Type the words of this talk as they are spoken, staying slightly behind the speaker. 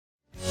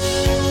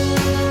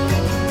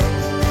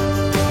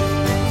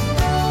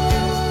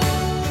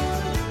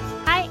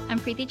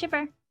Preeti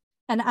Chipper.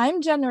 And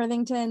I'm Jen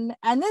Northington,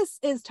 and this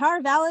is Tar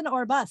Valon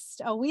or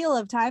Bust, a Wheel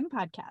of Time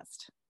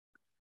podcast.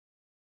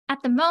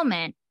 At the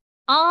moment,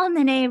 all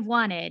Nynaeve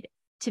wanted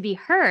to be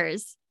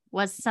hers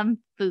was some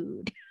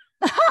food.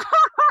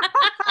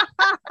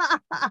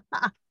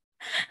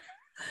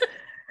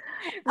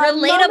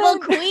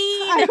 Relatable queen.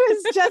 I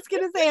was just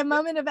going to say a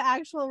moment of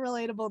actual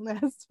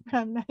relatableness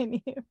from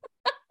Nynaeve.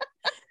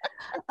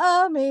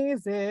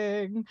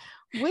 Amazing.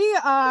 We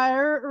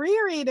are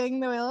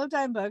rereading the Wheel of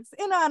Time books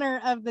in honor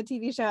of the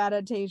TV show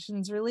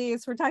adaptation's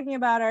release. We're talking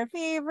about our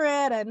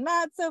favorite and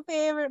not so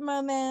favorite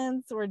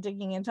moments. We're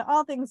digging into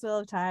all things Wheel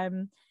of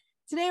Time.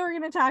 Today we're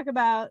going to talk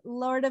about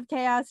Lord of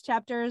Chaos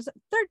chapters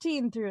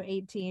 13 through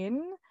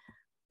 18.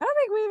 I don't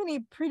think we have any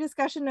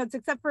pre-discussion notes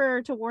except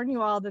for to warn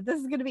you all that this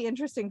is going to be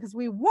interesting because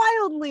we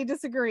wildly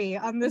disagree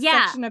on this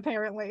section,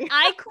 apparently.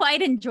 I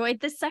quite enjoyed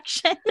this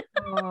section.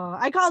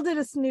 I called it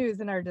a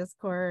snooze in our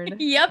Discord.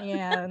 Yep.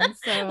 And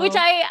so... Which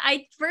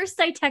I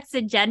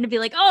texted Jen to be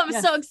like, oh,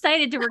 I'm so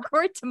excited to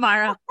record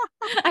tomorrow.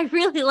 I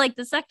really like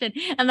the section.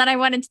 And then I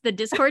went into the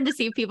Discord to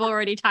see if people were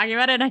already talking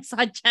about it. And I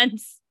saw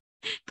Jen's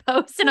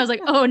post and I was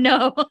like, oh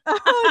no.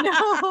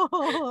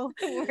 Oh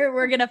no.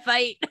 We're gonna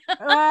fight.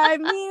 I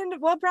mean,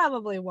 well,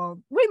 probably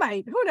won't. We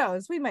might. Who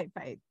knows? We might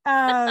fight.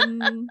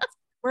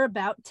 We're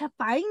about to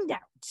find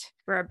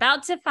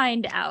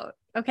out.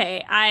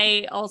 Okay,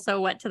 I also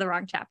went to the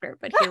wrong chapter,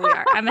 but here we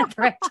are. I'm at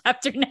the right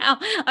chapter now.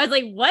 I was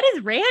like, what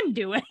is Rand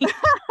doing?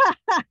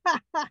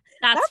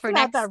 That's for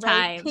next time.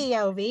 Right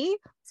POV.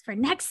 It's for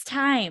next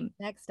time.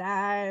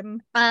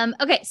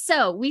 Okay,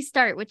 so we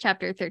start with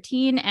chapter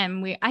 13,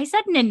 and I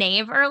said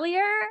Nynaeve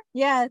earlier.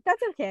 Yeah,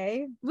 that's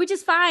okay. Which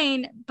is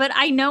fine, but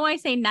I know I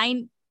say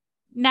nine.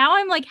 Now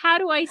I'm like, how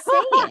do I say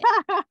it?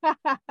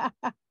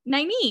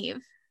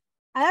 Nynaeve.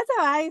 That's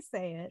how I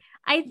say it.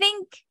 I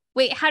think.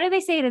 Wait, how do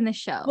they say it in the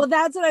show? Well,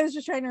 that's what I was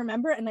just trying to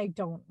remember, and I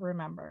don't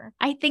remember.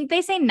 I think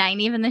they say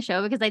Nynaeve in the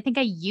show because I think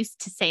I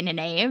used to say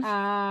Nynaeve.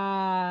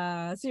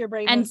 So your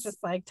brain is just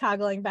like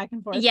toggling back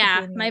and forth.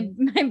 Yeah, my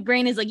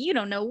brain is like, you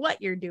don't know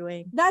what you're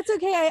doing. That's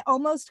okay. I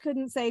almost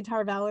couldn't say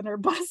Tar Valon or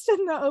Bust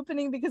in the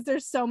opening because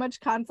there's so much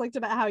conflict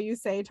about how you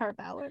say Tar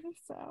Valon.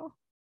 So,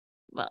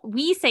 well,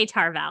 we say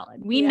Tar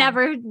Valon. We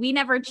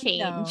never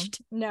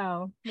changed.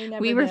 No,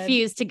 we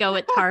refused to go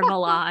with Tar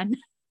Valon.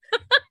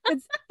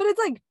 It's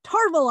like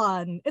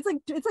Tar-Valon.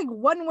 It's like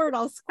one word.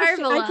 I'll squish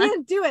it. I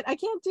can't do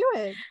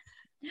it.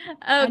 Okay.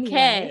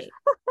 Anyway.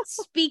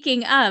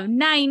 Speaking of,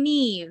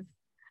 Nynaeve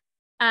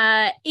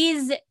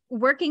is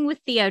working with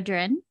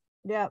Theodrin.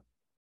 Yep.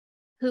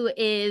 Who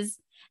is,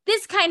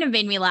 this kind of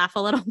made me laugh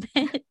a little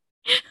bit.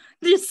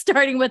 Just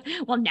starting with,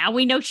 well, now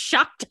we know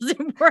shock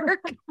doesn't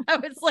work. I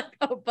was like,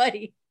 oh,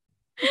 buddy.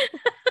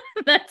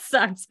 That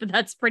sucks, but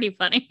that's pretty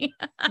funny.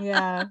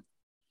 Yeah.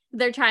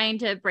 They're trying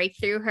to break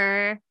through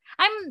her.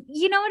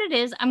 You know what it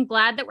is? I'm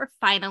glad that we're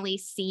finally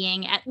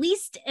seeing at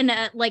least an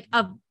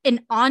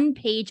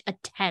on-page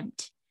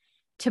attempt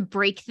to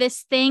break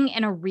this thing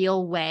in a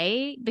real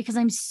way because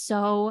I'm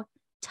so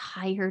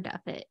tired of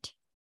it.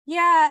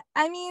 Yeah,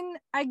 I mean,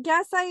 I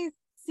guess I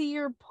see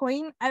your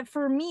point.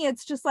 For me,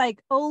 it's just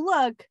like, oh,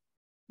 look,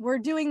 we're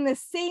doing the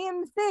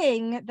same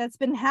thing that's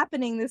been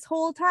happening this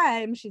whole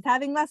time. She's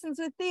having lessons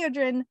with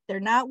Theodrin. They're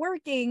not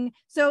working.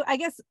 So I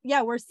guess,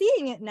 yeah, we're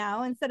seeing it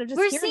now instead of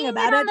just hearing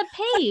about it on the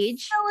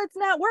page. Still, it's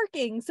not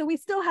working. So we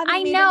still haven't.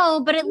 I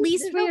know, but at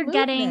least we're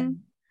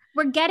getting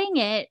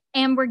it,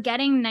 and we're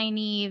getting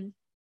Nynaeve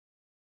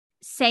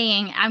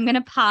saying, I'm going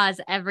to pause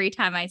every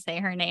time I say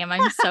her name.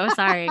 I'm so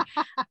sorry.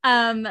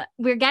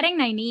 We're getting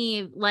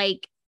Nynaeve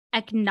like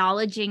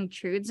acknowledging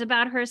truths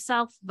about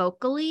herself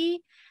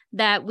vocally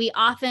that we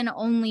often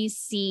only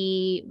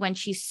see when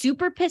she's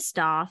super pissed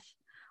off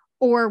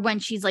or when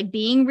she's like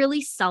being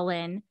really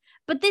sullen.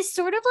 But this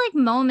sort of like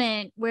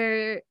moment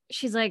where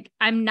she's like,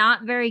 I'm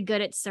not very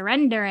good at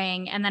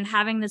surrendering. And then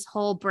having this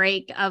whole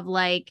break of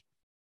like,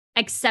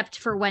 except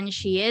for when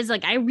she is,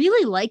 like, I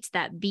really liked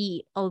that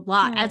beat a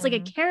lot as like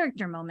a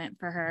character moment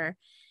for her.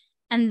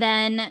 And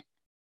then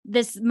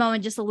this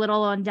moment just a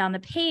little on down the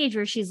page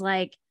where she's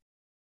like,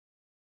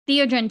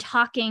 Theodrin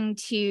talking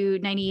to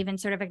Nynaeve and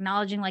sort of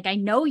acknowledging, like, I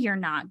know you're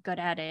not good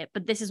at it,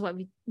 but this is what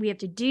we have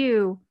to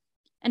do.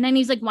 And then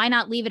he's like, why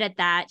not leave it at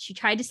that? She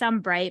tried to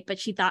sound bright, but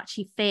she thought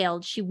she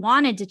failed. She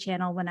wanted to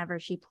channel whenever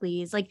she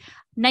pleased. Like,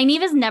 Nynaeve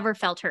has never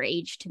felt her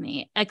age to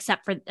me,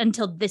 except for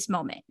until this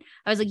moment.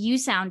 I was like, you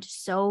sound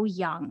so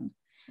young.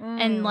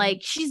 And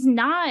like, she's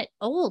not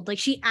old. Like,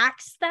 she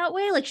acts that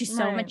way. Like, she's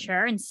so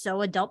mature and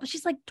so adult, but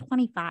she's like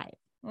 25.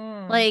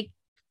 Like,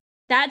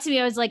 that to me,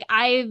 I was like,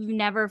 I've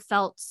never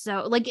felt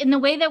so, like, in the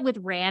way that with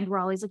Rand, we're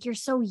always like, you're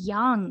so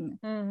young.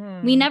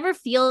 We never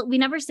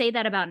say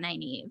that about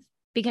Nynaeve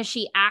because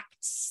she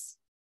acts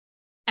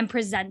and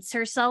presents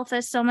herself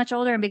as so much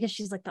older, and because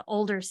she's like the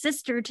older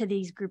sister to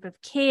these group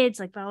of kids,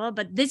 like blah, blah.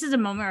 But this is a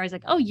moment where I was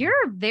like, oh,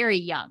 you're very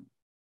young.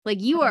 Like,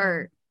 you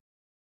are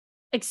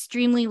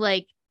extremely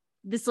like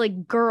this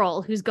like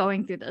girl who's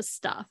going through this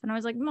stuff. And I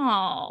was like,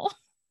 no,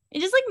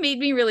 it just like made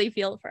me really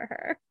feel for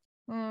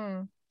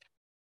her.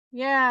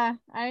 Yeah,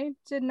 I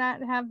did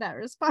not have that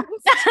response.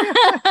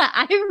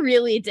 I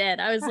really did.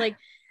 I was like,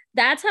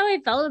 that's how I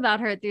felt about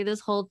her through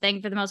this whole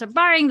thing for the most part,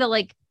 barring the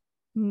like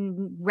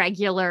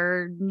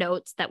regular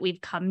notes that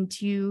we've come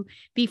to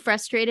be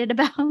frustrated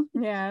about.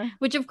 Yeah.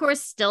 Which of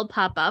course still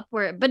pop up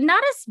but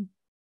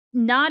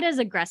not as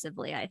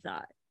aggressively, I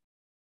thought.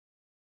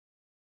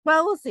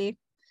 Well, we'll see.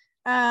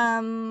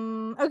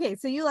 Okay,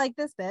 so you like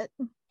this bit.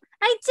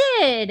 I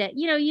did.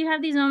 You know, you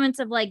have these moments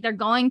of like they're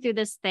going through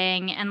this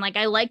thing, and like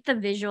I like the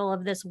visual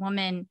of this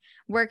woman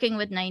working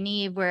with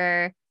Nynaeve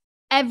where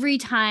every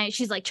time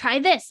she's like, try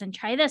this and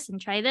try this and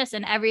try this.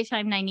 And every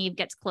time Nynaeve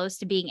gets close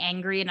to being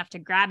angry enough to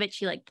grab it,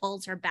 she like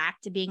pulls her back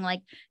to being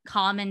like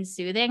calm and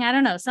soothing. I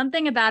don't know.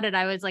 Something about it.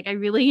 I was like, I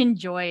really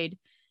enjoyed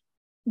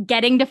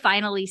getting to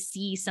finally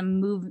see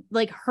some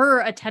like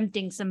her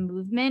attempting some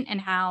movement and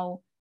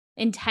how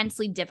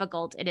intensely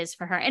difficult it is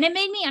for her. And it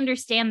made me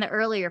understand the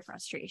earlier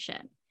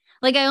frustration.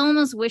 Like, I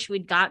almost wish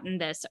we'd gotten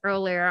this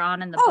earlier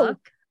on in the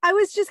book. I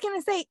was just going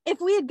to say, if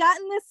we had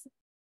gotten this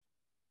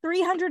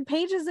 300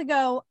 pages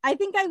ago, I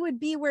think I would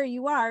be where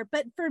you are.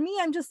 But for me,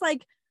 I'm just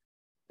like,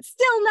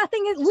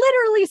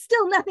 literally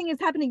still nothing is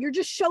happening. You're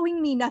just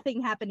showing me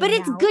nothing happening. But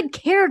it's good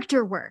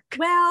character work.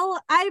 Well,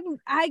 I'm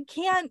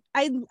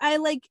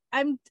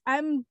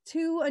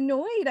too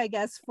annoyed, I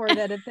guess, for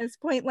that at this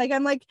point. Like,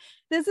 I'm like,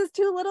 this is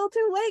too little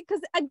too late.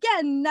 Because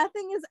again,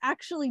 nothing is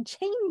actually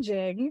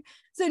changing.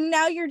 So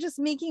now you're just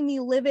making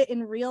me live it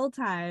in real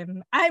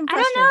time. I don't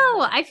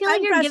know. I feel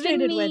like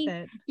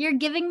you're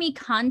giving me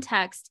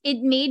context.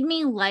 It made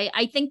me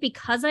I think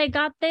because I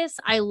got this,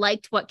 I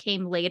liked what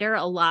came later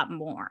a lot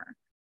more.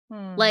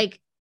 Like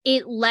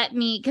it let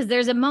me, because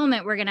there's a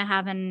moment we're going to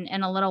have in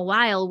a little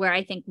while where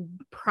I think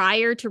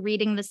prior to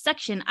reading this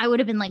section, I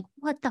would have been like,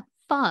 what the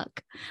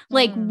fuck?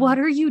 Like, what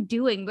are you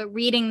doing? But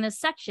reading this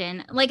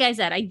section, like I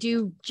said, I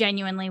do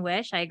genuinely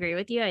wish, I agree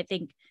with you. I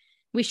think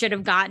we should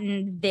have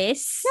gotten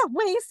this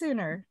way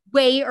sooner,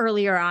 way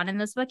earlier on in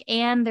this book.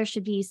 And there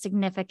should be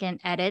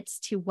significant edits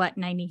to what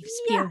Nynaeve's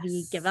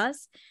POV give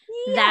us.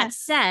 Yes. That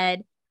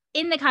said,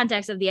 in the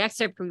context of the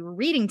excerpt we were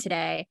reading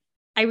today,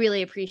 I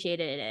really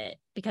appreciated it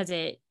because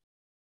it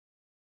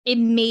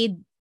made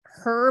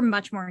her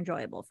much more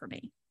enjoyable for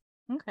me.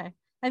 Okay.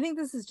 I think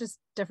this is just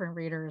different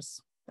readers.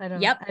 I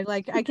don't Yep.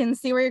 I can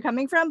see where you're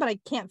coming from, but I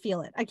can't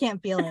feel it. I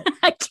can't feel it.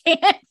 I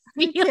can't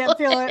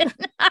feel it.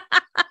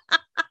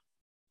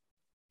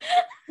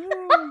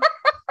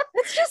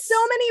 It's just so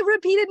many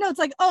repeated notes,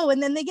 like, oh,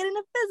 and then they get in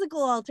a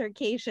physical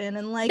altercation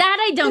and like that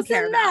I don't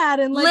care about.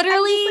 And like,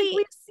 literally, like,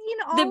 we've seen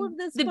all of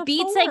this. The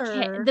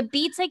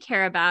beats I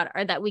care about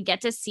are that we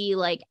get to see,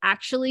 like,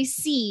 actually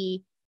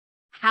see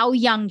how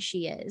young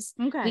she is.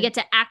 Okay. We get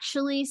to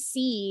actually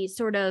see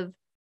sort of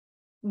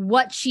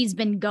what she's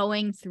been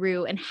going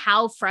through and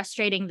how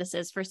frustrating this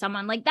is for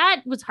someone. Like,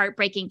 that was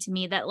heartbreaking to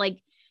me, that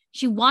like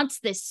she wants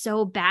this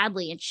so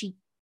badly and she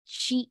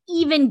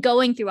even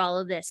going through all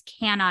of this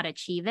cannot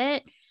achieve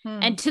it.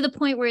 And to the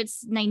point where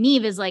it's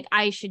Nynaeve is like,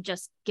 I should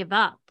just give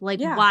up. Like,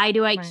 why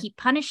do I keep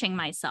punishing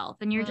myself?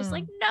 And you're just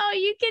like, no,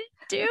 you can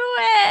do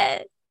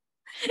it.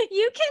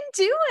 You can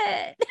do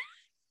it.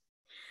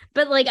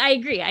 But like, I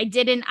agree.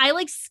 I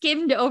like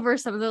skimmed over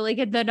some of the like,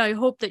 and then I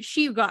hope that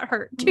she got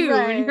hurt too.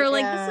 Right, and you're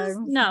like, this is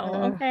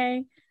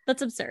okay.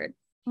 That's absurd.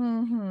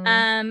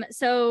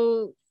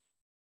 So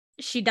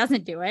she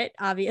doesn't do it,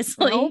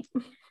 obviously. Nope.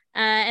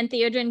 And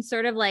Theoden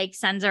sort of like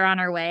sends her on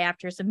her way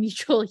after some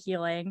mutual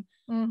healing.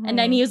 And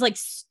then he was like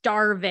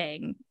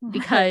starving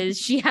because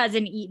she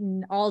hasn't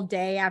eaten all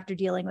day after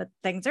dealing with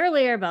things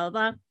earlier, blah,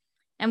 blah, blah.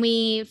 And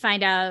we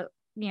find out,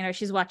 you know,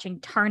 she's watching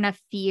Tarna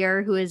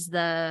Fear, who is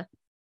the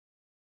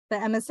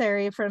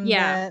emissary from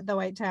the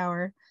White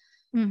Tower,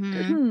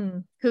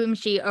 whom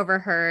she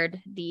overheard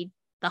the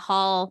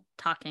Hall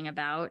talking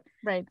about.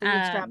 Right,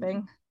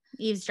 the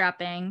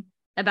eavesdropping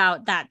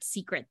about that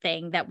secret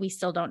thing that we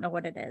still don't know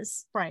what it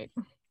is. Right.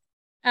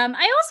 I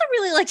also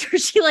really liked her.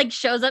 She like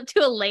shows up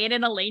to Elain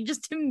and Elain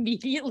just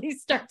immediately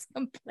starts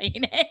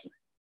complaining.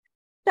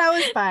 That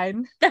was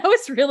fine. That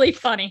was really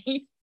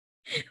funny.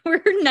 Where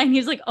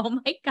Nynaeve's like, oh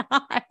my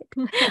God,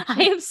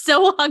 I am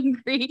so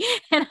hungry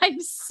and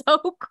I'm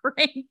so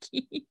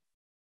cranky.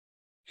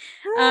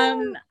 I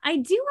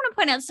do want to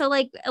point out, so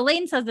like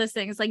Elain says this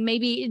thing, it's like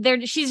maybe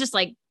she's just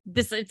like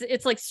this,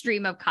 it's like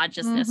stream of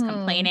consciousness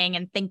complaining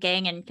and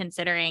thinking and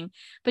considering,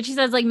 but she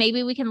says like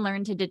maybe we can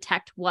learn to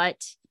detect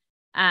what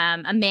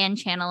a man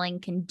channeling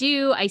can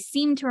do. I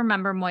seem to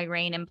remember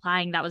Moiraine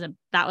implying that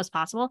was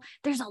possible.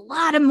 There's a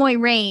lot of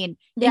Moiraine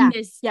in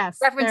this. Yes,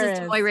 references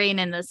to Moiraine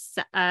in this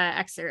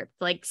excerpt,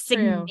 like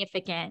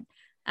significant.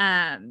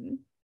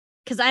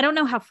 Because I don't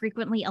know how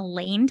frequently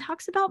Elain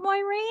talks about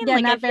Moiraine. Yeah,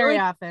 like, not very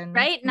often.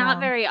 Right? No.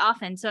 Not very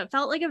often. So it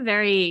felt like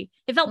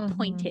it felt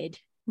pointed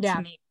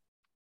to me.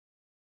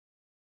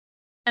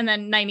 And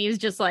then Nynaeve's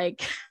just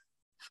like,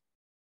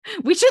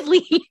 we should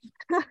leave.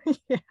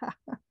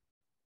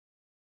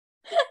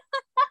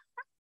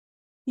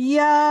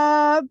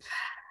 Yep.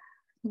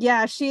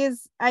 Yeah,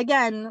 she's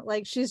again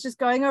like she's just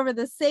going over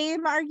the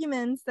same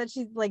arguments that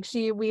she's like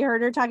we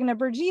heard her talking to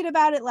Brigitte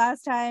about it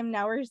last time.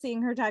 Now we're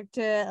seeing her talk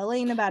to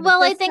Elaine about it.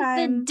 Well, I think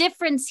the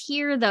difference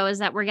here though is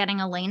that we're getting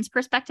Elaine's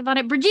perspective on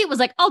it. Brigitte was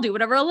like, I'll do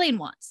whatever Elaine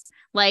wants.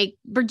 Like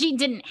Brigitte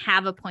didn't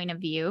have a point of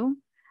view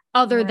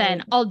other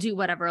than I'll do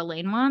whatever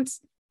Elaine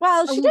wants.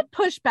 Well, she did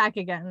push back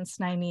against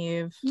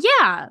Nynaeve.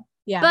 Yeah.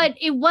 But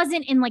it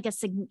wasn't in like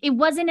it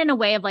wasn't in a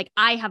way of like,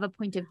 I have a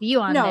point of view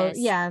on this.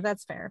 Yeah,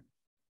 that's fair.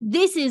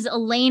 This is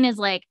Elaine is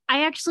like,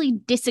 I actually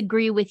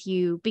disagree with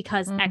you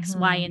because X,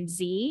 Y, and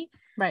Z.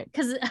 Right.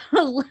 Because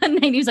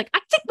Nynaeve's like, I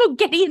think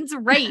Mogedian's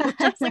right.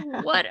 Just like,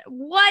 what,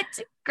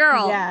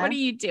 girl? Yeah. What are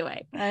you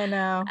doing? I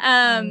know.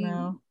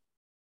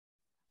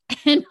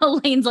 And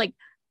Elaine's like,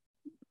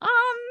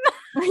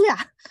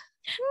 yeah.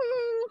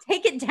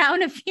 Take it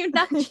down a few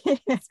notches,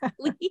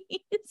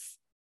 please.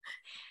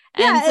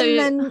 Yeah, and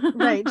then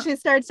right, she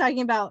starts talking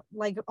about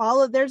like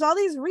there's all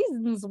these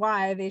reasons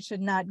why they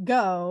should not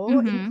go,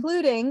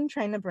 including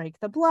trying to break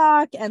the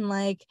block and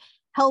like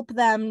help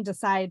them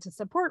decide to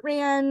support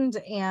Rand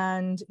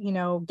and, you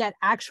know, get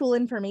actual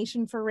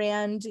information for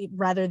Rand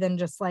rather than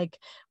just like,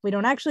 we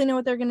don't actually know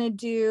what they're going to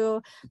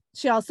do.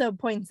 She also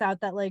points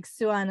out that like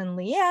Siuan and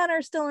Leanne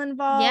are still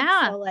involved.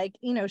 Yeah. So like,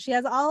 you know, she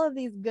has all of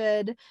these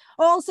good.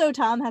 Also,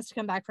 Tom has to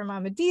come back from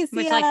Amadisia.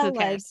 Which, like, who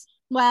cares?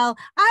 Well,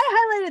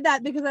 I highlighted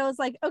that because I was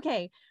like,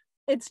 okay,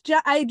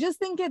 I just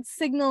think it's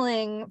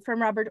signaling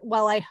from Robert.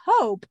 Well, I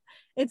hope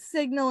it's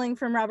signaling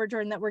from Robert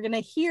Jordan that we're going to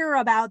hear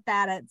about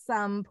that at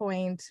some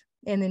point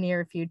in the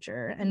near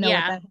future and know what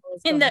the hell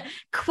is going in the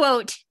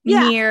quote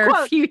near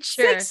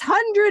future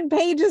 600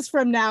 pages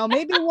from now.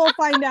 Maybe we'll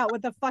find out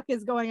what the fuck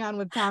is going on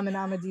with Tom and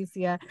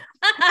Amadisia.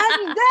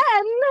 And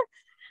then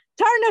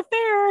Tarna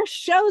Fair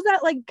shows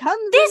up, like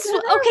comes this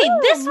room.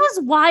 This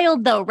was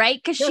wild though,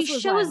 right? Because she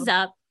shows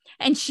up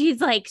and she's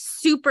like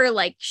super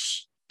like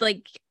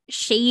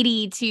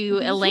shady to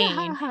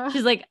Elaine.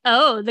 She's like,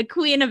 oh, the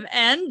Queen of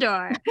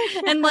Endor.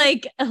 And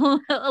like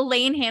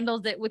Elaine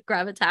handles it with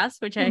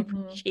gravitas, which I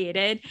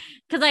appreciated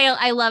because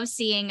I love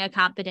seeing a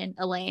competent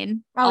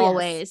Elaine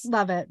always. Yes.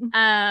 Love it.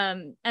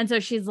 And so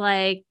she's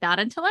like, not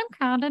until I'm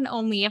crowned and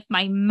only if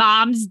my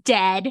mom's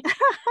dead.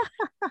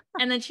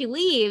 And then she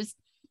leaves,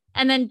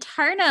 and then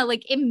Tarna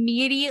like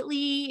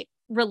immediately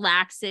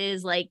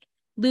relaxes, like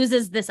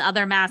loses this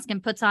other mask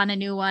and puts on a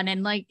new one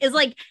and like is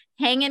like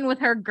hanging with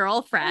her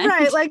girlfriend,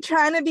 right? Like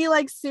trying to be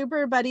like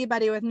super buddy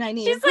with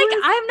Nynaeve. She's like,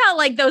 I'm not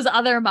like those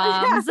other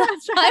moms. Yeah, right.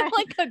 I'm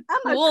like a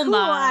cool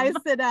mom. Aes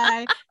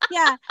Sedai.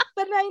 Yeah,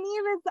 but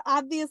Nynaeve is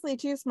obviously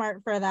too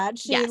smart for that.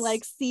 She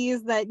like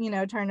sees that, you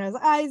know, Tarna's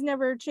eyes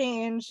never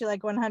change. She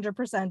like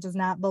 100% does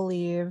not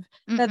believe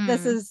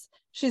that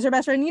she's her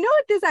best friend. You know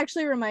what this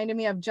actually reminded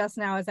me of just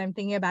now as I'm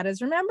thinking about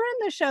is, remember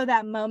in the show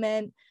that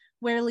moment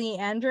where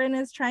Leandrin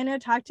is trying to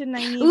talk to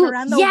Nynaeve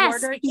around the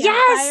Warder campfire?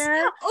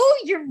 Yes.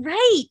 Oh, you're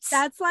right.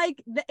 That's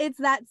like, it's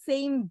that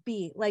same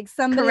beat. Like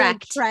somebody like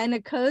trying to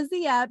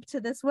cozy up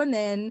to this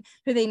woman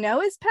who they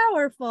know is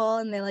powerful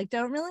and they like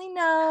don't really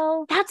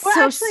know. That's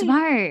so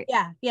smart.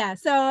 Yeah.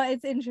 So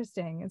it's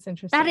interesting.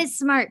 That is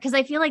smart because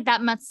I feel like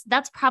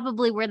that's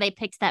probably where they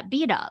picked that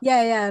beat up.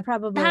 Yeah,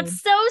 probably.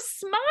 That's so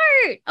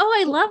smart.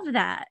 Oh, I love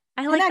that.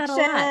 I like that a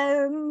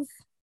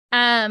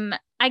lot.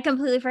 I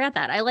completely forgot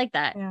that. I like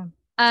that. Yeah.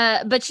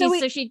 But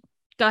she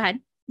go ahead.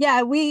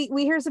 Yeah, we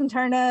hear some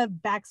Tarna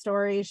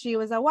backstory. She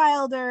was a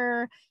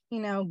Wilder,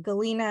 you know,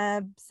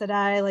 Galena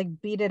Sedai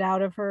like beat it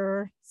out of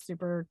her.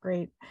 Super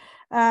great.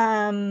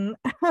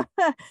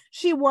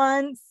 She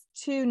wants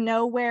to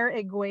know where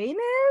Egwene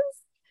is,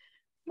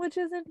 which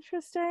is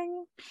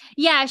interesting.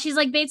 Yeah, she's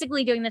like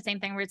basically doing the same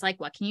thing where it's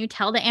like, what can you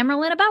tell the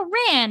Amyrlin about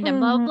Rand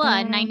and blah blah.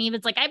 And Nynaeve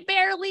is like, I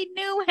barely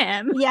knew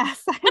him.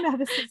 Yes, I know,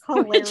 this is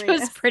hilarious. Which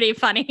was pretty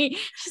funny.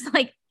 She's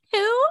like,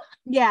 who?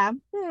 Yeah.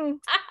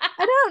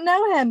 I don't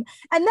know him.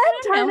 And then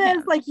Tarna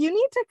is like, you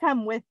need to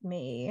come with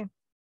me.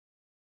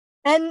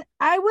 And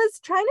I was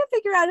trying to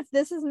figure out if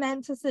this is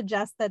meant to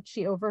suggest that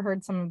she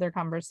overheard some of their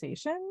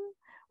conversation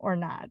or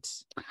not.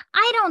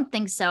 I don't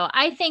think so.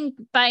 I think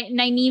by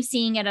Nynaeve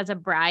seeing it as a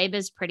bribe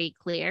is pretty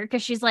clear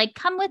because she's like,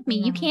 come with me.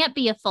 You can't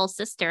be a full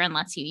sister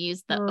unless you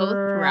use the oath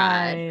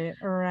rod.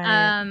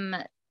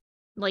 Right.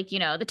 Like, you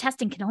know, the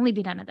testing can only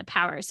be done at the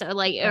power. So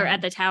like, or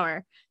at the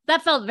tower.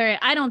 That felt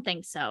I don't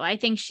think so. I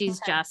think she's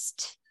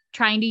just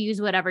trying to use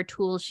whatever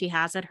tools she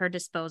has at her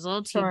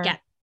disposal to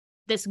get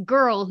this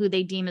girl who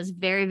they deem as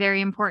very,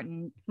 very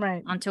important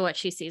onto what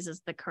she sees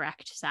as the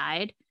correct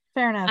side.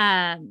 Fair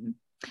enough.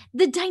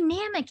 The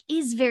dynamic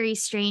is very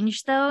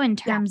strange though, in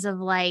terms of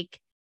like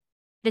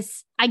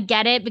this, I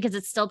get it because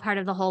it's still part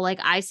of the whole like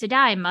Aes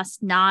Sedai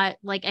must not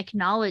like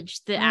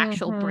acknowledge the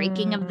actual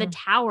breaking of the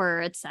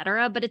tower,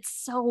 etc. But it's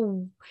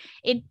so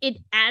it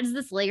adds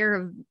this layer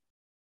of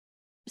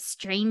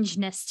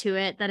strangeness to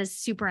it that is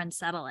super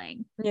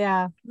unsettling.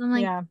 Yeah. I'm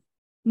like,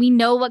 we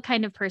know what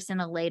kind of person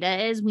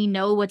Aleida is. We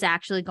know what's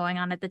actually going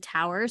on at the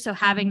tower. So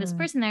having this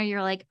person there,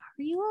 you're like,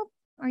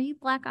 are you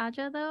Black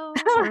Aja though?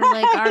 Or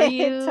like, are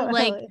you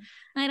like,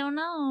 I don't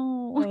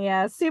know.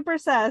 Yeah, super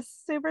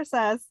sus.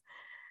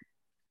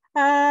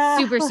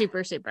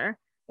 Super.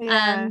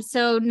 Yeah.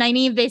 So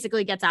Nynaeve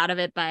basically gets out of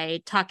it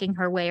by talking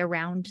her way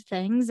around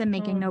things and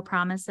making no Mhm.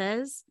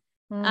 promises.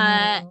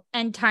 Mhm.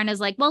 And Tarna's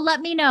like, well, let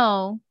me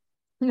know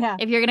Yeah.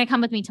 if you're gonna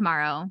come with me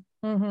tomorrow.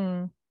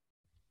 Mhm.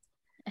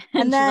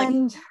 And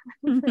And she's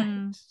like,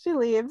 then right, she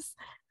leaves.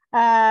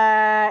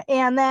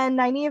 And then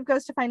Nynaeve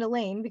goes to find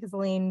Elaine because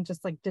Elaine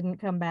just like didn't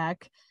come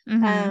back.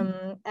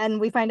 And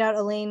we find out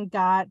Elaine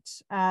got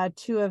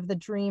 2 of the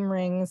dream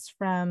rings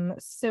from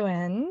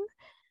Suin.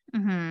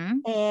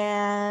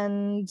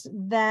 And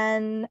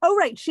then, oh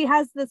right, she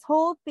has this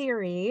whole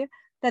theory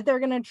that they're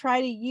going to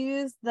try to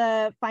use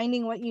the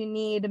finding what you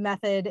need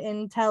method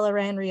in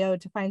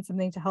Tel'aran'rhiod to find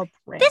something to help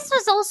Rhaen. This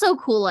was also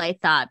cool, I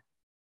thought.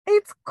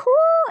 It's cool.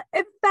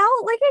 It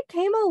felt like it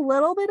came a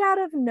little bit out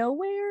of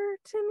nowhere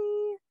to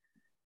me.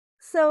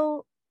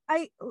 So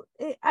I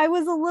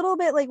was a little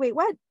bit like, wait,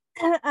 what?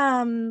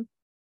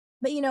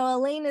 But you know,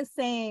 Elaine is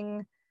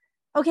saying,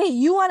 okay,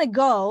 you want to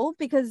go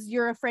because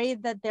you're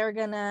afraid that they're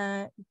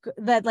gonna,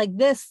 that like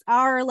this,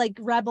 our like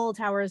rebel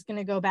tower is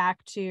gonna go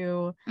back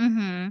to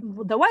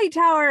the White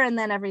Tower and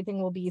then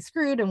everything will be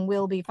screwed and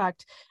we'll be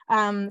fucked.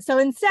 So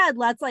instead,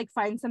 let's like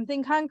find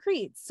something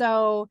concrete.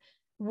 So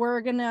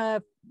we're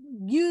gonna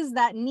use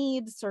that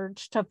need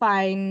search to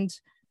find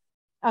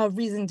a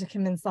reason to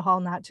convince the Hall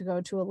not to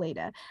go to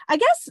Aleida. I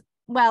guess.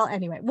 Well,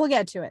 anyway, we'll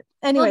get to it.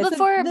 Anyway, well,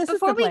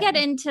 before we get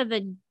into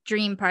the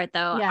dream part,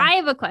 though, yeah. I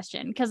have a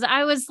question because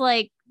I was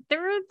like,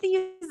 there are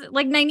these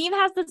like Nynaeve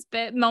has this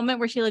moment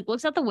where she like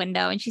looks out the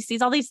window and she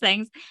sees all these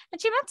things,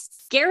 and she met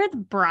Gareth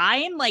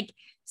Bryne like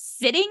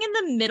sitting in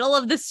the middle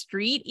of the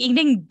street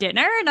eating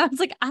dinner, and I was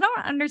like, I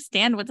don't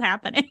understand what's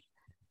happening.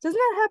 Doesn't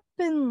that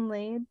happen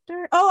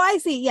later? Oh, I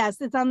see.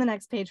 Yes, it's on the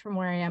next page from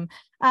where I am.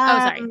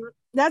 Sorry.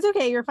 That's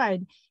okay. You're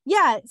fine.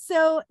 Yeah.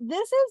 So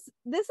this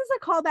is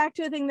a callback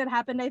to a thing that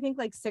happened, I think,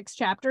 like 6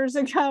 chapters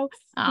ago,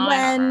 when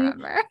I don't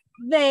remember.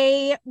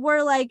 They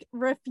were like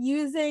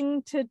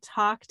refusing to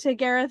talk to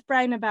Gareth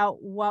Bryne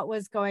about what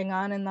was going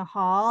on in the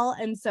hall,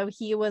 and so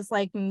he was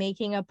like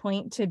making a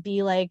point to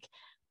be like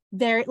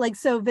they're like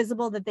so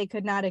visible that they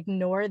could not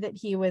ignore that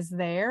he was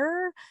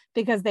there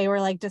because they were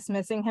like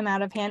dismissing him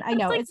out of hand. I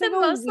know like it's the like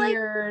most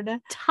weird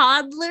like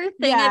toddler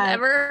thing I've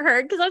ever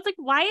heard, because I was like,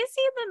 why is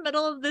he in the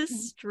middle of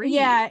this street?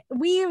 Yeah,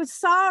 we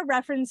saw a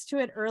reference to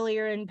it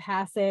earlier in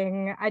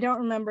passing. I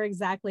don't remember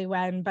exactly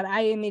when, but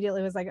I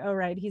immediately was like, oh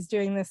right, he's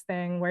doing this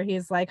thing where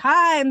he's like,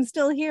 hi, I'm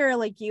still here,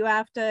 like you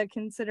have to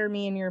consider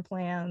me in your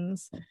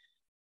plans.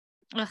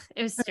 Ugh,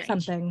 it was strange.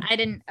 Something. I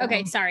didn't.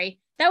 Okay, sorry.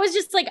 That was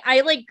just like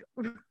I like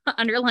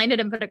underlined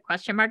it and put a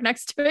question mark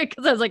next to it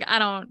because I was like, I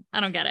don't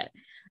get it.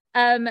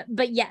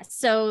 But yes,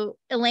 so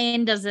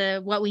Elaine does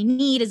what we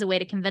need is a way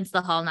to convince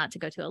the Hall not to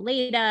go to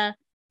Aleida.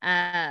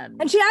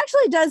 And she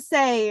actually does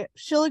say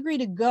she'll agree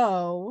to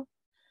go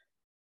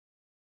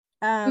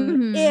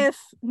if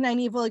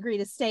Nynaeve will agree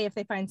to stay if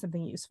they find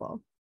something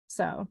useful.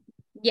 So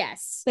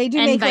yes, they do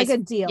make like a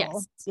deal.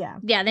 Yes.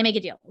 Yeah, they make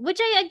a deal, which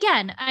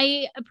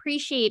I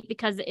appreciate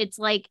because it's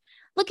like,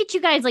 look at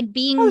you guys like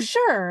being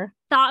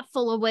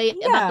thoughtful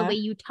about the way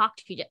you talk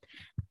to each other.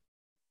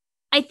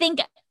 I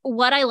think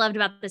what I loved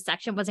about this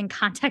section was in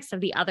context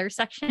of the other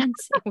sections.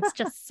 It was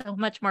just so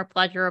much more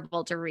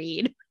pleasurable to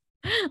read.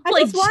 I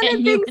like, just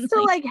wanted things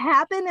to like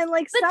happen, and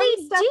like some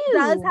stuff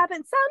does happen.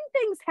 Some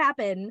things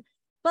happen,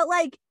 but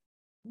like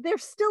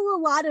there's still a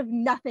lot of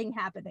nothing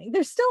happening.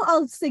 There's still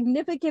a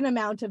significant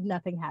amount of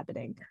nothing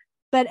happening.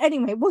 But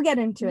anyway, we'll get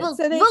into it. We'll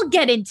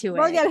get into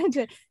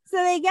it. So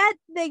they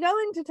go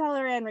into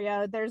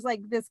Tel'aran'rhiod. There's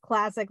like this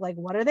classic, like,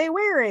 what are they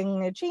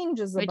wearing? It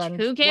changes a bunch.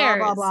 Who cares?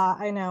 Blah, blah,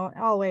 blah. I know,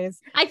 always.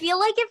 I feel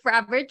like if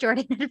Robert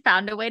Jordan had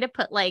found a way to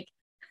put like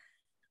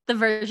the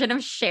version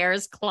of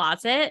Cher's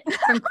closet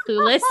from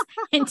Clueless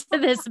into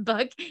this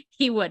book,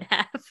 he would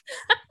have.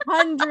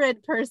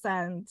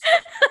 100%.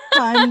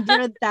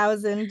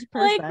 100,000%.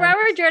 Like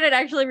Robert Jordan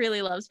actually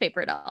really loves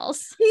paper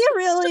dolls.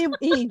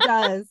 He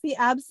does. He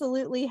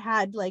absolutely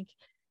had like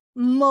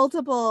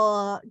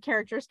multiple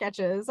character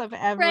sketches of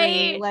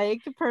every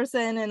like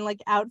person and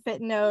like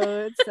outfit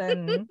notes,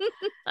 and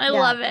I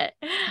love it.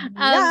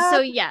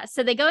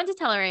 So they go into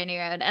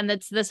Tel'aran'rhiod, and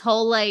it's this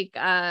whole like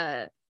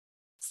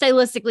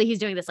stylistically he's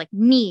doing this like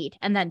need,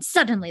 and then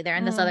suddenly they're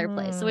in this other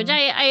place, which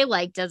I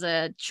liked as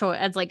a choice,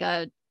 as like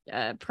a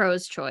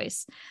prose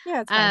choice.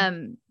 Yeah, it's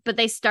fine. But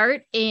they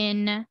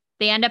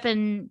end up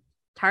in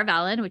Tar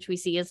Valon, which we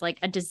see is like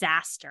a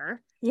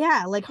disaster.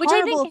 Yeah, like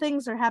horrible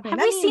things are happening.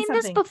 Have we seen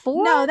this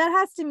before? No, that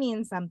has to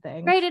mean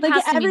something. Right, it like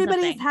has to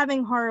everybody's mean something.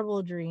 Having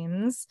horrible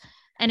dreams.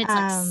 And it's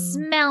like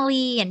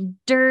smelly and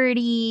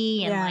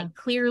dirty, and like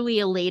clearly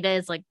Aleida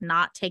is like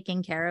not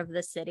taking care of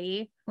the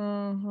city.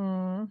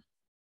 And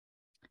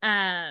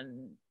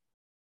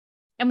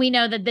we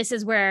know that this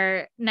is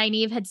where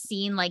Nynaeve had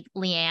seen like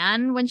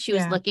Leanne when she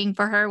was looking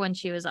for her when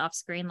she was off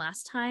screen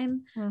last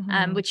time,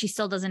 which she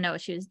still doesn't know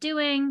what she was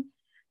doing.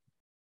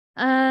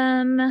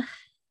 And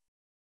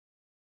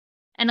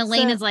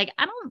Elaine is like,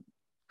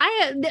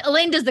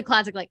 Elaine does the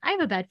classic, like, I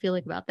have a bad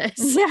feeling about this.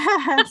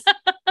 Yes.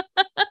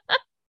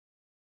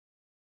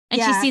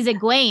 And she sees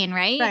Egwene,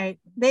 right? Right.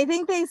 They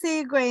think they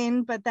see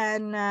Egwene, but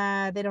then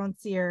they don't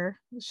see her.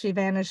 She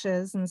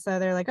vanishes. And so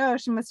they're like, oh,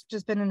 she must have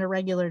just been in a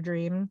regular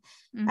dream.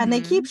 And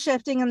they keep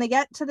shifting and they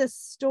get to the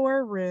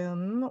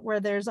storeroom where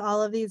there's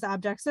all of these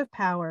objects of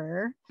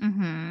power.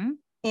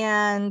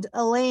 And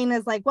Elaine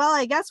is like, well,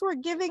 I guess we're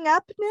giving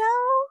up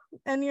now.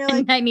 And you're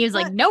like, and he was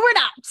like, no, we're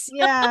not.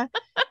 Yeah.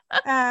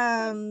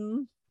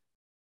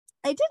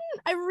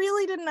 I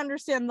really didn't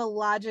understand the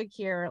logic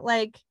here.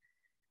 Like,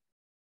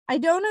 I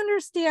don't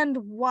understand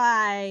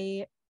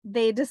why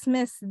they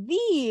dismiss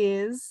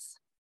these,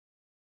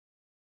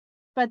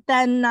 but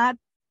then not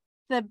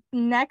the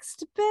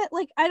next bit.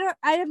 Like, I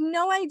have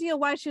no idea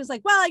why she was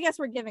like, well, I guess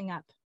we're giving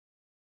up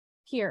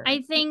here.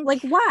 I think,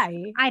 like,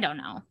 why? I don't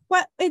know.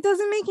 What? It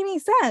doesn't make any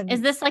sense.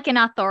 Is this like an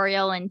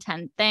authorial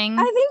intent thing?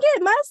 I think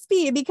it must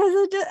be, because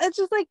it's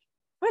just like,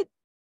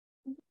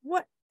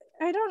 what?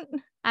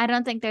 I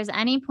don't think there's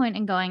any point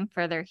in going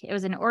further. It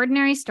was an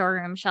ordinary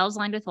storeroom, shelves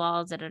lined with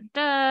walls.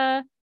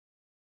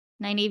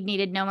 Nynaeve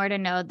needed nowhere to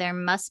know there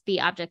must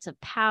be objects of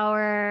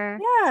power.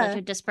 Yeah. Such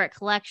a disparate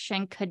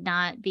collection could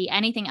not be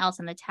anything else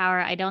in the tower.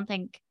 I don't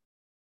think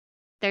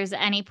there's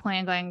any point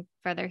in going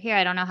further here.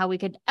 I don't know how we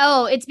could.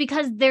 Oh, it's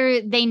because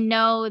they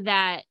know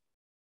that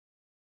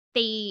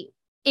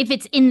if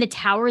it's in the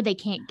tower, they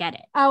can't get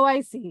it. Oh,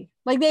 I see.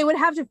 Like, they would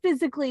have to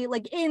physically,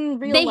 like, in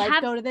real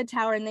life, go to the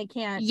tower, and they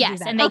can't. Yes,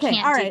 do that. And they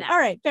can't. All do right, that. all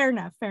right, fair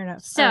enough.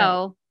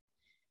 So,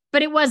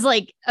 but it was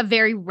like a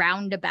very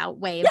roundabout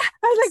way of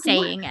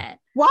saying it.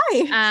 Why?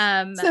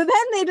 So then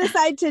they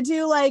decide to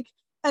do like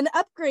an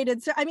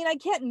upgraded. So I mean, I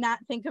can't not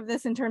think of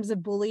this in terms of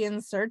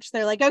Boolean search.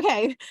 They're like,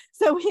 okay,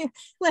 so we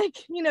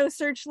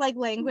search like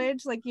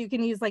language, like you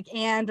can use like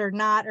and or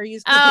not, or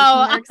use quotation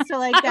marks to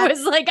like that. I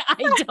was like,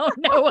 I don't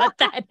know what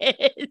that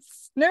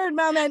is. Nerd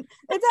moment.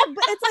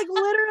 It's like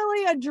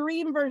literally a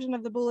dream version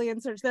of the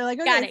Boolean search. They're like,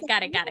 okay,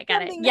 got it.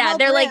 Yeah,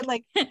 they're like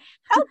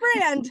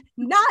Halbrand,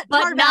 not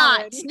but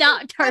Tarvalin.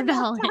 not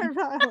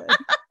Tarvalin.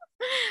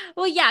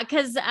 Well, yeah,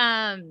 because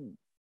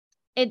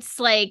it's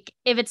like,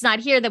 if it's not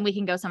here, then we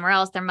can go somewhere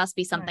else. There must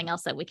be something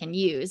else that we can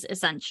use,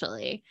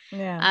 essentially.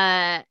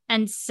 Yeah.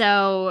 And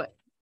so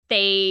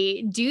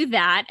they do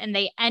that, and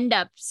they end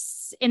up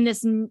in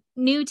this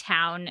new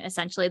town,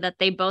 essentially, that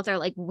they both are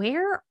like,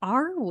 where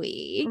are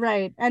we?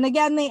 Right. And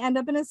again, they end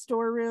up in a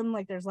storeroom.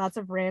 Like, there's lots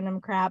of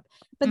random crap,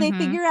 but they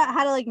figure out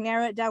how to like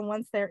narrow it down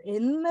once they're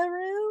in the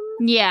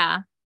room. Yeah.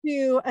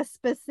 To a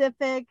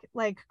specific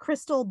like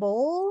crystal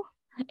bowl.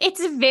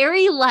 It's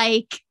very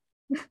like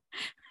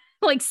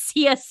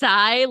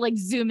CSI, like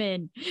zoom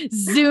in.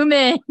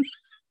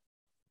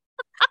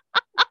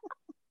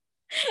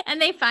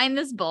 And they find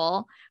this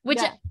bowl, which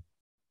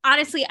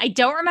honestly, I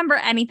don't remember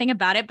anything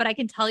about it, but I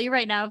can tell you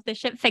right now, if the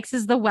ship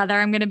fixes the weather,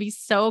 I'm going to be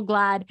so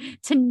glad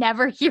to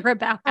never hear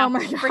about how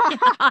freaking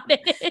hot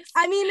it is.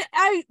 I mean,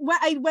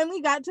 when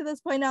we got to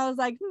this point, I was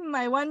like,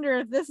 I wonder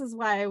if this is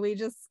why we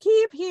just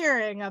keep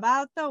hearing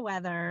about the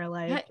weather.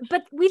 Like,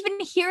 but we've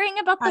been hearing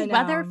about the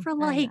weather for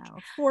like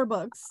 4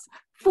 books.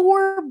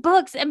 4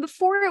 books. And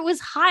before it was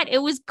hot,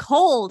 it was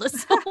cold.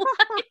 So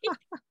like,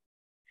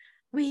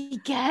 we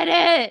get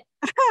it.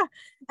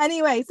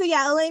 Anyway, so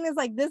yeah, Elaine is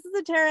like, this is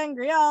a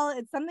ter'angreal.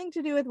 It's something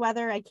to do with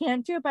weather. I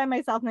can't do it by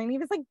myself. And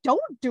Nynaeve is like, don't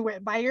do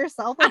it by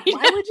yourself. Like,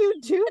 why would you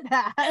do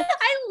that? I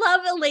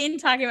love Elaine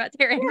talking about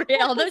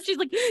ter'angreal. Though she's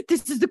like,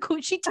 this is the cool.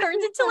 She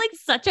turns into like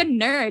such a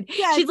nerd.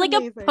 Yeah, she's like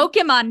amazing. A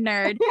Pokemon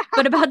nerd,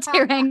 but about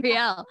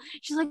ter'angreal.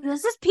 She's like,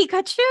 this is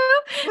Pikachu,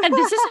 and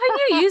this is how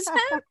you use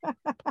him.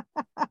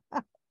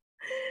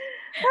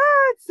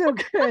 Oh, it's so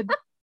good.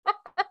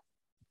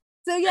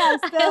 So yeah,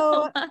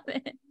 so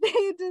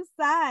they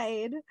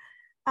decide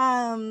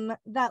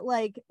that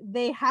like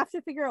they have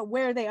to figure out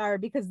where they are,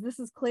 because this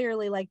is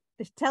clearly like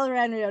the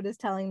Tel'aran'rhiod is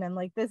telling them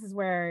like this is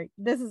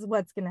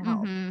what's gonna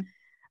help.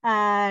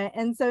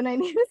 And so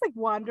Nynaeve is like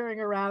wandering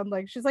around,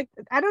 like she's like,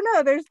 I don't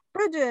know, there's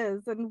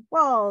bridges and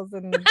walls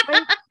and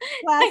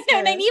I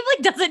know, Nynaeve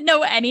like doesn't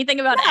know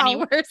anything about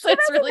anywhere, so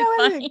it's really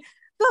funny. Anything.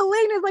 So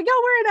Elaine is like,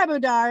 oh, we're in Abu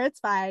Dar. It's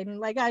fine.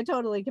 Like, I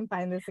totally can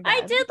find this again.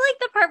 I did like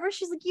the part where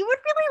she's like, you would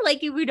really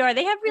like Abu Dar.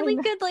 They have really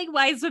good, like,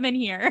 wise women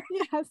here.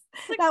 Yes.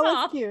 Like, that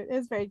was cute. It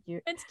was very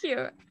cute. It's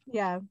cute.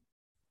 Yeah.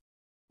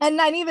 And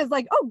Nynaeve is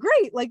like, oh,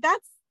 great. Like,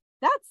 that's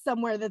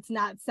somewhere that's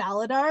not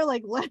Saladar.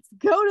 Like, let's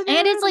go to the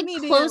And it's like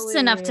close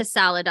enough to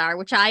Saladar,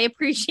 which I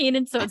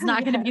appreciated. So it's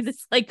not going to be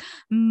this like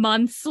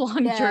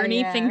months-long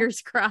journey.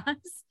 Fingers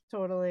crossed.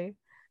 Totally.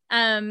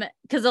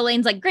 Because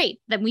Elaine's like, great,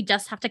 then we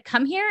just have to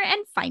come here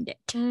and find it.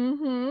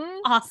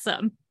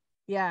 Awesome.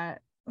 Yeah.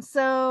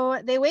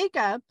 So they wake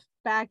up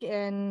back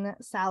in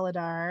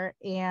Saladar,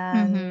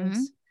 and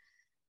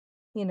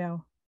you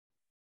know,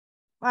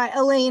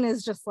 Elaine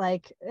is just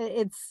like,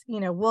 it's, you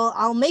know, well,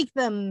 I'll make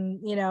them,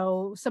 you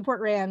know, support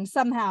Rand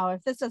somehow.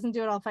 If this doesn't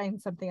do it, I'll find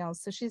something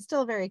else. So she's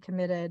still very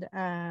committed.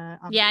 Yeah,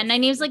 and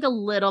Nynaeve's like a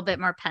little bit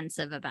more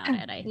pensive about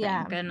it, I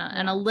think, and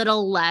a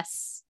little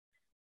less.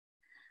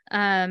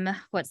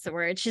 What's the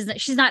word? She's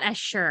not as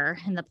sure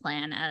in the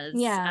plan as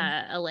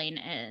Elaine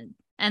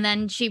And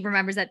then she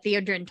remembers that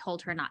Theodrin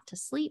told her not to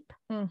sleep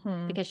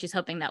because she's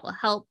hoping that will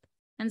help.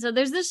 And so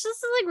there's this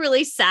just like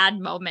really sad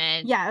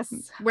moment. Yes.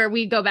 Where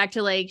we go back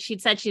to like,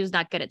 she'd said she was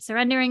not good at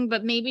surrendering,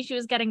 but maybe she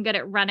was getting good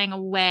at running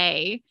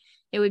away.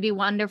 It would be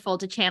wonderful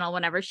to channel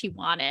whenever she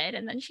wanted.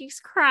 And then she's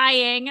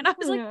crying. And I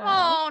was like,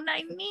 oh,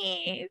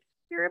 Nynaeve,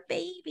 you're a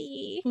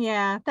baby.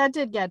 Yeah, that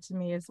did get to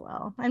me as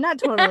well. I'm not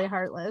totally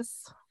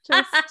heartless.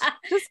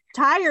 Just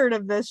tired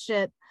of this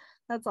shit.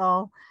 That's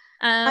all.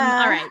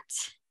 All right.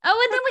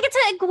 Oh, and then we get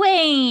to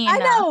Egwene. I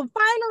know.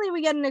 Finally,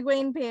 we get an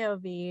Egwene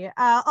POV.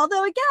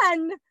 Although,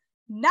 again,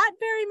 not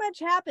very much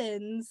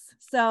happens.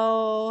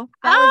 So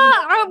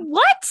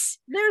what?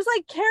 There's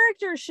like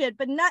character shit,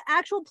 but not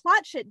actual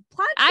plot shit.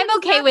 I'm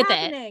okay with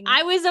it.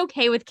 I was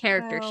okay with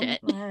character shit.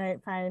 All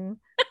right, fine.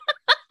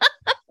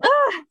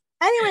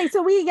 Anyway,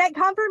 so we get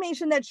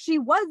confirmation that she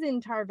was in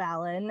Tar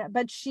Valon,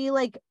 but she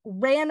like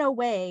ran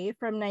away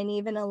from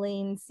Nynaeve and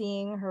Elaine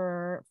seeing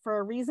her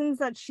for reasons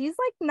that she's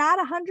like not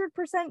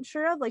 100%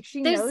 sure of. Like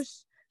she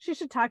knows she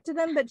should talk to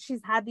them, but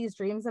she's had these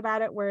dreams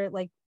about it where it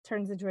like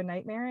turns into a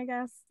nightmare, I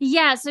guess.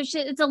 Yeah, so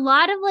it's a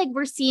lot of like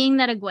we're seeing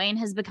that Egwene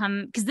has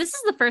become, because this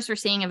is the first we're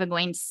seeing of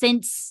Egwene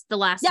since the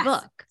last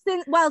book.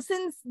 Since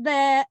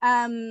the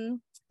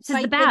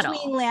the battle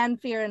between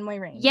Lanfear and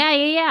Moiraine.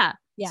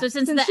 Yeah. So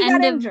since the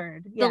end of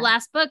the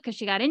last book, because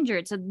she got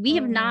injured, so we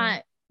have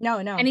not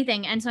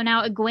anything, and so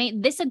now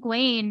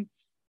Egwene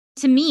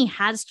to me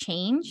has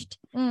changed.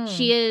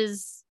 She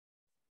is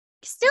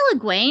still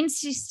Egwene.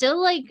 She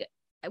still like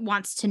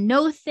wants to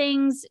know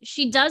things.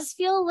 She does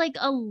feel like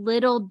a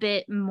little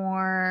bit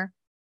more.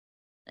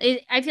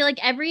 I feel like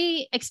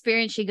every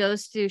experience she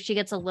goes through, she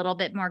gets a little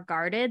bit more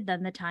guarded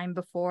than the time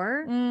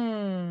before.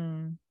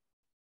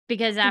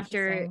 Because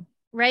after.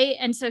 Right.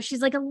 And so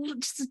she's like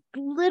just a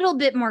little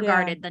bit more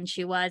guarded than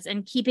she was,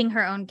 and keeping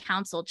her own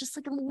counsel just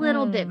like a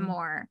little bit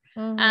more.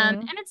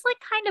 And it's like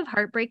kind of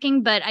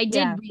heartbreaking, but I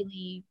did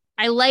really,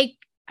 I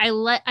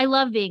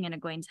love being in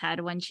Egwene's head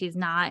when she's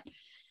not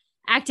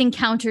acting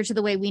counter to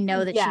the way we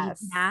know that she can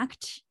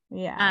act.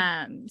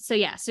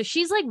 So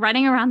she's like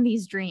running around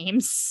these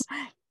dreams.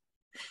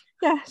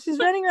 Yeah. She's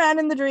running around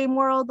in the dream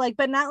world, like,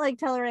 but not like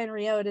Teleran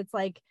Riode. It's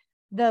like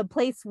the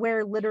place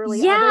where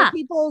literally other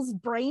people's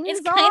brains it's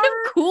kind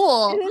of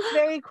cool. It is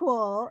very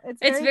cool.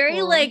 It's very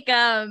cool. like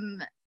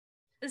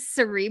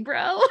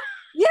Cerebro.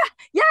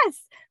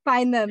 Yes,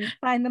 find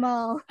them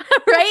all.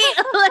 Right.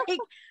 Like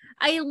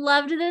I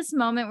loved this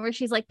moment where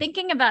she's like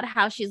thinking about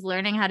how she's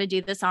learning how to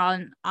do this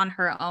on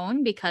her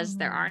own because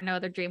there are no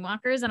other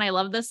dreamwalkers. And I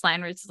love this line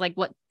where it's like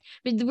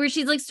where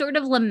she's like sort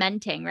of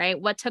lamenting, right?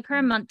 What took her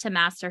a month to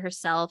master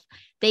herself,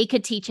 they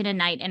could teach in a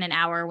night and an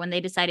hour. When they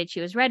decided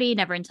she was ready,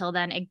 never until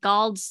then. It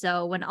galled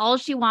so when all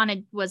she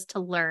wanted was to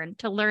learn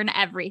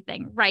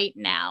everything right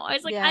now. I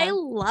was like, I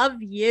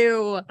love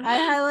you. I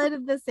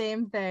highlighted the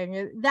same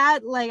thing.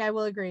 That, like, I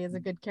will agree, is a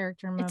good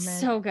character moment.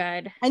 It's so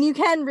good. And you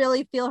can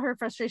really feel her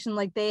frustration.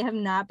 Like, they have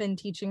not been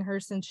teaching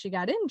her since she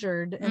got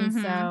injured. And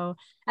so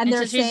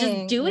they're she's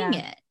saying, just doing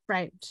it.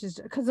 Right.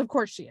 Because of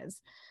course she is.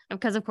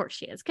 Because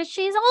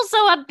she's also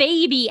a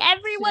baby.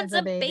 Everyone's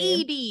a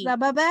baby. The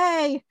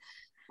baby.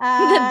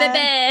 The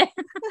baby.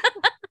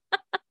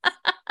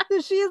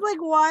 So she's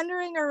like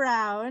wandering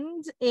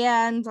around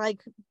and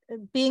like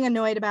being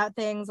annoyed about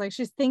things. Like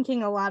she's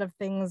thinking a lot of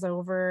things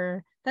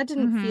over. That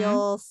didn't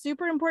feel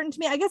super important to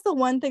me. I guess the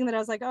one thing that I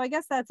was like, oh, I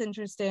guess that's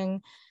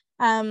interesting,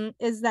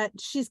 is that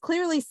she's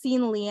clearly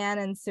seen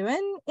Leanne and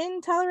Siuan in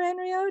Teleran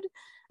Riode.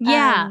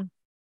 Yeah.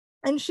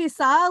 And she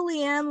saw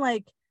Leanne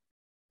like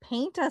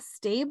paint a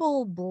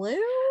stable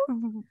blue,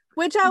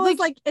 which I was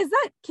like, can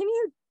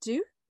you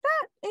do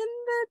that in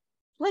the,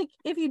 like,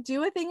 if you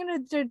do a thing in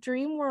a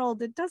dream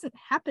world, it doesn't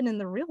happen in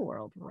the real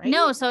world, right?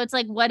 No, so it's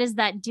like, what is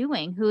that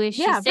doing? Who is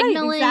she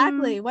signaling? Right,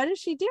 exactly. What is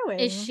she doing?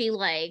 Is she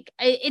like,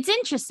 it's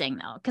interesting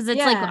though, because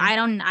it's like, I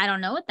don't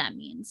know what that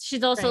means.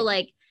 She's also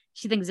like,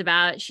 she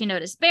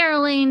noticed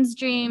Berelain's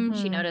dream.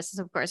 She notices,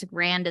 of course,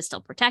 Rand is still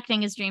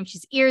protecting his dream.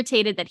 She's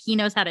irritated that he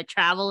knows how to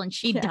travel and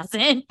she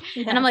doesn't.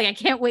 And I'm like, I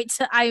can't wait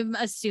I'm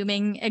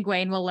assuming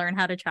Egwene will learn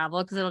how to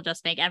travel because it'll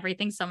just make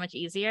everything so much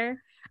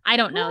easier. I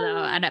don't know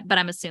though, but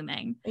I'm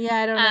assuming. Yeah,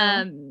 I don't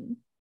know.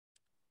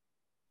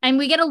 And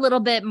we get a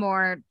little bit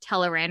more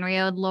Teleran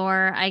Riode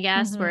lore, I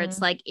guess, where it's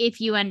like, if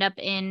you end up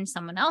in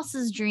someone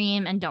else's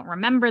dream and don't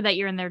remember that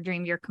you're in their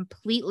dream, you're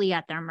completely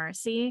at their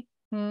mercy.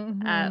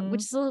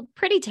 Which is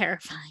pretty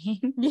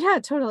terrifying. Yeah,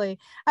 totally.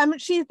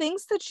 She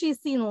thinks that she's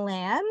seen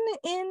Lan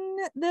in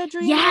the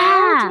dream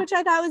world, which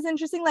I thought was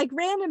interesting. Like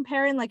Rand and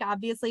Perrin, like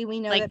obviously we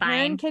know like, that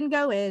Perrin can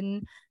go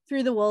in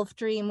through the wolf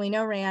dream. We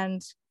know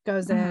Rand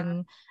goes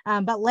in,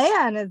 but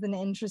Lan is an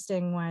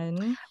interesting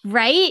one,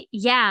 right?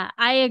 Yeah,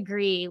 I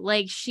agree.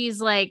 Like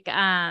she's like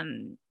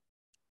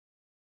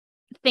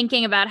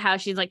thinking about how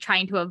she's like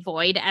trying to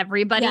avoid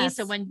everybody.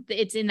 So when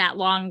it's in that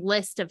long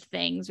list of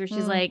things where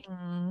she's like,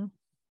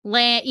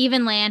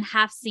 Lan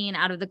half seen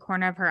out of the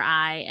corner of her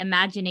eye,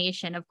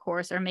 imagination, of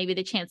course, or maybe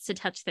the chance to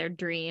touch their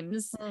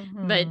dreams.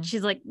 But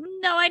she's like,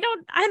 no, I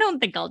don't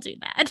think I'll do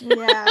that.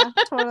 Yeah,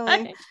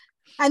 totally.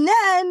 And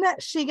then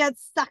she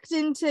gets sucked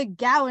into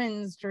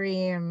Gowan's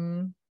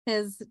dream,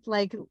 his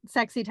like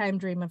sexy time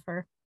dream of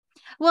her.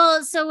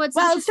 Well, so it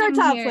starts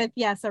off with,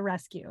 yes, a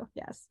rescue.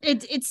 Yes.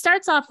 It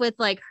starts off with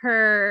like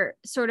her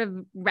sort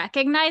of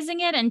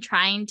recognizing it and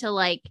trying to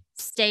like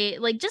stay,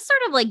 like just sort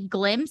of like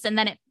glimpse, and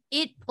then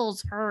it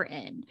pulls her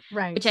in.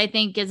 Right. Which I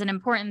think is an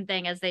important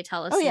thing, as they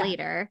tell us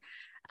later.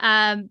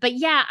 But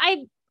yeah,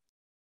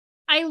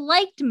 I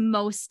liked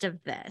most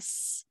of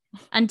this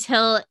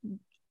until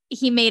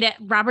he made it.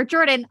 Robert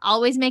Jordan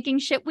always making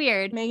shit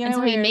weird.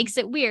 He makes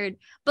it weird.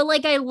 But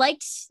like, I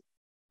liked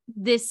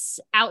this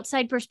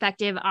outside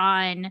perspective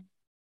on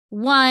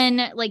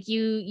one, like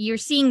you're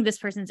seeing this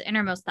person's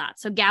innermost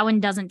thoughts. So Gowan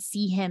doesn't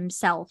see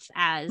himself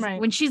as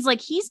when she's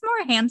like, he's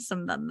more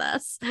handsome than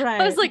this.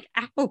 Right. I was like,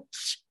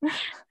 ouch.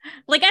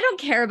 Like, I don't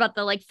care about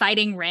the like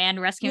fighting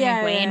Rand, rescuing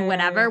Egwene,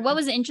 whatever. What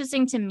was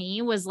interesting to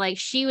me was like,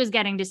 she was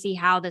getting to see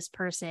how this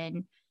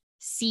person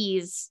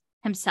sees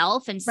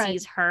himself and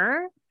sees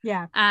her.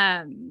 Yeah.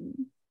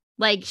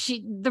 Like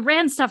the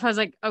Rand stuff, I was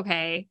like,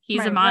 okay,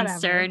 he's a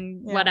monster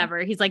and whatever.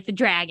 He's like the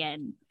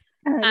dragon.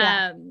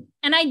 And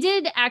I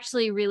did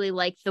actually really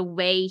like the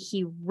way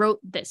he wrote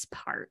this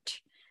part,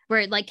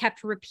 where it like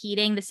kept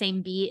repeating the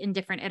same beat in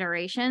different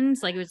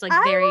iterations. Like it was like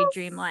very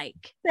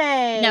dreamlike.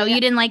 No, you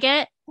didn't like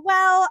it?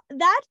 Well,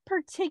 that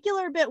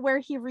particular bit where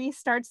he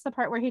restarts the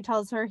part where he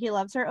tells her he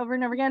loves her over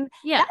and over again,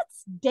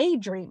 that's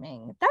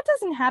daydreaming. That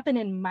doesn't happen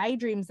in my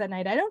dreams at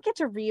night. I don't get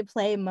to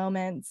replay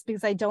moments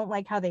because I don't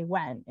like how they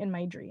went in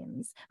my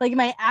dreams. Like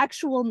my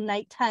actual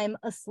nighttime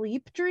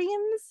asleep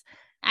dreams.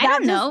 I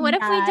don't know. What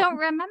if we don't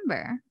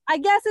remember? I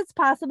guess it's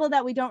possible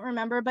that we don't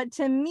remember, but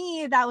to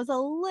me, that was a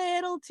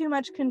little too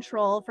much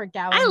control for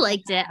Gowan. I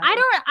liked it.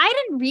 I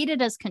didn't read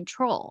it as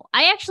control.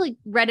 I actually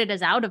read it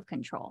as out of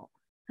control.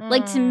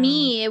 Like, to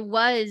me, it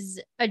was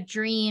a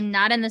dream,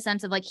 not in the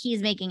sense of like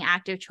he's making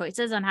active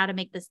choices on how to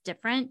make this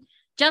different,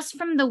 just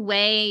from the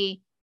way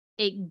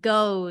it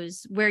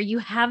goes, where you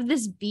have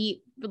this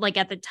beat like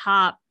at the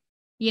top,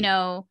 you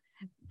know.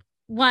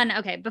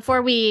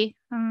 Before we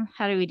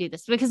how do we do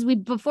this? Because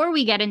before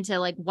we get into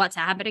like what's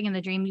happening in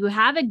the dream, you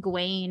have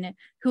Egwene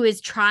who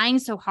is trying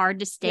so hard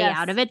to stay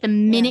out of it. The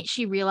minute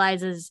she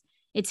realizes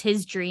it's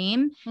his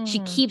dream, she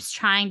keeps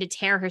trying to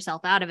tear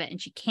herself out of it,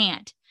 and she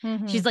can't.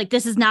 She's like,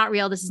 this is not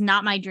real. This is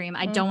not my dream.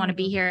 I don't want to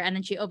be here. And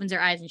then she opens her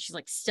eyes and she's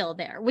like still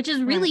there, which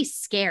is really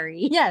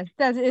scary. Yeah,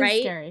 that is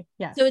scary.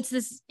 Yeah. So it's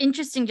this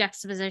interesting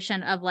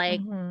juxtaposition of like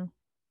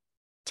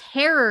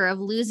terror of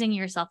losing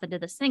yourself into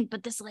this thing,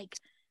 but this like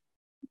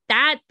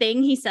that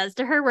thing he says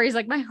to her where he's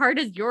like, my heart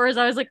is yours.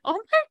 I was like, oh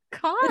my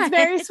God. It's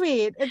very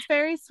sweet. It's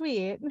very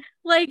sweet.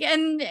 Like,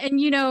 and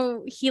you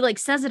know, he like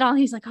says it all.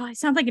 He's like, oh, I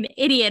sound like an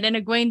idiot. And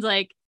Egwene's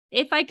like,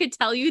 if I could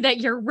tell you that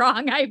you're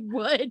wrong, I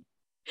would.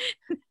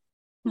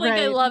 Like,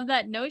 I love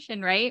that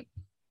notion, right?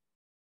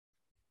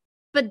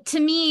 But to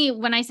me,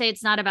 when I say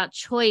it's not about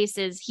choice,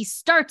 is he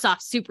starts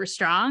off super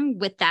strong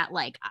with that,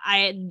 like,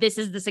 this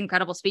is this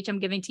incredible speech I'm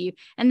giving to you.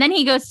 And then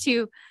he goes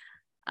to,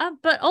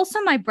 but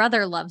also my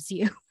brother loves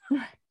you,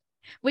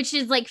 which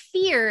is like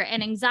fear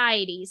and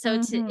anxiety. So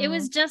it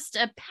was just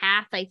a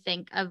path, I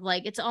think, of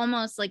like, it's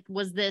almost like,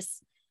 was this,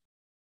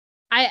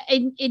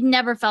 it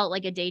never felt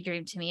like a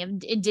daydream to me.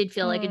 It did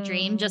feel like a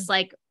dream, just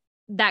like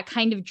that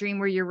kind of dream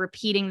where you're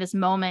repeating this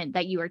moment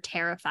that you are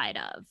terrified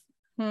of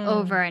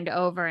over and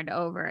over and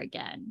over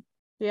again.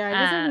 Yeah, I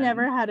guess I've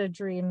never had a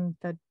dream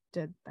that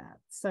did that.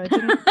 So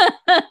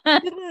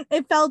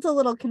it felt a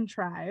little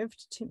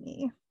contrived to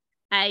me.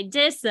 I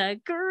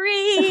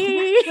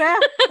disagree. Yeah,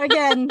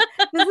 again,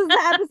 this is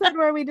the episode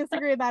where we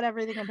disagree about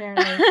everything,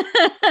 apparently.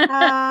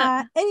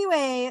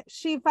 Anyway,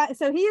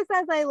 so he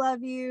says, I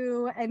love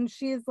you. And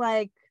she's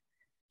like,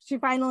 she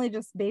finally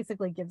just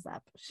basically gives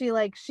up. She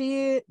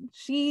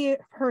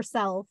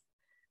herself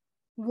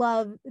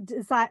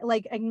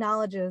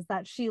acknowledges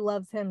that she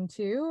loves him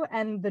too.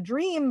 And the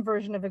dream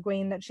version of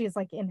Egwene that she's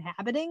like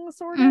inhabiting,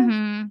 sort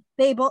of,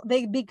 they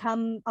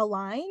become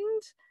aligned.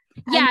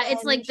 Yeah,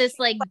 it's like this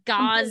like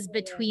gauze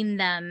between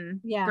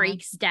them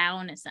breaks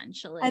down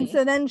essentially. And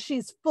so then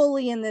she's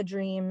fully in the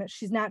dream.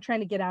 She's not trying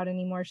to get out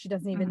anymore. She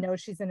doesn't even know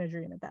she's in a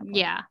dream at that point.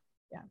 Yeah.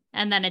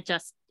 And then it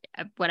just,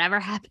 whatever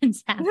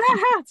happens.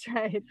 That's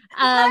right.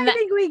 I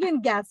think we can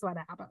guess what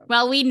happens.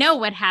 Well, we know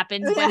what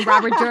happens when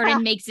Robert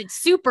Jordan makes it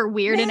super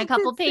weird in a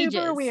couple pages.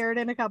 Super weird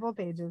in a couple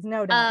pages,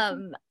 no doubt.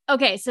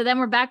 Okay, so then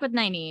we're back with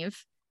Nynaeve.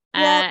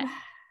 And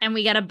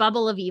we got a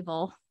bubble of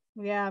evil.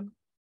 Yeah.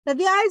 That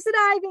the Aes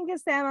Sedai think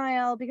is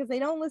Samael because they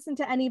don't listen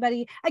to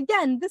anybody.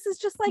 Again, this is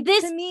just like,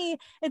 to me,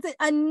 it's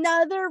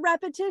another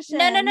repetition.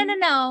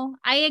 No.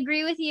 I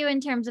agree with you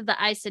in terms of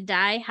the Aes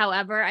Sedai.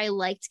 However, I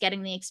liked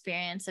getting the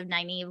experience of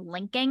Nynaeve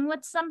linking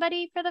with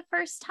somebody for the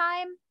first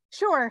time.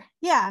 Sure.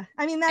 Yeah.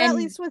 I mean, that at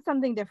least was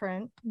something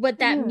different. What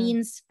that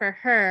means for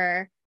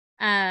her.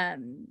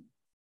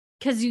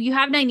 Because you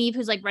have Nynaeve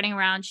who's like running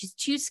around. She's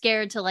too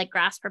scared to like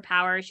grasp her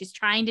power. She's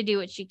trying to do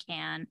what she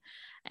can.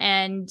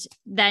 And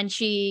then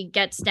she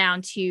gets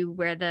down to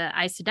where the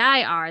Aes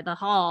Sedai are, the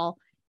hall,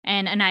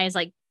 and Anaya's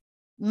like,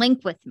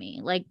 link with me,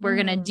 like we're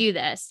gonna do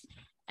this.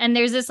 And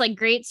there's this like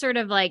great sort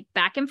of like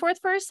back and forth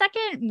for a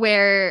second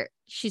where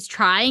she's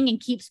trying and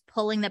keeps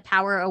pulling the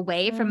power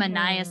away from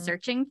Anaya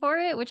searching for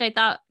it, which I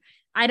thought,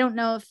 I don't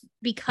know if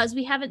because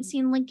we haven't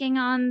seen linking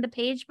on the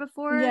page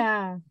before.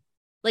 Yeah.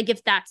 Like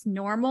if that's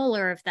normal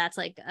or if that's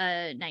like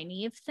a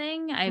Nynaeve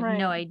thing. I have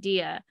no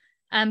idea.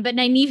 But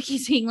Nynaeve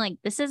keeps being like,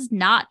 this is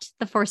not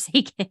the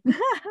Forsaken.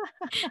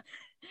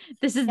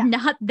 This is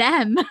not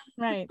them.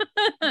 Right.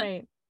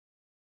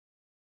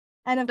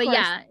 And of but course,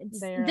 yeah,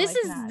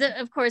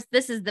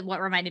 this is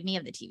what reminded me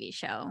of the TV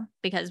show,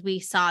 because we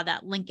saw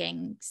that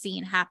linking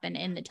scene happen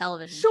in the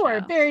television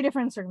show. Very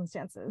different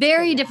circumstances.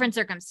 Different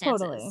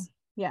circumstances. Totally.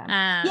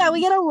 Yeah.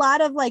 We get a lot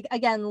of like,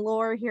 again,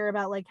 lore here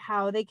about like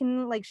how they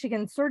can, like, she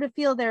can sort of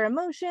feel their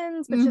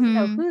emotions, but she doesn't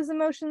know whose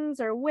emotions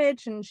are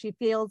which, and she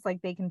feels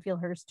like they can feel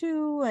hers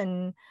too.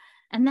 And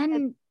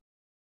then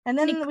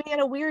we get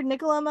a weird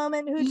Nicola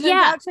moment who turns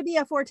out to be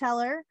a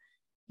foreteller.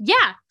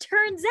 Yeah,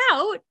 turns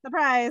out.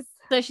 Surprise.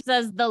 So she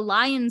says, the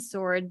lion's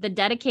sword, the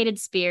dedicated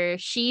spear,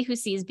 she who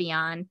sees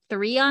beyond,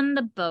 3 on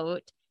the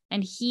boat,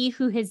 and he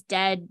who is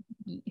dead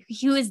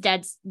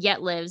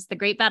yet lives, the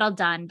great battle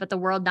done, but the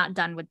world not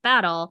done with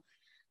battle,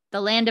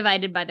 the land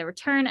divided by the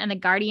return, and the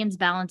guardians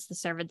balance the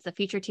servants, the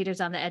future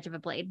teeters on the edge of a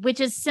blade, which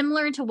is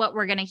similar to what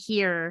we're going to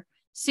hear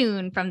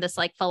soon from this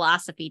like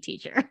philosophy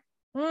teacher.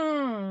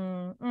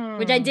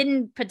 Which I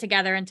didn't put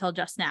together until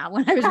just now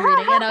when I was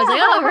reading it. I was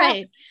like, oh,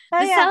 right.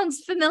 This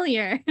sounds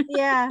familiar.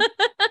 Yeah.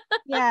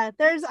 I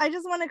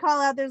just want to call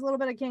out, there's a little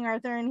bit of King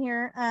Arthur in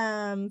here.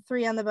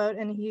 3 on the boat,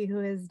 and he who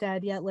is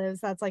dead yet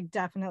lives. That's like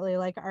definitely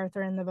like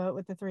Arthur in the boat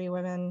with the 3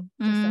 women.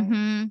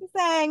 Just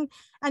saying.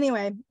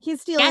 Anyway,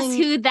 he's stealing. Guess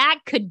who that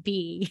could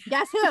be?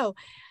 Guess who?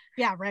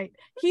 Yeah, right.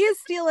 He is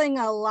stealing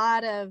a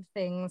lot of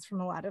things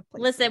from a lot of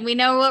places. Listen, we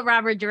know what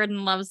Robert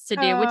Jordan loves to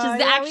do, which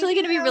is actually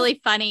going to be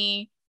really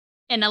funny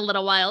in a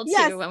little while, too.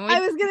 Yes, I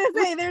was going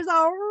to say, there's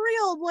a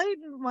real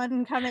blatant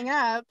one coming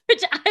up.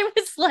 Which I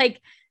was like,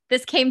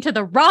 this came to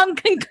the wrong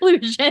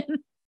conclusion.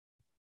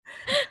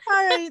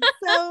 All right,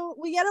 so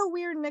we get a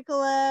weird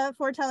Nicola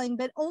foretelling,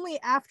 but only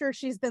after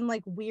she's been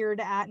like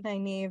weird at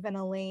Nynaeve and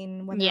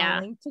Elaine when they're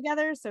all linked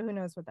together. So who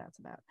knows what that's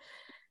about.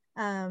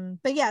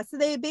 But yeah, so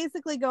they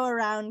basically go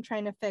around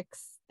trying to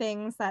fix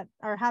things that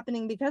are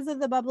happening because of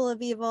the bubble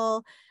of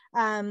evil.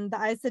 The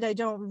Aes Sedai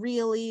don't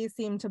really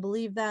seem to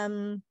believe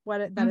them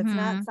that it's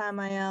not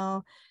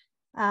Samael.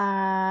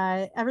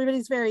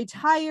 Everybody's very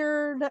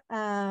tired.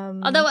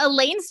 Although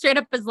Elaine straight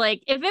up was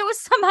like, if it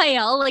was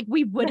Samael, like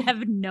we would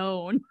have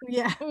known.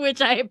 Yeah,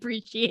 which I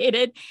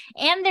appreciated.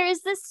 And there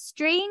is this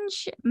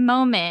strange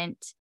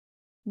moment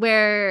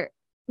where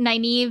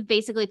Nynaeve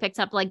basically picks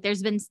up like there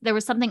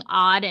was something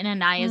odd in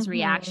Anaya's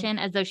reaction,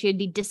 as though she would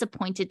be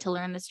disappointed to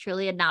learn this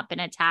truly had not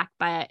been attacked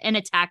by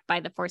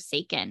the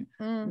Forsaken.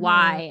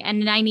 Why?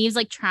 And Nynaeve's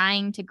like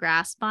trying to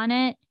grasp on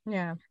it.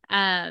 Yeah.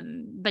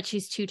 But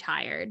she's too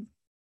tired.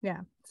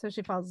 Yeah. So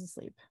she falls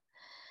asleep.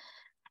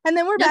 And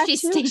then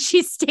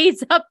she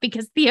stays up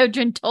because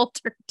Theodrin told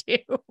her to.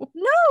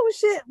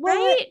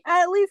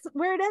 At least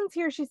where it ends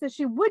here, she says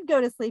she would go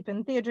to sleep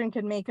and Theodrin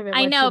could make of it.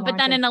 I know, but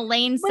then in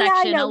Elaine's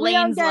section,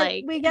 Elaine's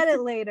like, we get it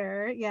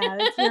later. Yeah,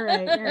 you're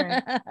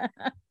right.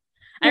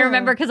 I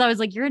remember because I was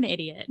like, you're an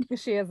idiot.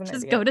 She is an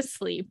idiot. Just go to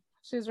sleep.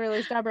 She's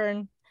really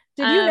stubborn.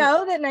 Did you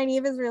know that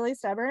Nynaeve is really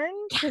stubborn?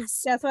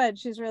 Yes. Guess what?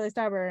 She's really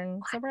stubborn.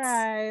 What?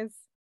 Surprise.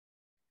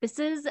 This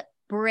is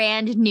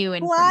brand new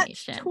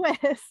information. Plot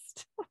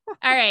twist.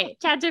 All right,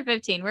 chapter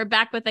 15. We're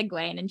back with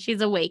Egwene, and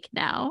she's awake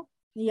now.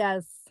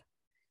 Yes.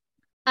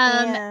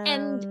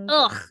 And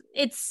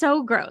it's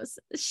so gross.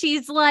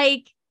 She's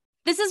like,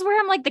 this is where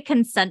I'm like the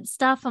consent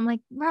stuff. I'm like,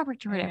 Robert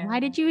Jordan, why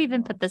did you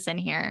even put this in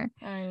here?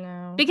 I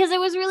know. Because it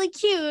was really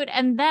cute.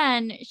 And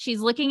then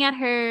she's looking at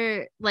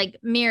her like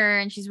mirror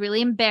and she's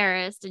really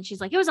embarrassed. And she's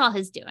like, it was all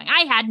his doing.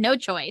 I had no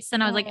choice.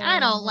 And I was like,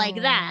 I don't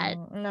like that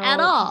at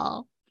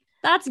all.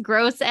 That's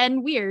gross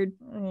and weird.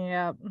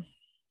 Yep.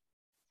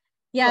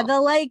 Yeah,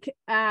 the like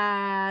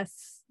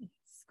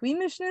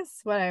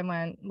squeamishness, what I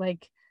meant,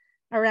 like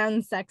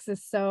around sex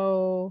is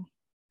so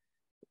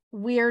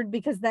weird,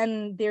 because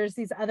then there's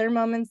these other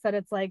moments that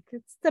it's like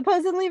it's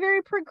supposedly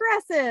very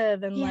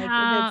progressive and like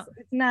it's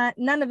not,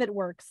 none of it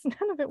works.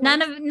 None of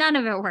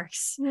it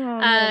works.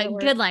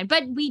 Good line.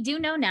 But we do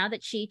know now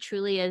that she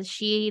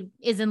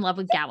is in love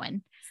with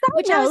Gawain.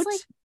 Which I was like,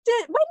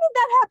 when did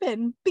that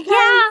happen? Because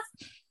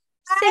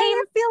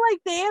I feel like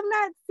they have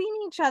not seen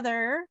each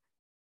other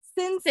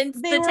since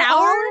they were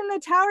all in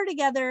the tower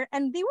together,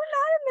 and they were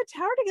not in the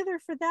tower together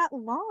for that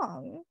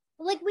long.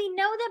 Like, we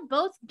know that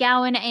both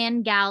Gawain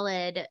and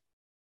Galad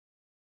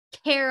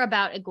care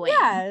about Egwene.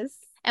 Yes.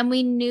 And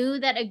we knew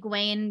that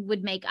Egwene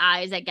would make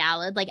eyes at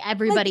Galad like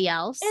everybody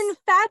else.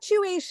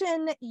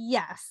 Infatuation,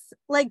 yes.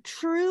 Like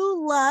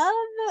true love,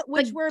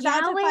 which we're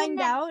about to find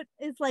out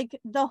is like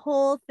the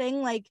whole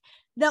thing. Like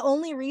the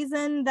only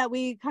reason that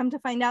we come to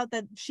find out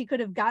that she could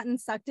have gotten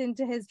sucked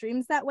into his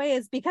dreams that way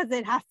is because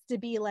it has to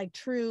be like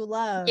true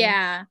love.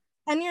 Yeah.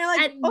 And you're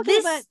like, okay,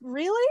 but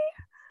really?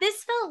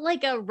 This felt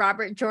like a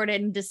Robert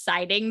Jordan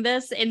deciding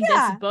this in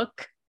this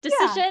book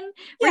decision,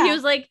 where he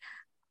was like,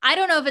 I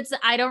don't know if it's,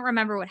 I don't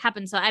remember what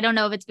happened. So I don't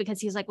know if it's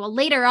because he's like, well,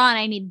 later on,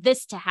 I need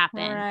this to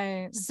happen.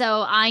 Right.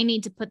 So I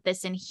need to put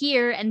this in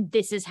here. And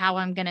this is how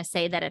I'm going to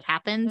say that it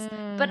happens.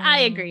 But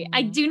I agree.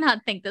 I do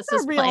not think this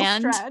was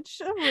planned. A real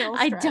stretch.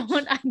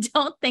 I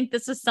don't think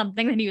this is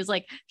something that he was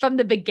like, from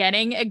the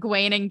beginning,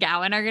 Egwene and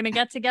Gowan are going to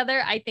get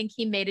together. I think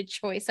he made a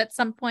choice at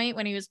some point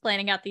when he was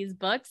planning out these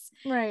books.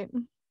 Right.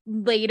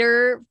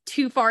 Later,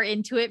 too far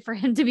into it for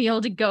him to be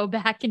able to go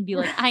back and be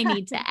like, I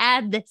need to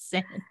add this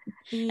in.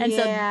 And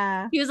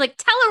so he was like,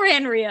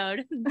 Teleran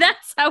Riode,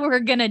 that's how we're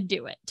gonna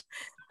do it.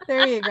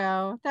 There you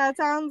go. That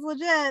sounds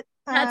legit.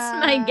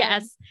 That's my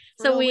guess.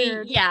 So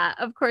weird.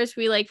 Of course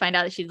we like find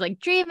out that she's like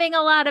dreaming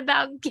a lot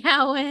about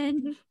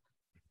Gowan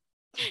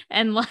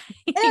and like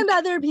and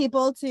other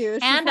people too.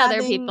 And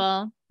other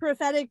people.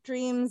 Prophetic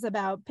dreams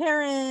about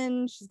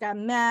Perrin. She's got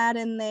Matt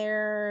in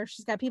there.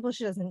 She's got people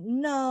she doesn't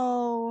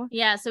know.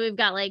 Yeah, so we've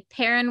got like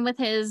Perrin with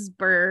his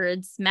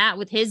birds, Matt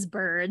with his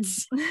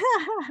birds.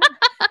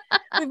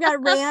 We've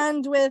got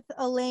Rand with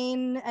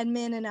Elaine and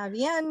Min and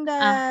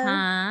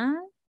Avienda.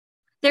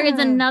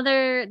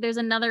 There's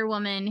another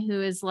woman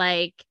who is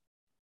like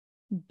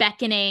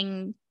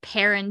beckoning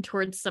Perrin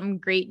towards some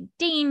great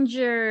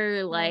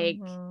danger. Like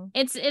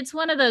it's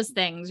one of those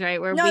things,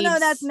 right? Where no,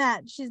 that's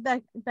Matt. She's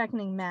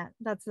beckoning Matt.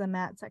 That's the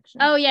Matt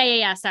section. Oh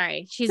yeah.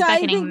 Sorry, she's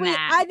beckoning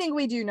Matt. I think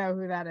we do know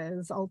who that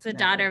is. Ultimately, the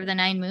daughter of the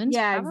Nine Moons.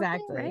 Yeah, probably,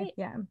 exactly. Right?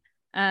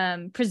 Yeah.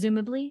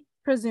 Presumably.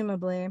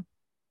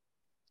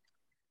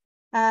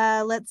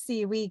 Let's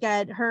see. We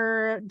get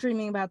her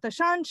dreaming about the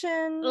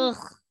Shanshin.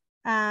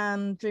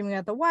 Dreaming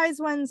about the wise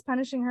ones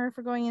punishing her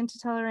for going into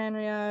Teleran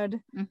Riode.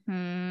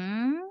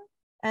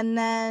 And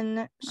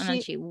then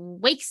she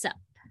wakes up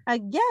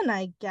again,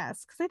 I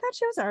guess, because I thought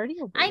she was already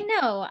awake. I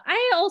know.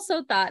 I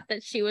also thought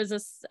that she was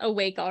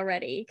awake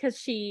already because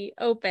she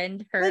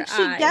opened her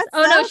eyes.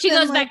 Oh no, she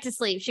goes back to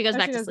sleep. She goes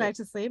back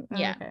to sleep.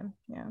 Yeah. Okay.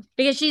 Yeah.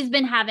 Because she's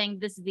been having,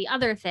 this is the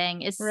other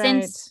thing, is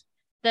since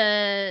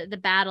the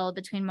battle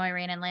between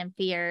Moiraine and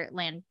Lanfear,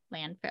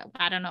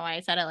 I don't know why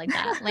I said it like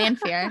that.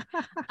 Lanfear.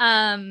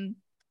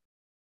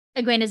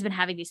 Egwene has been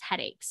having these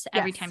headaches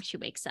every time she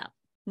wakes up.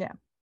 Yeah.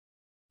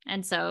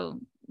 And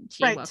so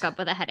she woke up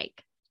with a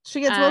headache.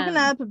 She gets woken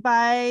up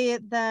by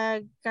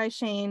the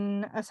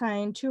Gai'Shane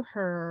assigned to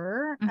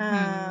her.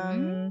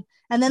 And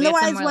then the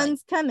wise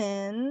ones come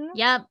in.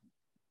 Yep.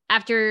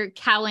 After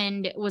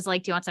Cowland was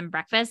like, do you want some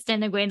breakfast?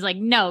 And Egwene's like,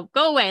 no,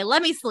 go away.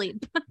 Let me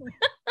sleep.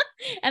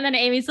 And then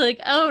Amy's like,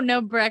 oh,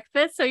 no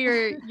breakfast. So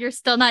you're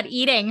still not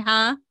eating,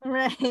 huh?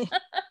 Right.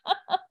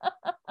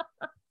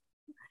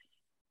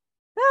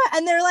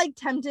 And they're like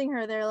tempting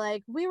her. They're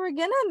like, we were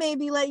gonna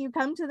maybe let you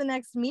come to the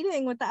next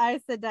meeting with the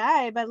Aes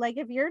Sedai, but like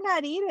if you're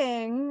not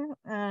eating,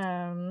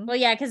 well,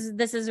 yeah, because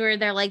this is where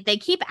they're like, they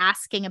keep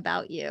asking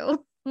about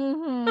you.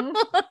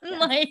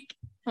 Like,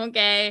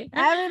 okay,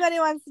 everybody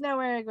wants to know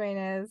where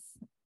Egwene is,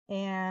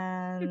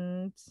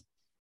 and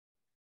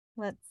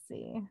let's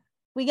see,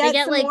 we get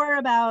some like, more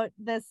about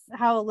this,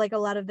 how like a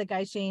lot of the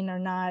Gai'Shane are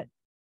not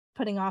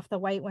putting off the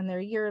white when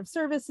their year of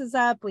service is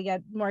up. We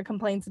get more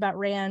complaints about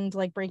Rand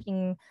like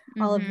breaking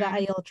all of the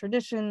Aiel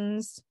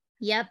traditions.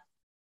 Yep.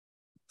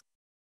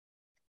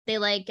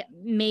 They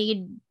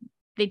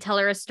they tell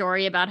her a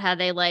story about how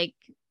they like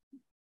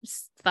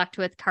fucked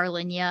with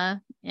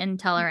Carlinia in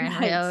Teleran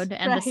Riode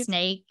and the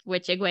snake,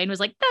 which Egwene was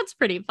like, that's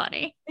pretty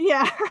funny.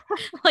 Yeah.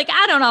 Like,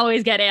 I don't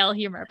always get ale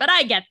humor, but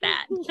I get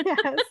that.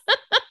 Yes.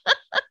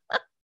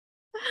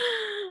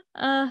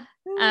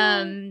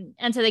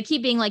 And so they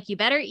keep being like, you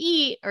better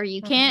eat or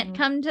you can't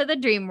come to the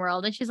dream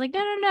world. And she's like,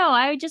 no,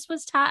 I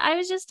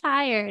was just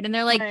tired. And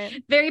they're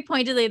like, very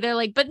pointedly, they're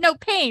like, but no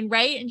pain,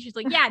 right? And she's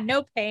like, yeah,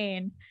 no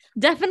pain,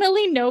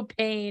 definitely no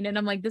pain. And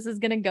I'm like, this is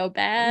gonna go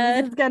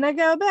bad. It's gonna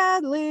go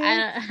badly.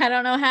 I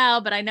don't know how,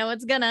 but I know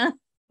it's gonna.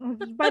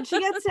 But she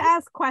gets to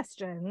ask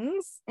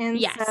questions,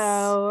 and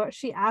so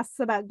she asks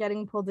about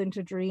getting pulled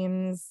into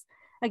dreams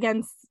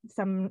against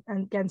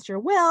your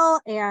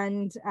will,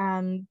 and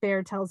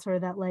Bear tells her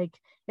that like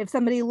if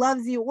somebody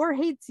loves you or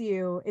hates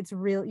you, it's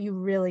real, you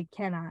really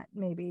cannot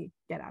maybe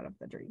get out of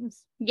the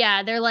dreams.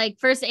 Yeah, they're like,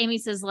 first Amy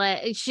says,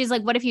 like, she's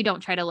like, what if you don't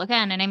try to look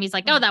in? And Amy's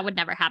like, oh, that would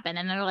never happen.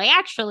 And they're like,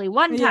 actually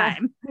one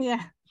time,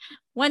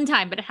 one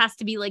time, but it has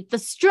to be like the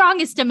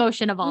strongest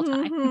emotion of all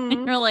time.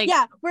 And you're like,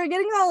 yeah, we're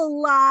getting a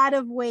lot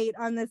of weight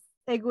on this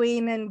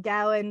Egwene and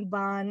Gowan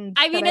bond.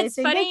 I mean, it's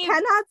funny, they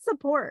cannot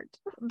support.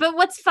 But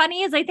what's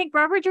funny is I think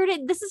Robert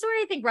Jordan, this is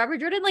where I think Robert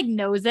Jordan like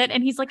knows it,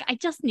 and he's like, I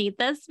just need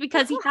this,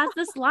 because he has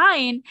this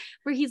line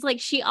where he's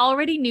like, she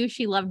already knew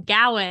she loved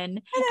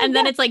Gowan, and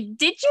then it's like,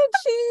 did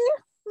she?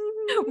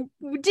 And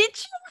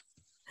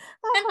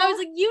I was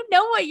like, you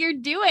know what you're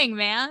doing,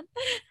 man.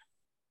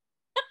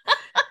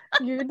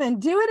 You're gonna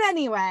do it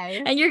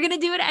anyway, and you're gonna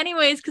do it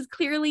anyways because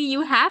clearly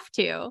you have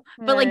to.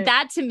 But like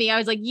that to me, I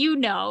was like, you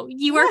know,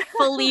 you are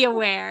fully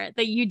aware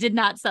that you did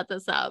not set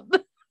this up.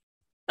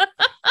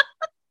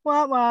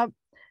 Womp womp.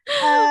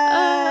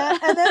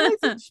 And then we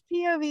switch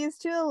POVs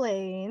to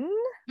Elaine,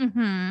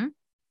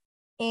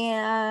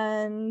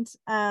 And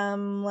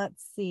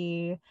let's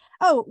see.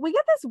 Oh, we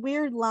get this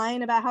weird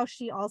line about how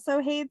she also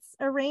hates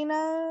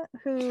Irena,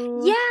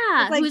 who's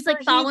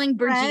like following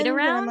Brigitte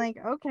around. And I'm like,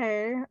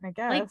 okay, I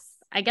guess. Like,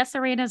 I guess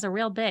Irena's a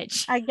real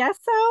bitch. I guess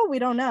so. We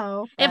don't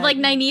know. If like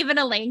Nynaeve and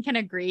Elaine can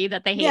agree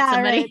that they hate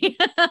somebody.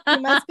 Right.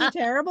 It must be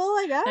terrible,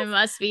 I guess. It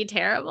must be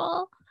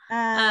terrible.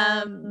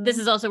 This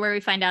is also where we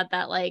find out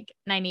that like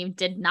Nynaeve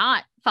did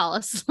not fall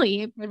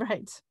asleep.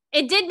 Right.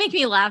 It did make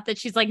me laugh that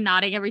she's like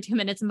nodding every 2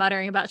 minutes,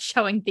 muttering about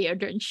showing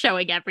Theodore and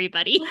showing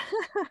everybody.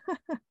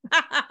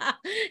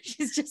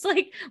 She's just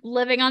like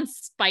living on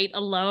spite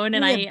alone.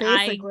 And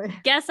I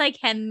guess I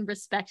can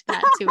respect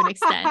that to an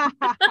extent.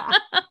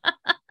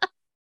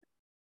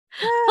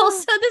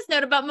 Also, this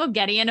note about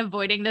Moghedien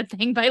avoiding the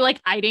thing by like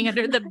hiding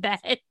under the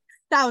bed.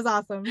 That was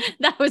awesome.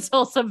 That was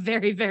also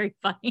very, very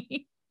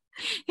funny.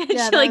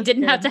 She like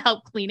didn't have to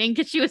help cleaning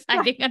because she was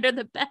hiding under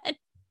the bed.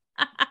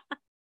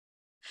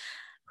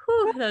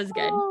 Whew, that was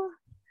good.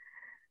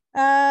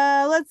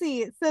 Let's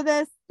see. So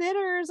the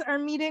sitters are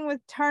meeting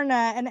with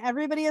Tarna, and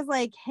everybody is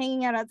like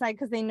hanging out outside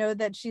because they know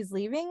that she's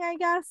leaving, I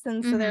guess.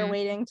 And so they're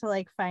waiting to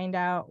like find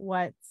out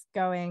what's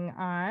going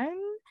on.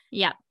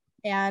 Yep.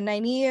 And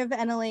Nynaeve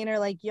and Elaine are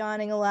like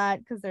yawning a lot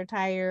because they're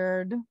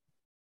tired.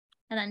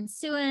 And then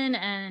Siuan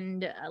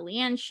and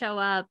Leanne show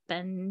up,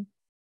 and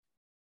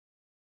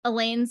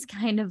Elaine's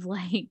kind of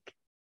like,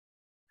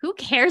 who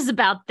cares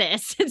about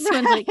this? And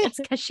Siuan's like, it's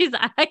because she's,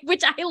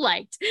 which I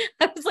liked.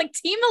 I was like,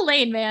 Team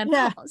Elaine, man.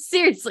 Yeah. Oh,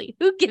 seriously,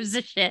 who gives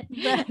a shit?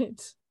 Right.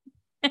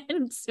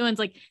 And Siuan's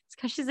like, it's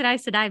because she's an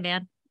Aes Sedai,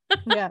 man.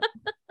 Yeah.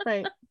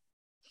 Right.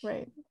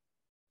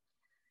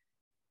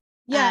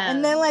 Yeah,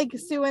 and then like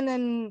Siuan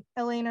and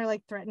Elaine are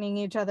like threatening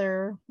each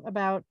other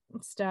about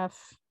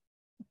stuff.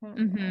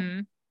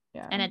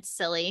 Yeah, and it's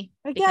silly.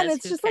 Again,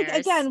 it's just cares? Like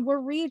again, we're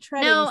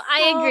retreading. No,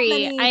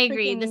 I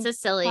agree. This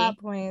is silly. Plot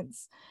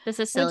points. This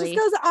is silly. It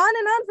just goes on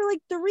and on for like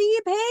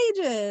 3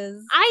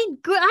 pages.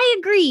 I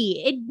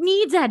agree. It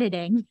needs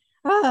editing.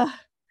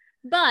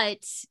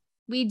 But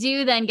we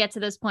do then get to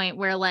this point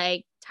where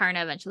like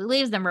Tarna eventually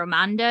leaves. Then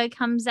Romanda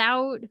comes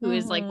out, who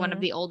is like one of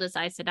the oldest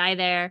Aes Sedai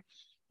there.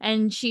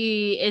 And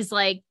she is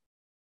like,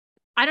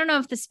 I don't know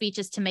if the speech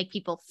is to make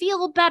people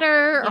feel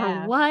better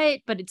or what,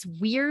 but it's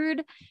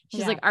weird.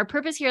 She's like, our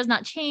purpose here has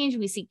not changed.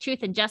 We seek truth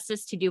and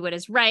justice to do what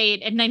is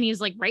right. And then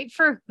he's like, right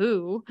for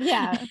who?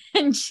 Yeah.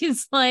 And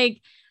she's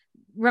like,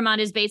 Romanda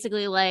is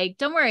basically like,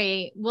 don't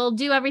worry, we'll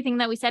do everything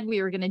that we said we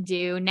were going to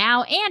do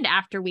now and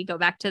after we go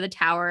back to the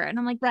tower. And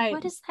I'm like,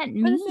 what does that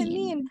mean? What does it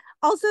mean?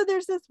 Also,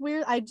 there's this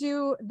weird,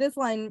 this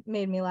line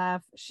made me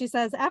laugh. She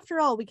says, after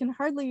all, we can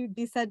hardly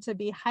be said to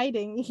be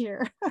hiding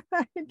here.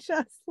 I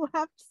just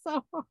laughed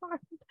so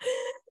hard.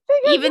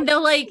 Even though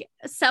like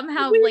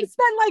somehow we like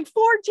spent like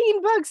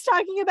 14 books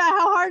talking about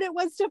how hard it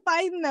was to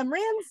find them.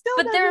 Rand still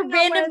but there are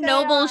random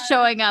nobles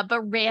showing up,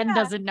 but Rand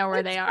doesn't know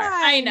where they are.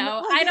 I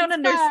know. Like, I don't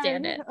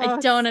understand it. I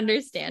don't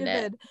understand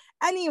it.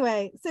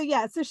 Anyway,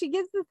 so she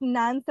gives this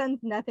nonsense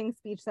nothing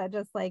speech that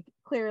just like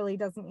clearly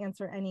doesn't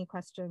answer any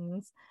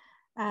questions.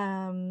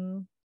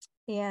 And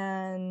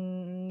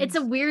it's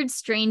a weird,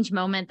 strange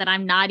moment that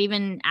I'm not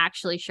even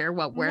actually sure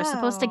what we're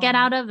supposed to get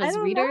out of as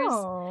readers.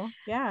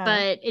 Yeah,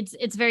 but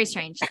it's very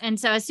strange. And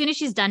so as soon as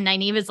she's done,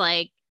 Nynaeve is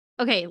like,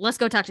 okay, let's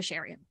go talk to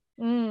Sheriam.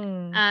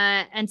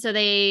 And so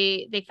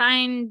they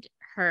find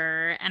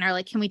her and are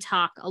like, can we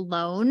talk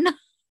alone?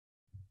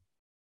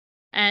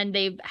 And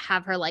they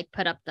have her like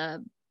put up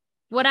the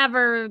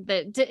whatever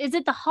is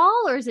it the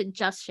hall or is it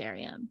just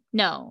Sheriam?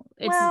 No,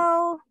 it's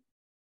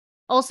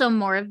also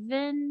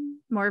Morvrin.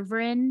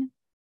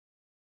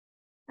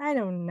 I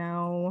don't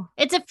know.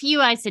 It's a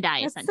few Aes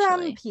Sedai, essentially.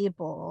 Some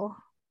people.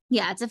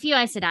 Yeah, it's a few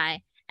Aes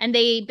Sedai. And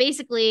they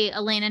basically,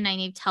 Elaine and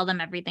Nynaeve tell them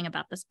everything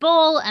about this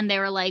bowl. And they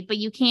were like, but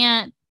you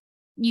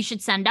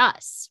should send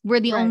us. We're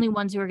the only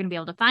ones who are going to be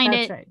able to find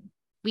it. Right.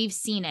 We've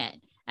seen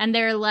it. And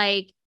they're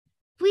like,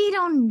 we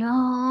don't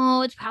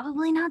know. It's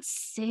probably not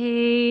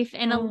safe.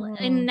 And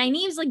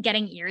Nynaeve's like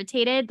getting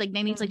irritated. Like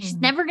Nynaeve's like, she's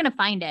never going to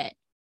find it.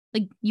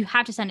 Like, you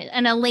have to send it.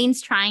 And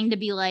Elaine's trying to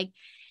be like,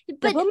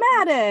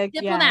 diplomatic.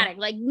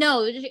 Like,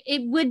 no,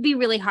 it would be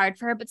really hard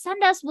for her, but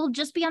send us. We'll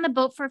just be on the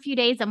boat for a few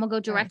days, and we'll go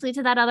directly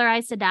to that other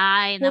Aes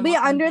Sedai. And we'll be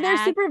under their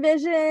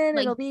supervision.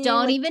 Like, it'll be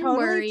don't like, even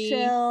totally worry.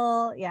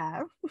 Chill.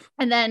 Yeah.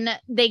 And then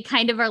they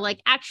kind of are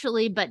like,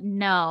 actually, but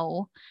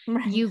no,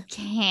 you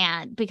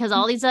can't, because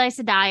all these Aes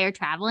Sedai are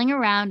traveling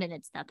around, and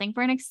it's nothing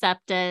for an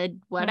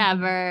accepted,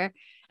 whatever.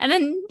 And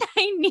then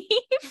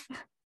Nynaeve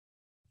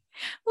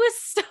was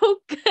so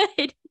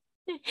good.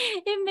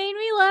 It made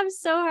me laugh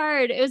so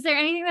hard. Was there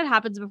anything that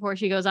happens before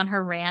she goes on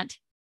her rant?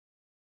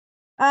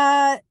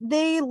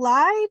 They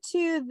lie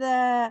to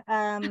the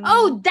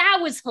oh, that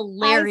was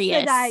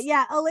hilarious.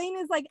 Yeah, Elaine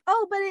is like,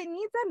 oh, but it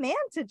needs a man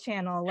to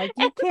channel. Like,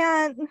 you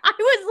can't. I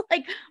was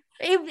like,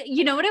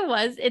 you know what it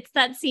was? It's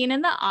that scene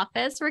in The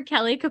Office where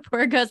Kelly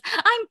Kapoor goes,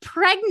 I'm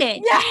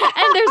pregnant. Yeah.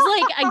 And there's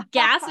like a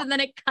gasp, and then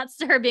it cuts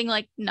to her being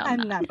like, no,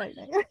 I'm not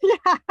pregnant.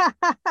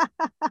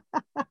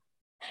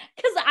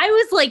 Because I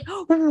was like,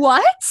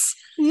 what?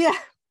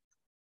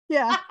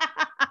 Yeah.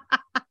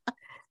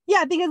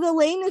 Yeah, because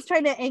Elaine is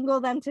trying to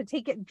angle them to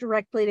take it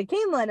directly to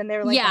Caitlin, and they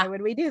were like, "Why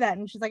would we do that?"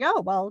 And she's like,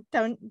 "Oh, well,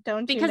 don't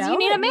because you know? You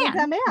need It a man. needs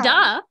a man.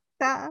 Duh."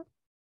 Duh.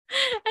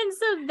 And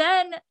so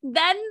then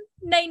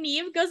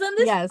Nynaeve goes on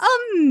this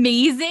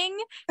amazing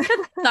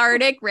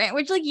cathartic rant,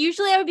 which like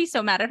usually I would be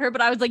so mad at her,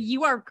 but I was like,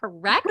 you are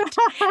correct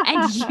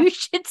and you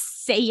should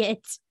say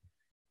it.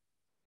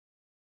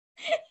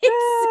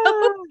 It's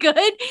so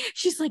good.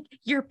 She's like,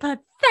 you're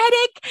pathetic.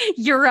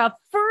 You're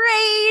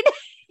afraid.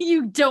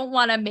 You don't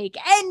want to make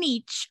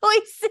any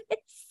choices.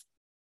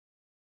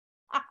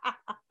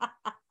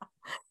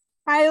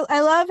 I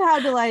love how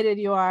delighted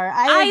you are.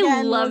 I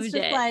again loved was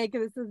just it. Like,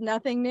 this is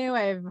nothing new.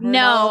 I've heard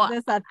all of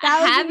this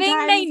 1,000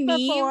 times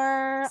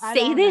before.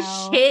 Say this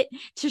shit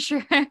to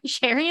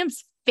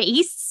Sheriam's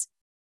face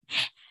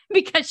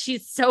because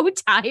she's so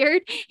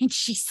tired and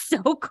she's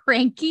so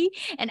cranky.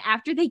 And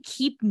after they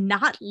keep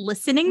not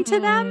listening to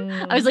them,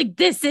 I was like,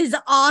 this is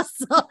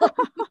awesome.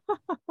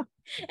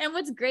 And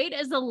what's great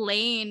is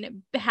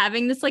Elaine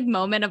having this like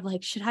moment of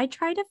like, should I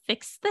try to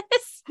fix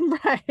this?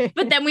 Right.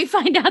 But then we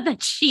find out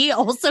that she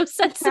also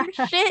said some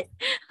shit.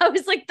 I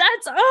was like,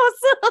 that's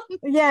awesome.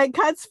 Yeah, it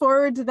cuts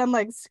forward to them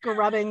like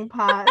scrubbing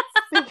pots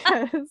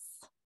because.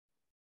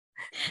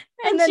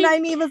 And then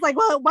Nynaeve was like,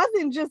 well, it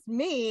wasn't just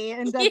me,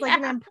 and does like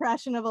an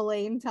impression of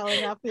Elaine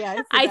telling off the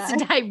Aes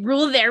Sedai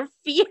rule their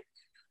fear.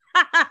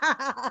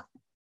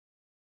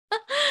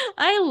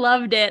 I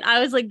loved it. I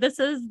was like, this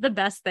is the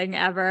best thing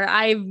ever.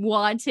 I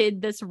wanted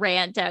this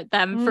rant at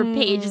them for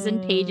pages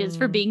and pages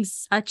for being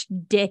such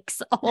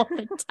dicks all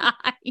the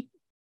time.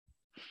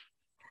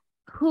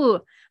 Whew.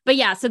 But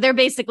yeah, so they're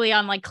basically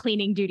on like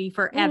cleaning duty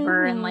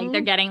forever. And like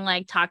they're getting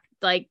like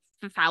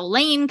Foul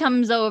Lane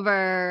comes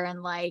over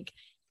and like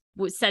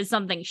says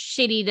something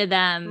shitty to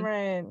them.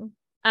 Right.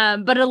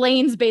 But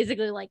Elaine's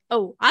basically like,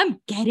 oh,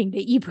 I'm getting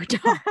to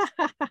Iberdawn.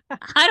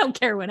 I don't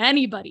care what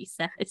anybody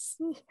says.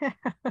 Yeah.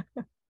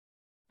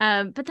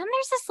 But then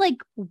there's this like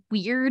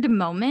weird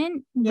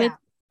moment with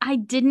I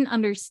didn't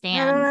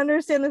understand. I don't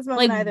understand this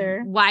moment like,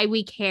 either. Why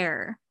we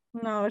care.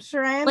 No,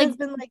 Shireen has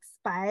been like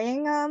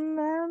spying on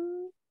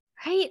them.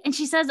 Right. And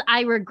she says,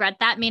 I regret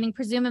that, meaning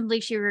presumably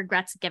she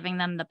regrets giving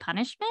them the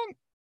punishment.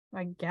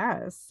 I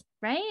guess.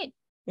 Right?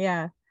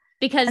 Yeah.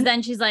 Because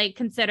then she's like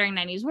considering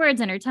Nynaeve's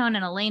words and her tone,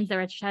 and Elaine's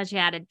there, she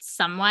added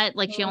somewhat,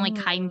 like she only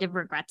kind of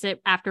regrets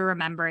it after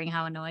remembering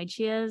how annoyed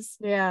she is.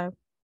 Yeah.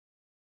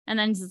 And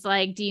then it's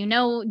like, do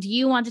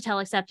you want to tell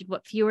Accepted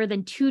what fewer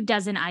than 24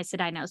 Aes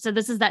Sedai know? So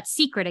this is that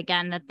secret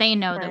again that they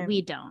know that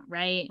we don't,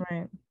 right?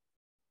 Right.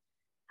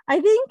 I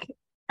think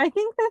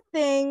the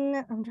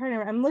thing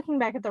I'm looking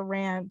back at the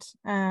rant.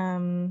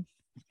 In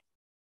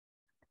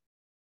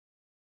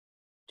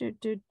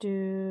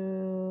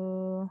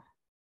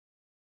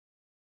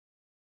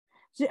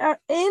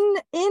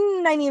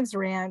Nynaeve's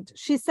rant,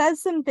 she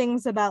says some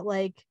things about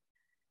like,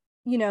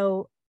 you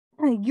know,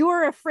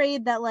 you're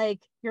afraid that like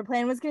your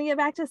plan was going to get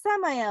back to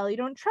Samael. You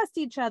don't trust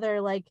each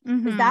other. Like,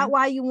 is that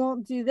why you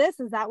won't do this?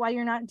 Is that why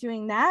you're not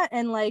doing that?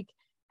 And like,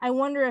 I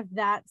wonder if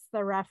that's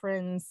the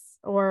reference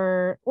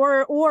or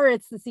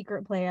it's the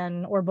secret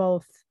plan or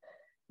both.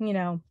 You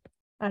know,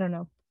 I don't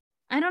know.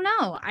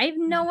 I have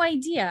no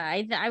idea.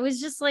 I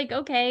was just like,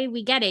 okay,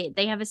 we get it.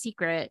 They have a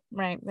secret.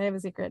 Right. They have a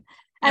secret.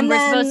 And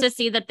we're supposed to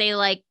see that they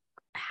like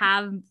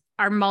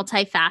are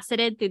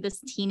multifaceted through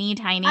this teeny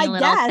tiny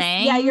little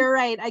thing. Yeah, you're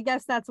right. I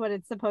guess that's what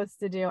it's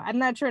supposed to do. I'm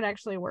not sure it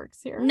actually works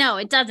here. No,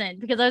 it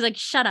doesn't, because I was like,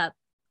 shut up.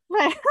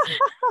 Right.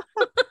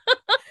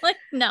 Like,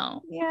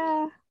 no.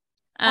 Yeah.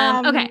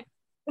 Okay.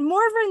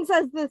 Morven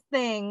says this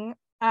thing.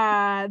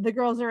 The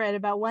girls are right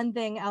about one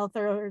thing.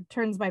 Althor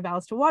turns my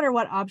vows to water.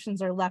 What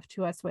options are left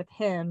to us with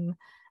him?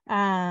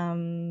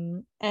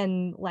 And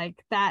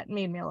like that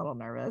made me a little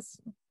nervous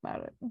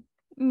about it.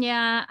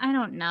 Yeah, I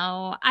don't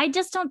know. I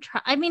just don't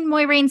trust. I mean,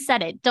 Moiraine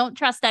said it. Don't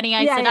trust any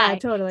Aes Sedai. Yeah,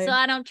 totally. So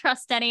I don't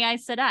trust any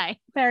Aes Sedai.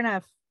 Fair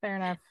enough.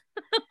 Okay,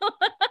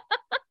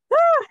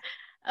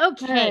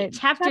 right.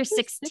 Chapter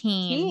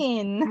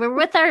 16.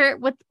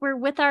 We're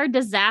with our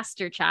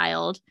disaster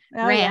child,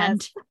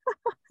 Rand, yes.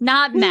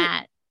 Not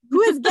Mat.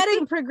 Who is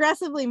getting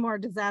progressively more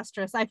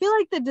disastrous. I feel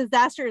like the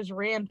disaster is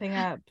ramping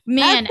up.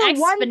 Man, that's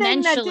the one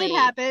thing that did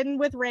happen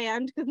with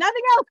Rand, because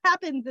nothing else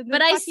happens in this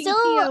But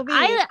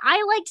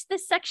I liked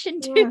this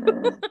section too.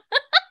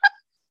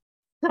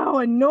 So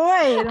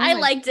annoyed. I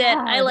liked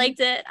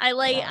it.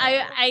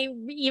 I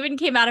even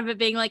came out of it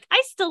being like,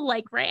 I still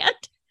like Rand.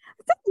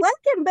 I still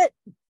like him, but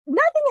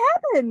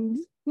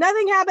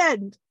nothing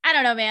happened. I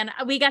don't know, man.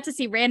 We got to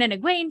see Rand and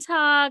Egwene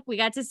talk. We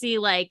got to see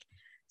like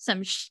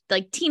some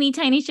like teeny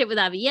tiny shit with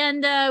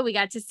Aviendha. We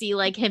got to see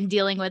like him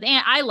dealing with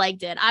I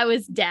liked it. I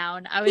was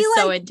down. I was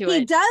so into it.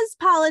 He does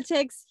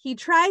politics. He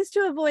tries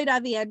to avoid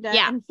Aviendha.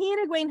 Yeah. And he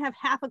and Egwene have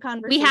half a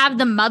conversation. We have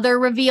the mother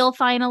reveal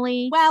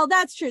finally. Well,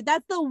 that's true.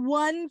 That's the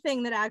one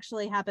thing that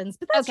actually happens.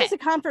 But that's just a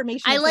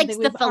confirmation. I liked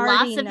the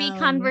philosophy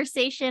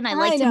conversation. I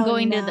liked him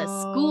going to the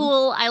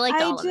school. I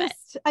liked all of it.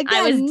 Again,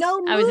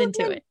 I was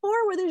into it.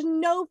 Forward. There's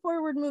no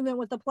forward movement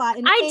with the plot.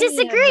 I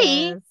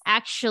disagree,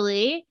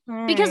 actually,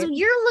 because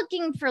you're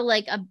looking for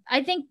like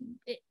I think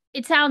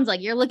it sounds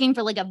like you're looking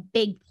for like a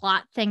big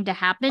plot thing to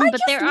happen,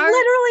 but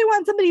literally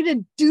want somebody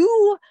to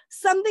do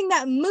something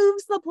that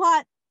moves the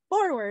plot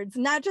forwards,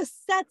 not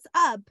just sets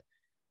up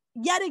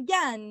yet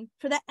again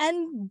for the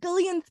end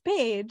billionth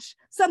page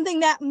something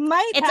that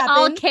might happen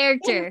all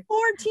character in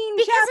 14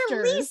 because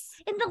chapters. At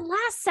least in the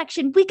last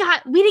section we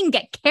didn't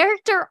get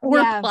character or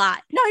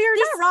plot. No, you're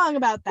not wrong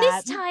about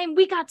that. This time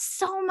we got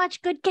so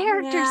much good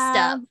character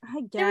stuff.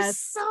 I guess there's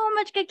so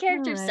much good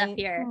character stuff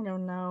here. I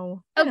don't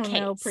know.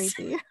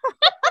 Preeti.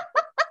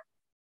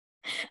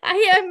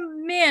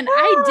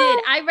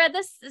 I read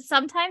this.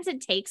 Sometimes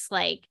it takes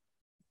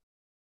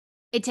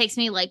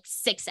me like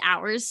 6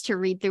 hours to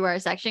read through our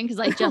section because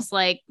I just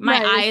like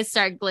my eyes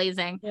start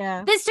glazing.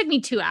 Yeah. This took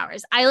me 2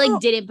 hours. I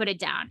didn't put it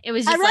down. It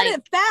was just I read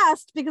it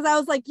fast because I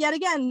was like, yet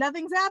again,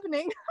 nothing's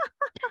happening.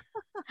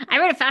 I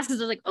read it fast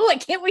because I was like, oh, I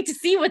can't wait to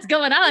see what's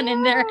going on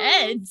in their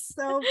heads.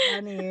 So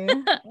funny.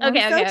 I'm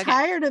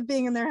tired of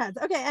being in their heads.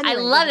 Okay. Anyway, I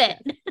love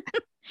it.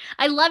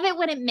 I love it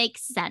when it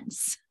makes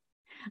sense.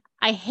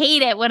 I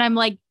hate it when I'm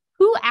like,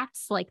 who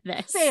acts like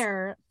this?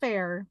 Fair.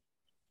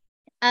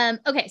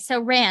 Okay,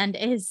 so Rand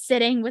is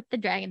sitting with the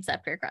dragon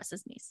scepter across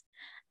his knees.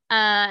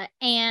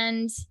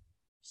 And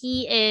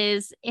he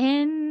is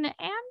in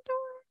Andor?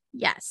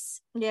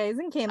 Yes. Yeah, he's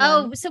in Caemlyn.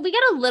 Oh, so we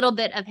get a little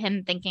bit of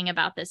him thinking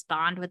about this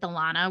bond with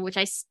Alanna, which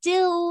I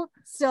still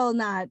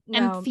not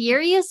am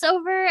furious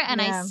over,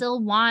 and I still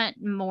want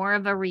more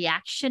of a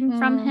reaction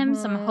from him.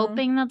 So I'm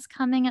hoping that's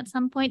coming at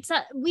some point. So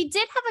we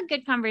did have a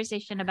good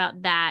conversation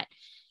about that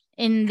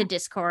in the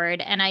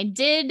Discord, and I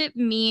did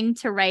mean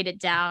to write it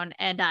down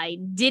and I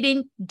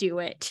didn't do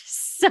it.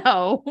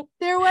 So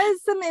there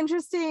was some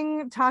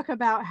interesting talk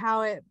about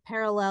how it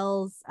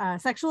parallels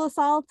sexual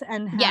assault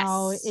and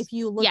how if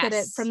you look at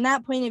it from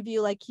that point of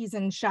view, like he's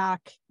in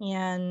shock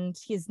and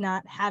he's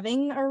not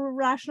having a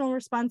rational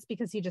response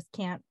because he just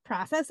can't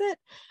process it,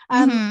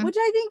 which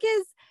I think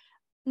is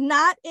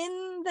not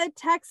in the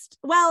text.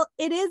 Well,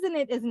 it is and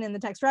it isn't in the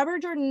text.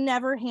 Robert Jordan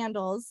never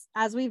handles,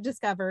 as we've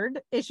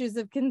discovered, issues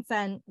of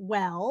consent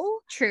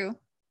well. True.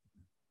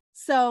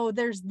 So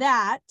there's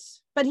that,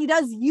 but he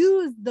does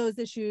use those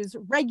issues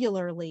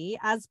regularly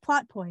as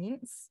plot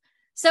points.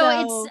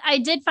 So I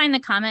did find the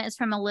comment is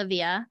from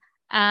Olivia,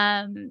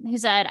 who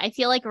said, I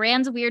feel like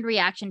Rand's weird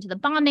reaction to the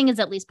bonding is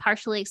at least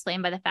partially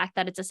explained by the fact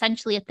that it's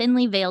essentially a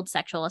thinly veiled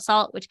sexual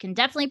assault, which can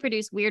definitely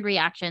produce weird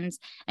reactions.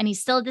 And he's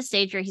still at the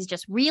stage where he's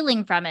just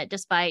reeling from it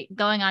despite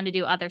going on to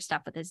do other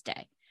stuff with his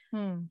day.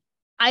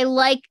 I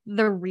like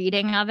the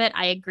reading of it.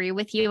 I agree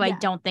with you. I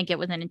don't think it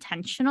was an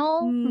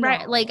intentional,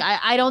 right? Like,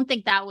 I don't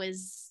think that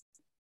was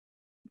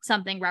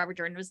something Robert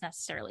Jordan was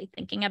necessarily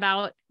thinking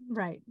about.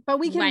 Right. But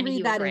we can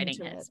read that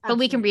into it. But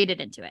we can read it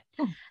into it.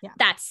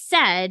 That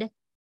said,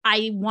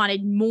 I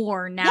wanted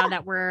more now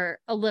that we're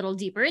a little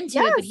deeper into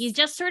it, but he's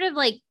just sort of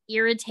like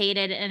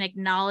irritated and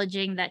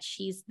acknowledging that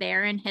she's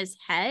there in his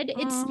head.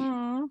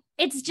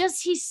 It's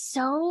just, he's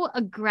so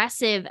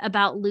aggressive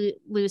about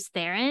Lews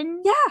Therin.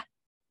 Yeah.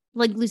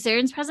 Like Lews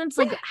Therin's presence.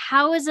 Like,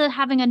 how is it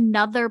having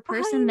another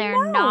person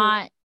there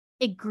not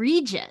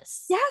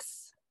egregious?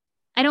 Yes.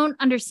 I don't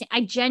understand.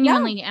 I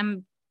genuinely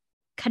am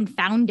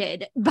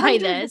confounded by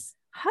this.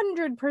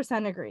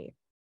 100% agree.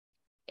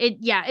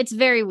 It's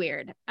very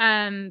weird.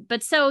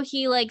 But so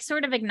he like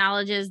sort of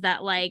acknowledges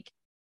that like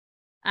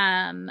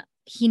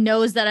he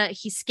knows that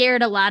he's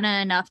scared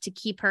Alanna enough to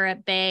keep her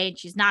at bay, and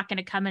she's not going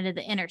to come into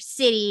the inner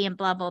city and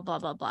blah blah blah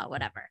blah blah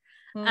whatever.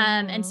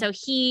 And so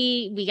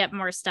we get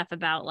more stuff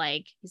about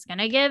like he's going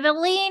to give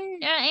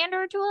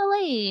Andor to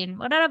Elaine,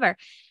 whatever.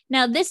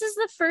 Now this is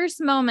the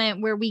first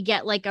moment where we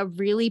get like a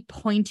really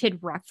pointed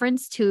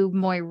reference to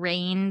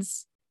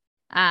Moiraine's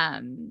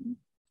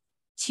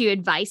to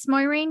advice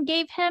Moiraine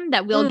gave him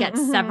that we'll get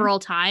several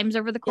times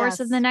over the course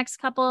of the next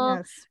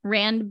couple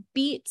Rand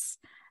beats.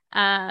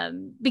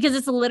 Because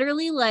it's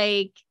literally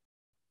like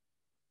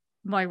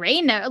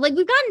Moiraine, like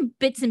we've gotten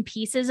bits and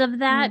pieces of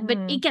that, but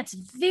it gets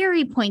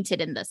very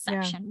pointed in this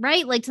section,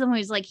 right? Like to the point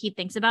he's like, he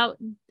thinks about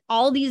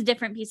all these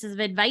different pieces of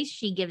advice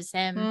she gives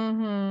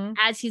him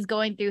as he's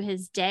going through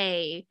his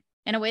day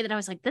in a way that I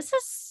was like, this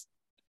is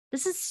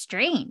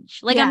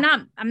strange. Like, I'm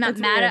not it's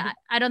mad at,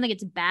 I don't think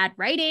it's bad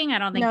writing. I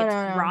don't think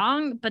it's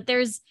wrong, but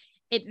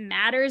it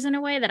matters in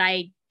a way that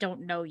I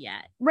don't know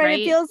yet.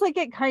 Right. It feels like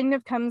it kind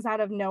of comes out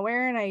of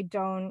nowhere,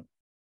 and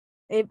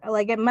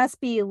it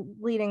must be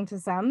leading to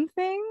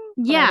something.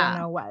 Yeah. I don't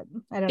know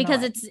what.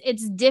 Because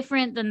it's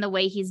different than the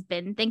way he's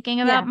been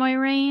thinking about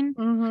Moiraine.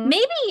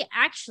 Maybe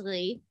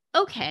actually,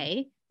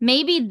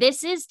 maybe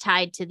this is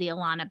tied to the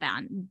Alanna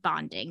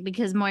bonding,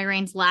 because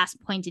Moiraine's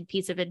last pointed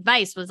piece of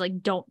advice was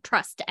like, don't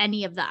trust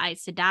any of the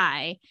Aes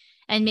Sedai.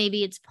 And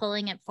maybe it's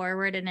pulling it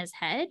forward in his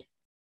head.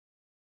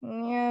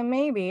 Yeah,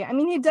 maybe. I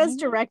mean, he does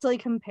directly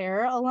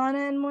compare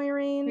Alanna and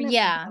Moiraine.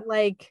 Yeah.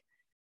 Like,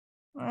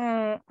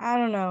 I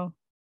don't know.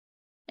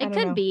 It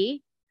could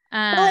be.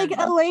 But like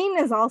Elaine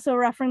is also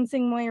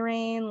referencing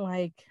Moiraine,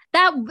 like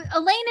that.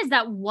 Elaine is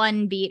that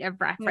one beat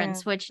of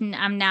reference, which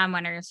I'm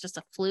wondering it's just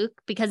a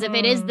fluke, because if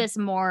it is this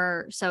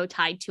more so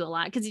tied to a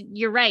lot, because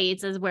you're right,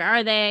 it says where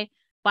are they?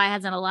 why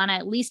hasn't Alana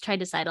at least tried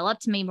to sidle up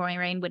to me?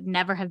 Moiraine would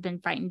never have been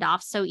frightened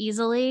off so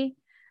easily.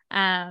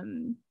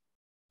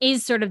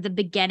 Is sort of the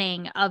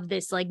beginning of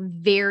this like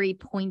very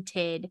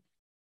pointed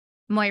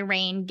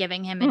Moiraine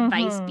giving him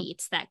advice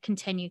beats that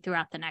continue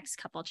throughout the next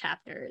couple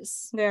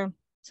chapters. Yeah.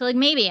 So like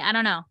maybe, I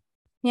don't know.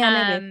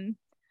 Yeah, maybe.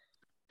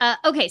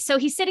 Okay, so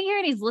he's sitting here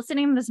and he's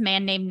listening to this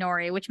man named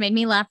Nori, which made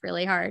me laugh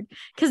really hard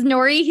because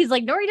Nori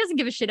doesn't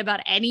give a shit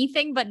about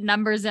anything but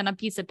numbers and a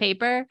piece of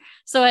paper.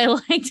 So I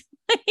liked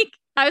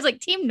I was like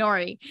team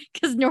Nori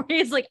because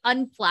Nori is like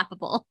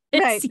unflappable.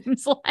 It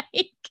seems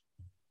like.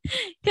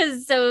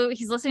 Because so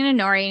he's listening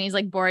to Nori and he's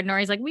like bored.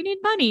 Nori's like, we need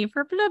money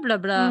for blah, blah,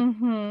 blah.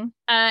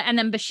 And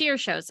then Bashir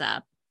shows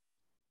up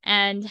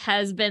and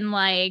has been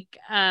like,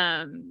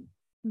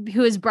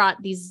 who has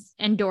brought these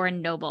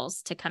Andoran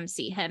nobles to come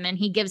see him. And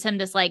he gives him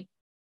this like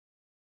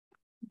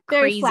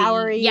very crazy,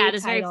 flowery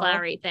this very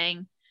flowery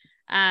thing.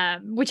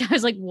 Which I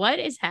was like, what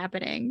is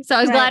happening? So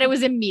I was glad it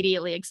was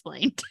immediately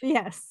explained.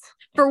 Yes.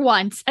 For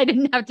once, I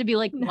didn't have to be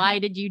like, why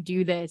did you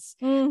do this?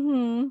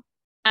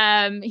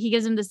 He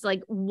gives him this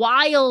like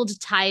wild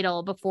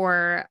title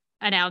before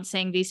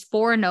announcing these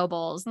four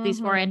nobles, these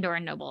four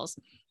Andoran nobles.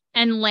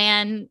 And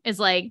Lan is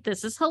like,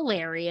 this is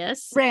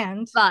hilarious.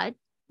 Rand. But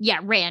yeah,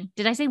 Rand.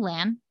 Did I say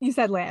Lan? You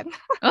said Lan.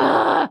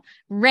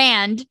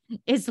 Rand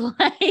is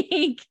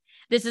like,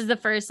 this is the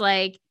first,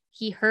 like,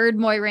 he heard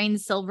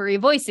Moiraine's silvery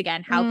voice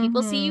again. How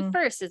people see you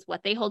first is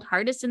what they hold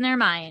hardest in their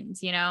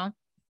minds, you know?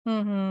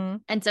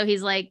 And so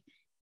he's like,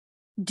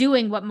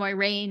 doing what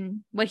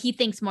he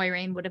thinks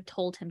Moiraine would have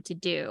told him to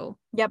do.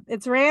 Yep,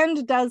 it's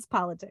Rand does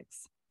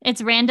politics.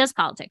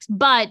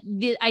 But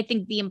I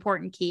think the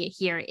important key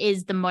here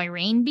is the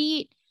Moiraine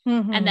beat,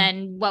 and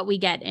then what we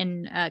get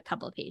in a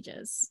couple of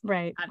pages,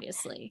 right?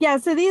 Obviously, yeah.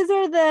 So these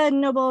are the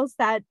nobles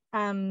that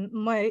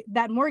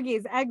that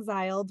Morgase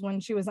exiled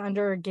when she was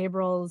under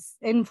Gaebryl's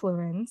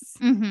influence.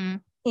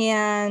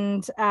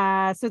 And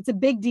so it's a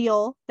big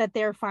deal that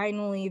they're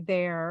finally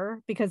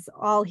there because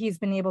all he's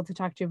been able to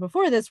talk to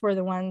before this were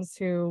the ones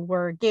who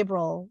were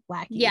Gaebryle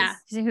lackeys. Yeah,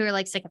 who are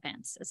like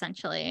sycophants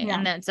essentially. Yeah.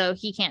 And then so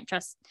he can't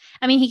trust.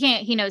 I mean,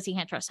 he knows he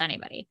can't trust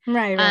anybody.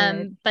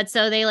 Right. But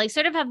so they like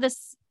sort of have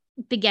this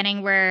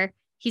beginning where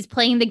he's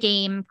playing the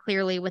game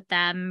clearly with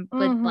them,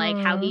 with like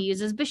how he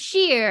uses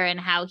Bashir and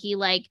how he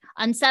like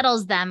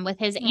unsettles them with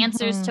his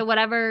answers to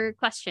whatever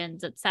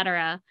questions,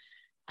 etc.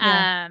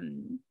 Yeah.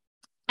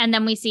 And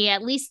then we see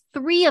at least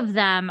 3 of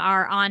them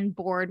are on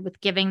board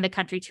with giving the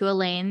country to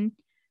Elaine.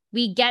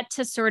 We get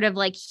to sort of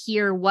like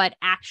hear what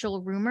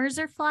actual rumors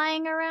are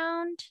flying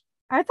around.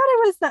 I thought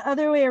it was the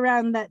other way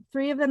around, that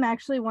 3 of them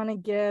actually want to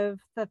give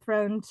the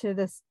throne to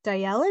this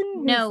Dyelin.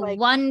 No,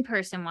 one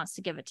person wants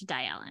to give it to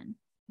Dyelin.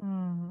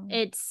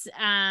 It's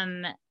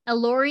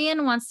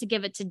Elorian wants to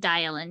give it to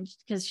Dyelin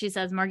because she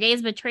says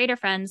Morgase betrayed her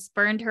friends,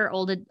 spurned her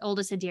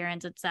oldest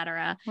adherents,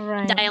 etc.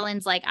 Right.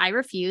 Dyelin's like, I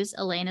refuse.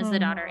 Elaine is the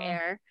daughter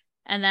heir.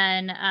 And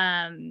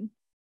then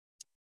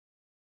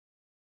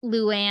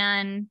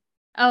Luann.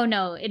 Oh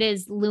no, it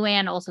is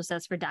Luann also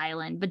says for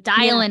Dyelin, but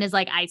Dyelin is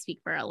like, I speak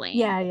for Elaine.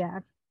 Yeah.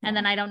 And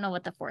then I don't know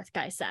what the 4th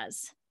guy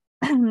says.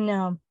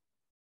 No.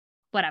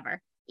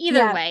 Whatever.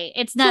 Either way,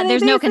 it's not, so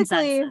there's no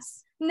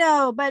consensus.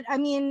 No, but I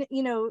mean,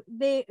 you know,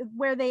 they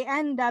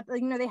end up,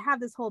 you know, they have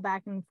this whole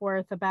back and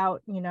forth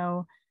about, you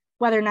know,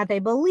 whether or not they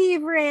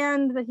believe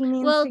Rand that he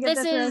means to get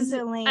the throne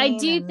to Elaine. I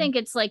do think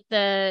it's like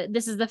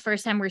this is the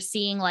first time we're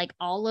seeing like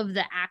all of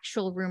the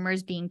actual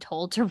rumors being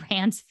told to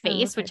Rand's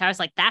face, which I was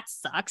like, that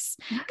sucks.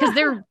 Because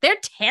they're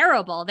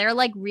terrible. They're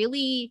like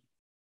really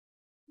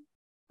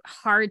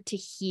hard to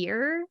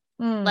hear.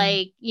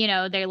 Like, you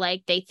know, they're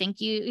like, they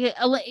think you,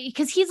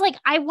 because he's like,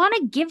 I want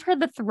to give her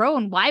the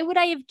throne. Why would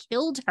I have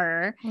killed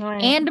her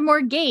and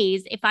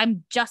Morgase if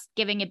I'm just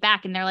giving it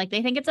back? And they're like,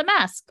 they think it's a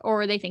mask,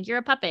 or they think you're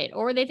a puppet,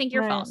 or they think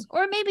you're false,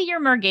 or maybe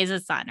you're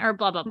Morgase's son, or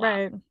blah, blah, blah.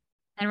 Right.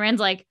 And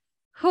Rand's like,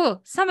 whew,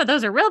 some of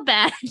those are real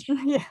bad.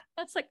 Yeah.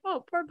 That's like,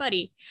 oh, poor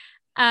buddy.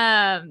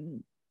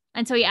 And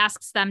so he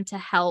asks them to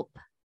help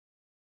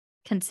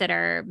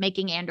consider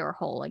making Andor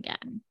whole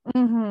again,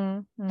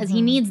 because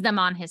he needs them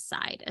on his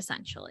side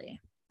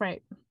essentially.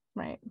 Right.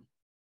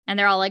 And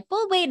they're all like,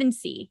 we'll wait and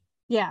see.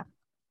 Yeah.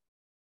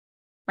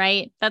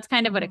 Right, that's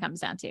kind of what it comes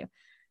down to.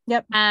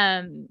 Yep.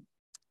 And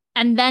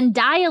then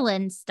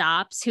Dyelin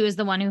stops, who is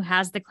the one who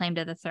has the claim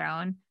to the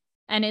throne,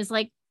 and is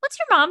like, what's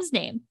your mom's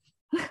name?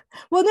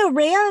 Well, no,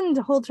 Rand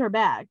holds her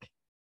back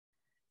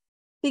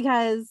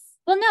because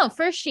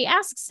first she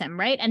asks him,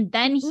 right? And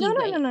then he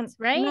waits,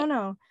 right?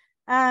 No.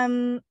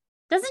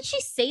 Doesn't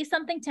she say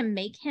something to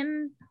make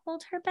him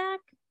hold her back?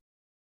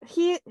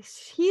 He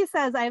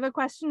says, I have a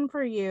question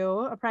for you,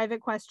 a private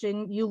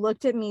question. You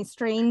looked at me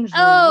strangely.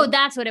 Oh,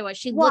 that's what it was.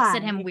 She looks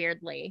at him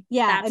weirdly.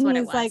 Yeah. That's and what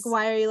he's it was. like,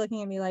 why are you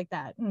looking at me like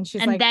that?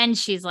 And then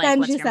she's like,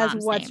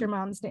 what's your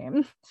mom's name?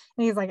 And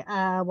he's like,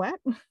 what?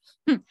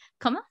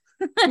 Come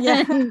on.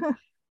 Yeah.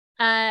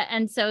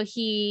 And so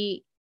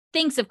he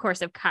thinks, of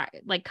course, of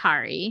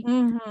Kari,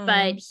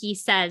 but he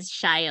says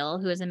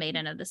Shael, who is a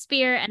maiden of the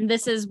spear. And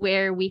this is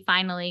where we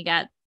finally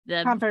got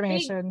the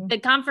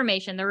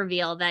confirmation, the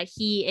reveal that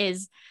he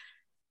is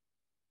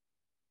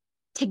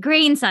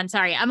Tigraine's son.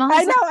 Sorry, I know.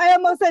 I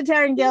almost said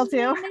Tarangale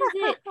too.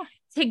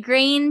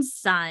 Tigraine's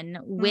son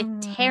with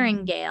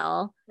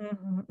Tarangale.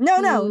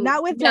 No,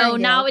 not with Tarangale. No,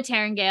 not with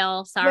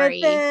Tarangale.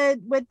 Sorry.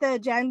 With the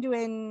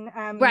Janduin,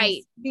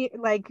 right.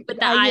 Like with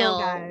the Aiel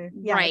guy.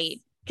 Yes. Right.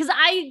 Because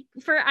I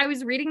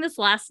was reading this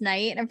last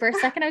night, and for a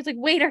second I was like,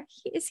 wait,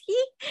 is he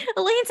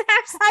Elaine's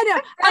half? I know.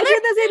 I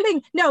did the same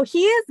thing. No,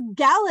 he is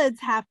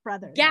Galad's half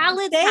brother.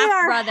 Galad's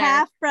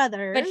half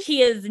brother, but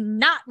he is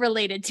not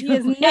related to. He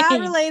is not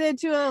related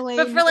to Elaine.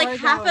 But for like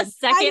half a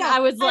second,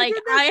 I was like,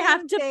 I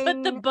have to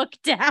put the book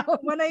down.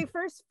 When I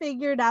first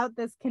figured out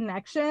this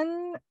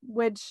connection,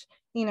 which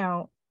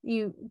you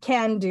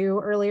can do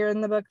earlier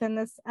in the book than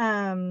this,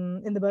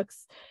 in the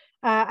books.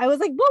 I was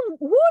like, well,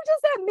 who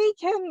does that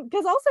make him?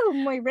 Because also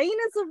Moiraine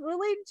is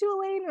related to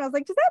Elaine, and I was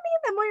like, does that mean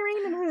that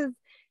Moiraine and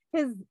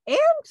his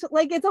aunt?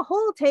 Like, it's a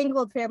whole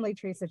tangled family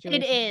tree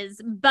situation. It is,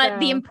 but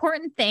the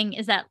important thing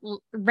is that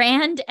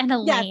Rand and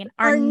Elaine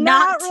are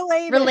not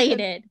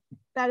related.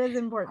 That is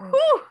important.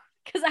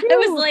 Because I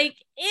was like,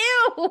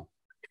 ew.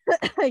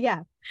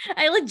 Yeah.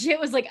 I legit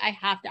was like,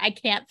 I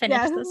can't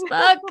finish this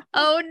book.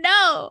 Oh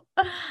no.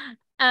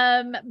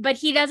 But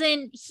he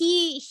doesn't,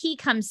 he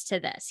comes to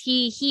this.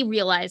 He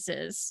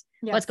realizes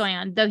what's going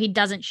on, though he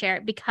doesn't share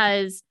it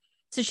because,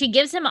 so she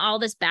gives him all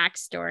this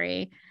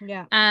backstory.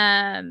 Yeah.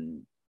 I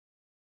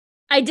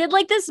did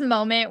like this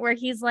moment where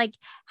he's like,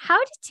 how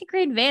did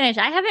Tigraine vanish?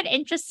 I have an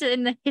interest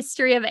in the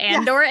history of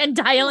Andor. And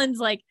Diolin's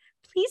like,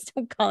 please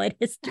don't call it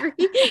history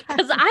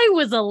because I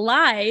was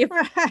alive.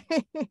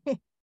 Right.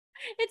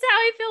 It's how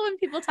I feel when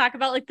people talk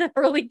about like the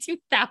early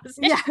 2000s.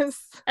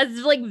 Yes. As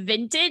like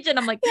vintage. And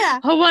I'm like, I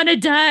want to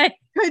die.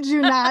 Could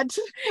you not?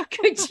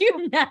 Could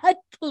you not,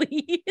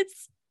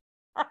 please?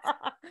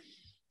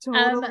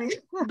 Totally.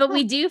 But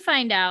we do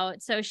find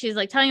out. So she's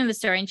like telling him the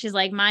story and she's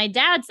like, my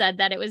dad said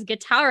that it was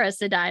Katara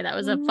Sedai that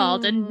was at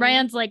fault. And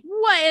Rand's like,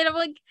 what? And I'm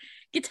like,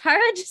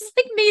 Katara just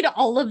like made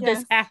all of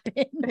this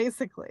happen.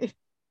 Basically.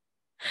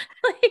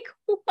 Like,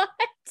 what?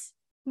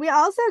 We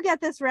also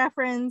get this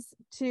reference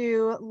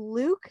to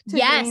Luke,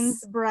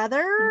 Tigrine's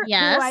brother, who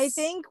I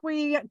think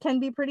we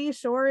can be pretty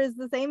sure is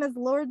the same as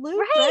Lord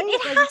Luke, right?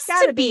 It has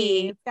to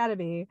be. It's gotta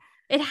be.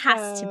 It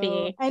has to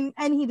be.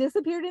 And he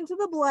disappeared into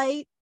the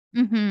Blight.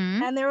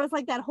 Mm-hmm. And there was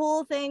like that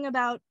whole thing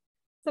about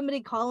somebody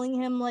calling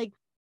him like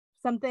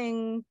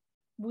something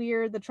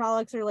weird. The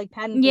Trollocs are like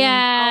patenting.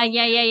 Yeah.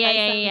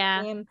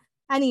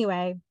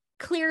 Anyway.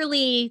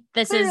 Clearly,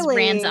 this is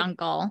Rand's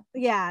uncle.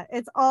 Yeah,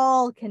 it's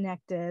all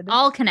connected.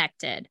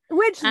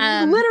 Which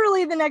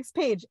literally the next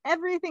page,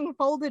 everything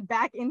folded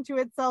back into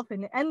itself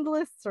in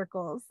endless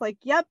circles. Like,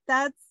 yep,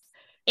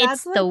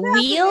 it's the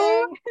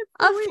wheel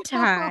of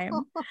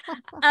time.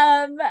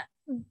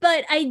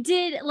 But I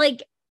did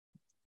like,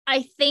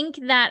 I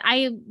think that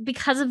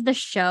because of the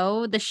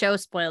show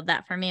spoiled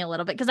that for me a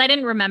little bit because I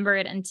didn't remember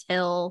it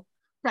until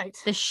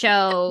the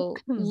show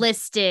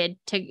listed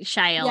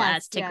Shael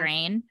as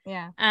Tigraine.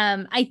 Yeah.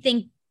 I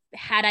think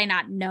had I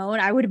not known,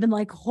 I would have been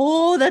like,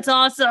 oh, that's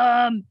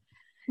awesome.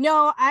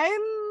 No,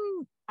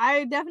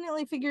 I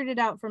definitely figured it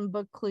out from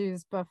book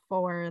clues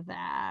before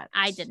that.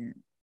 I didn't.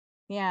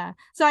 Yeah.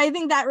 So I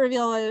think that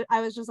reveal,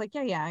 I was just like,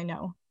 yeah, I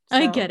know. So,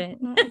 I get it.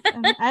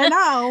 I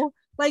know.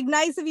 Like,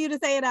 nice of you to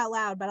say it out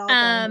loud, but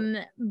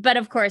also but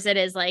of course it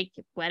is like,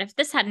 what if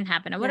this hadn't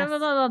happened? And whatever,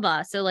 blah, blah,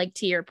 blah. So like,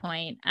 to your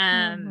point,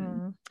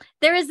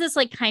 there is this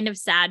like kind of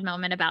sad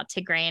moment about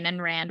Tigraine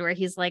and Rand where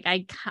he's like,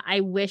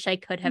 I wish I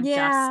could have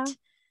just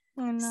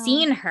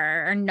seen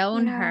her or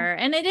known her.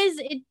 And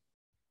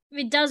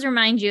it does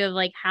remind you of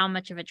like how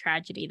much of a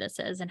tragedy this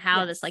is and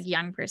how this like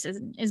young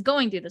person is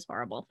going through this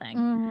horrible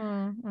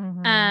thing.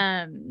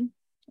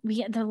 We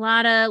get a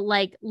lot of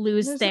like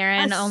Lews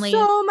Therin, only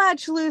so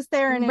much Lews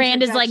Therin.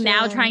 Rand is like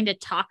now trying to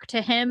talk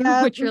to him,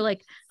 which you're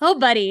like, oh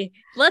buddy,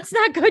 let's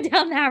not go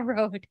down that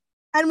road.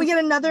 And we get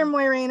another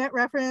Moiraine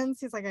reference.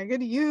 He's like, I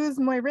could use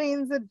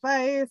Moiraine's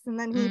advice. And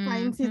then he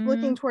finds he's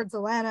looking towards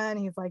Olenna and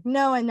he's like,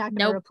 no, I'm not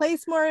going to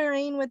replace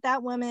Moiraine with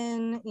that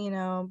woman,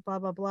 blah,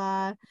 blah,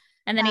 blah.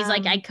 And then he's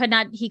like,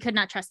 he could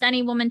not trust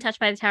any woman touched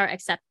by the tower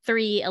except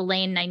 3,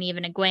 Elaine, Nynaeve,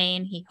 and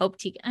Egwene. He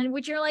hoped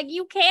which you're like,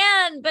 you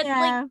can, but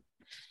like,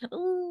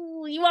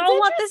 ooh, you all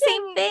want the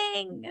same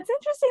thing. It's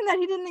interesting that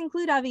he didn't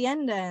include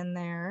Aviendha in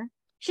there.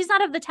 She's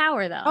not of the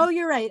tower though. Oh,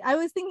 you're right. I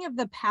was thinking of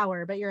the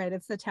power, but you're right.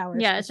 It's the tower.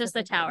 Yeah, it's just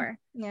the tower.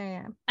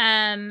 Yeah.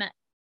 Then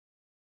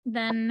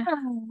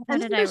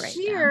what did I write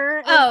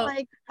down? Oh,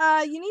 like,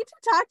 you need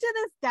to talk to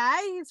this guy.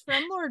 He's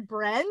from Lord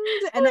Brend,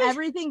 and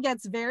everything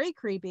gets very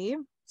creepy.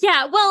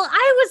 Yeah, well,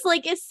 I was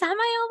like, is Samael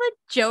the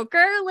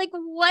Joker? Like,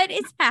 what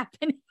is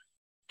happening?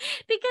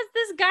 Because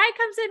this guy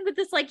comes in with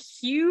this like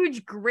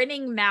huge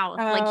grinning mouth,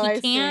 like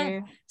he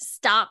can't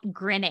stop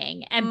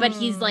grinning, but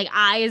he's like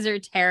eyes are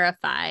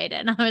terrified,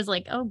 and I was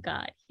like, oh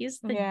god, he's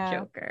the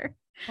Joker.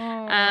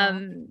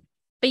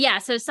 But yeah,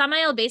 so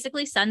Samael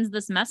basically sends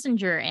this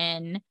messenger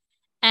in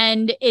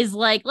and is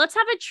like, let's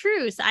have a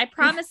truce. I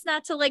promise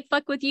not to like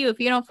fuck with you if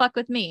you don't fuck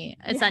with me,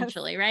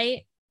 essentially,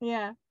 right?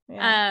 Yeah.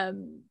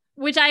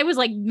 Which I was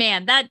like,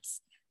 man, that's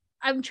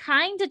I'm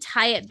trying to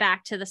tie it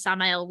back to the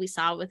Samael we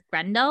saw with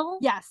Grendel.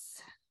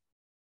 Yes.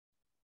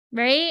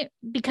 Right?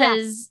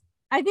 Because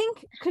I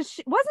think because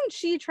wasn't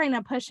she trying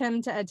to push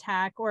him to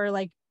attack or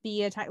like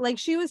be attacked? Like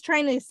she was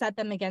trying to set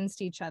them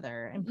against each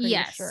other, I'm pretty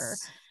sure.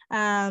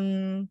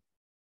 And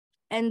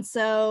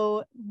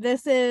so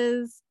this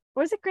is,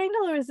 was it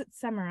Grendel or is it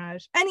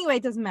Semiraj? Anyway,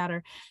 it doesn't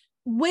matter.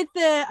 With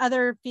the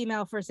other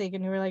female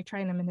Forsaken who were like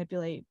trying to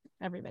manipulate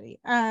everybody.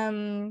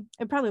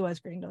 It probably was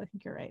Grendel. I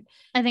think you're right.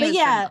 I think it was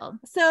Grendel.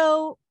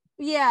 So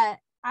yeah,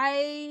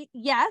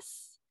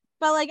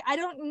 but like I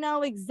don't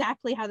know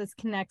exactly how this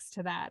connects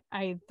to that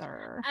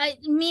either.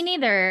 Me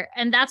neither.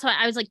 And that's what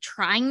I was like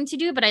trying to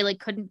do, but I like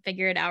couldn't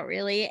figure it out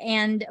really.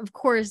 And of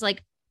course,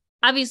 like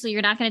obviously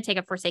you're not going to take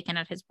a Forsaken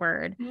at his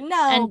word.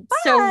 No,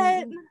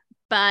 and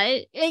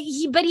but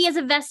he has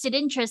a vested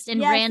interest in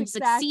Rand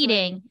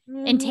succeeding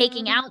and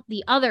taking out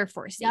the other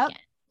Forsaken.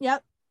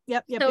 Yep.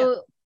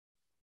 So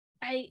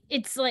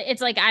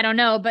it's like I don't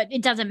know, but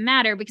it doesn't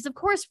matter because of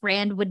course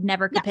Rand would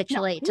never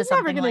capitulate to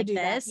something like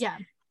this. Yeah.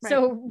 Right.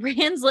 So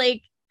Rand's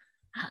like,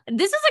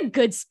 this is a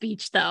good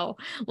speech though.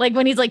 Like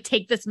when he's like,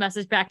 take this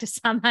message back to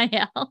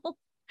Samael.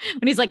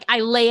 When he's like,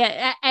 I lay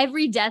at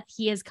every death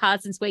he has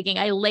caused since waking,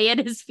 I lay at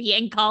his feet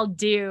and call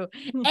due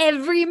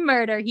every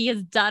murder he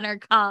has done or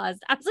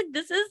caused. I was like,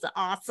 this is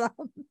awesome.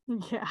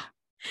 Yeah.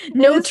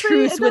 No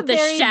truce with the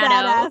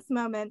shadow. Badass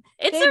moment.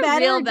 It's a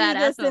real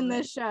badass moment in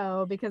the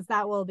show because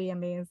that will be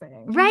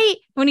amazing. Right?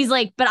 When he's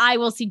like, but I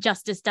will see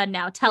justice done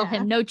now. Tell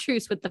him no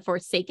truce with the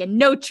Forsaken,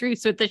 no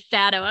truce with the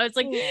shadow. I was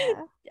like,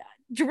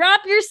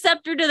 drop your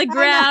scepter to the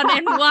ground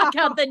and walk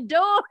out the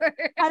door.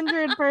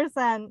 100%.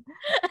 And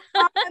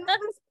then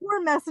this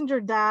poor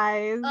messenger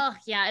dies. Oh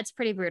yeah, it's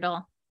pretty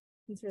brutal.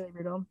 It's really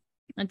brutal.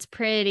 It's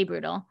pretty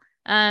brutal.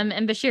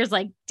 And Bashir's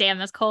like, damn,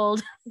 that's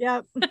cold.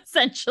 Yep.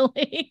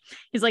 Essentially.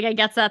 He's like, I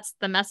guess that's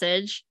the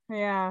message.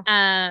 Yeah.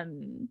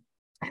 And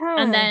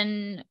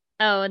then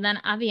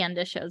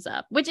Aviendha shows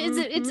up, which is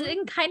it's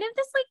in kind of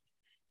this like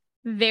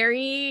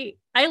very,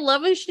 I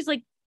love it. She's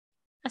like,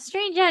 a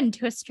strange end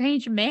to a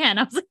strange man.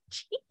 I was like,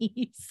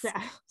 jeez.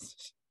 Yeah.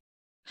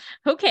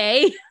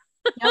 Okay.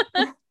 Yep.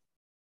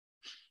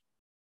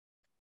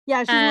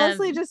 Yeah, she's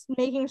mostly just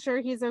making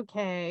sure he's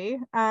okay.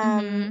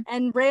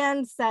 And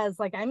Rand says,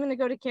 like, I'm gonna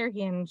go to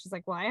Cairhien. And she's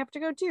like, well, I have to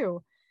go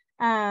too.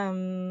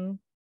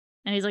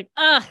 And he's like,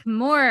 ugh,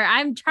 more.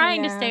 I'm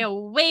trying to stay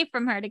away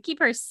from her to keep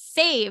her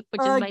safe,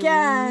 which is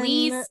my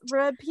least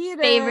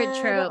favorite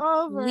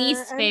trope.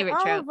 Least favorite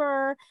trope.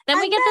 Then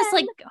we get this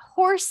like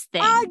horse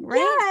thing,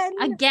 right?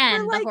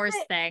 Again, the horse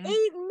thing. 8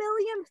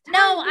 millionth time.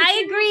 No,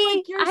 I agree.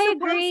 Like you're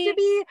supposed to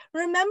be.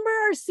 Remember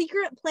our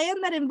secret plan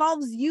that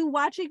involves you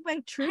watching my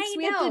troops?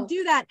 We have to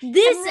do that.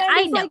 This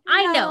I know,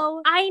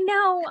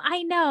 like,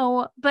 I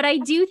know. But I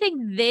do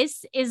think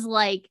this is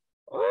like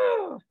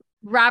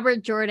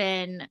Robert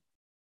Jordan.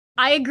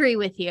 I agree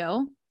with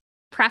you.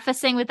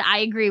 Prefacing with I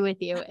agree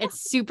with you.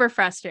 It's super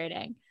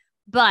frustrating.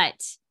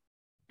 But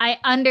I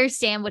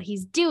understand what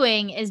he's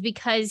doing is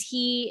because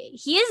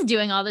he is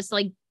doing all this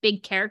like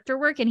big character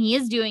work and he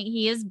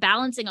is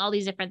balancing all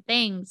these different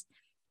things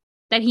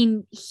that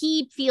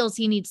he feels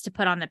he needs to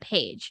put on the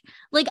page.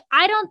 Like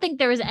I don't think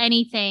there was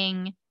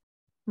anything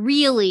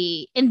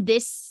really in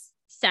this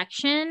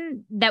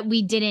section that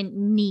we didn't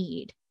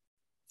need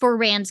for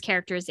Rand's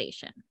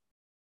characterization.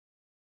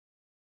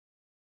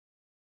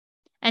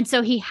 And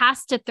so he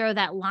has to throw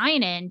that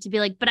line in to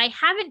be like, but I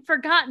haven't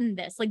forgotten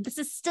this. Like, this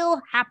is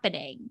still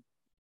happening.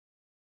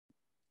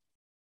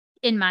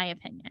 In my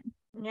opinion.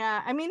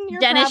 Yeah. I mean, you're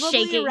Dennis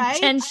probably shaking,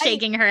 right. Jen's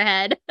shaking her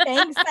head.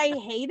 Thanks. I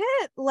hate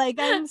it. Like,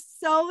 I'm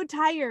so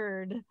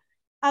tired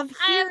of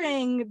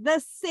hearing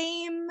the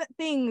same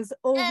things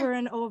over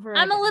and over.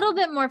 I'm a little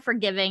bit more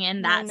forgiving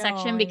in that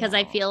section because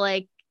I feel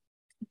like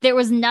there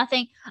was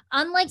nothing,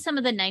 unlike some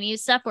of the 90s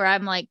stuff where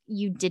I'm like,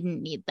 you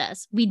didn't need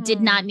this. We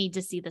did not need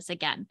to see this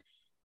again.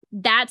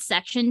 That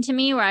section to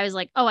me where I was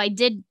like, oh,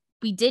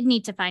 we did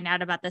need to find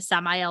out about the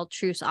Samael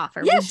truce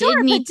offer. Yeah, we did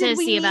need to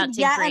see about Tigray.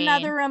 Yet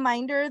another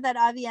reminder that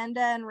Aviendha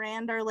and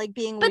Rand are like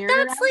being weird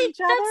that's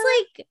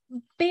like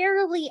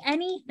barely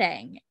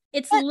anything.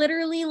 It's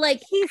literally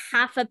like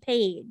half a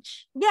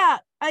page. Yeah,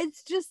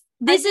 it's just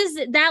this is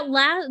that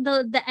last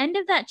the end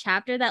of that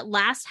chapter. That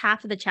last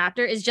half of the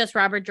chapter is just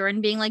Robert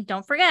Jordan being like,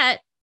 "Don't forget."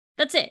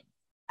 That's it.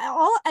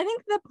 I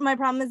think that my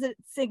problem is it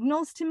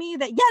signals to me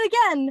that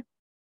yet again,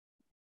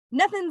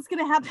 nothing's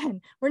gonna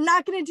happen. We're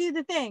not gonna do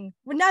the thing.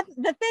 We're not.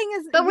 The thing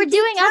is, but we're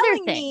doing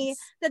other things.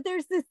 That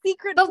there's this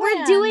secret. But plan.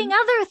 We're doing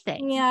other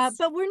things. Yeah,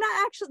 but we're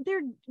not actually.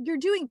 You're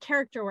doing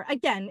character work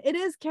again. It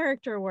is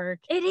character work.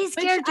 It is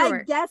character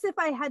work. I guess if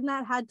I had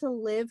not had to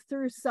live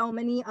through so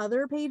many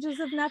other pages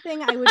of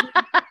nothing, I would be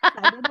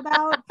excited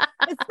about.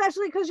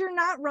 Especially because you're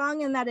not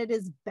wrong in that it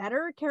is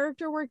better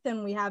character work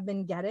than we have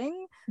been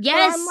getting.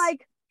 Yes, but I'm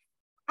like,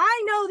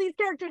 I know these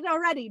characters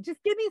already.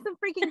 Just give me some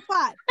freaking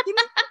plot. Give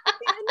me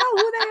I know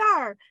who they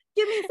are.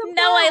 Give me some.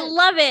 No, I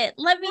love it.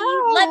 Let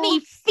me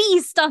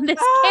feast on this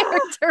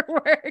character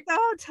work. So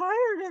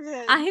tired of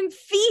it. I'm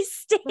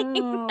feasting.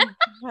 Oh,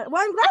 well,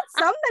 I'm glad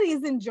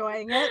somebody's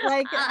enjoying it.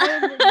 Like,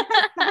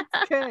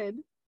 that's good.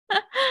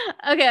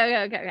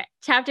 Okay.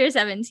 Chapter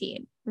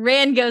 17.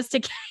 Rand goes to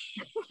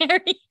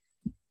Carrie.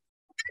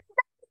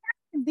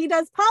 He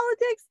does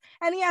politics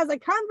and he has a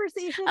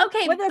conversation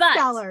with a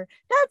scholar.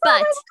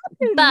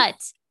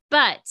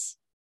 But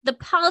the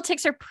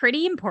politics are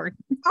pretty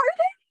important. Are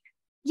they?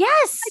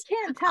 Yes. I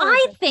can't tell.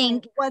 I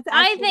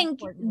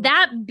think important.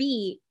 that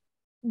beat,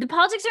 the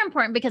politics are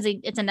important because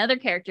it's another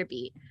character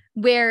beat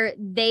where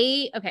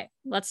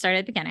let's start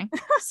at the beginning.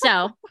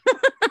 So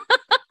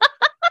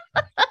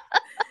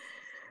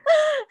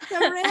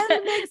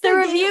the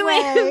review,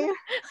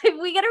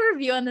 if we get a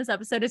review on this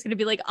episode, it's going to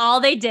be like all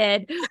they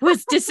did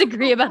was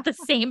disagree about the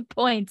same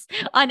points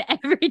on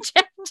every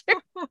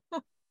chapter.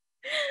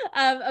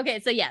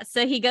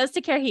 So he goes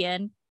to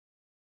Cairhien.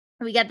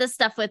 We get this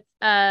stuff with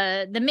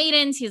the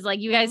maidens. He's like,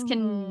 you guys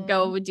can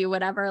go do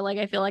whatever. Like,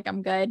 I feel like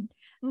I'm good.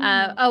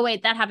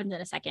 That happens in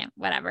a second.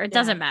 Whatever. It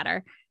doesn't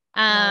matter.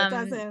 No, it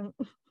doesn't.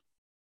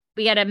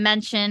 We get a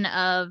mention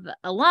of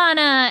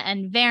Alana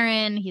and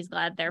Varen. He's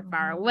glad they're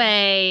far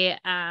away.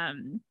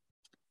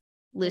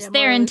 Lews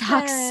Therin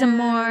talks some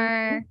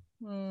more.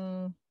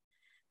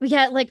 We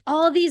get like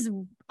all these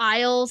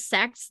Isle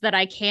sects that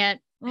I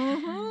can't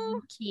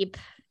keep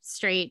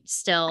straight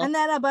still. And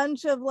then a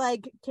bunch of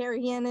like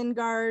Cairhien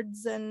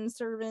guards and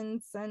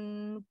servants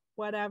and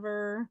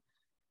whatever.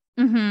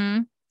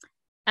 He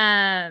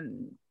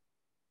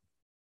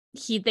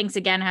thinks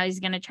again how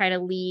he's going to try to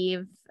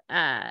leave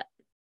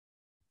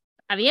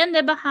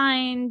Aviendha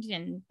behind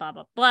and blah,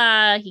 blah,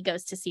 blah. He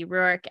goes to see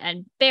Rhuarc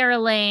and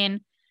Barrowlane.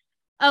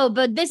 Oh,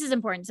 but this is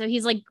important. So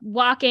he's like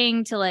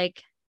walking to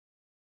like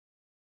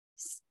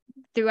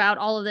throughout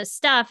all of this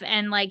stuff.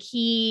 And like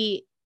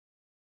he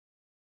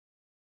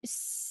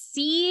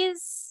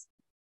sees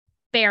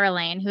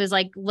Barrowlane, who's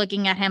like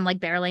looking at him like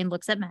Barrowlane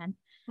looks at men.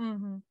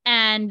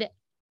 And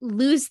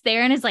Lews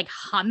Therin is like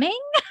humming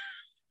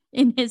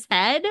in his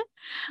head,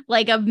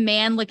 like a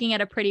man looking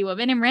at a pretty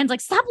woman. And Rand's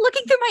like, stop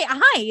looking through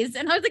my eyes.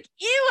 And I was like,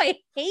 ew, I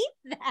hate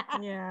that.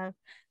 Yeah.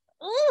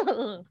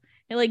 Ooh.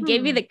 It like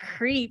gave me the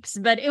creeps,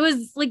 but it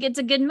was like, it's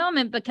a good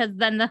moment because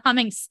then the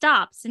humming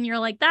stops and you're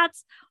like,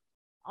 that's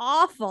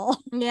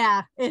awful.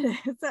 Yeah, it is.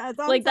 It's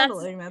like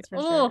that's for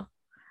sure.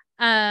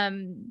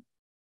 And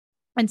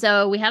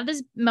so we have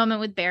this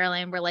moment with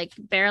Barrowlane where like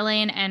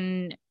Barrowlane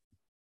and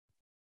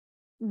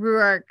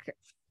Rhuarc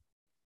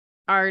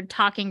are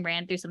talking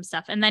Rand through some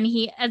stuff. And then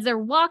as they're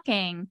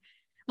walking,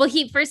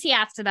 he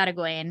asks about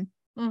Egwene.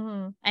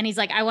 And he's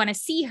like, I want to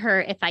see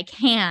her if I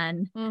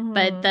can.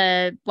 But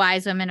the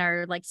wise women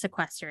are like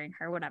sequestering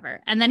her,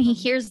 whatever. And then he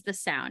hears the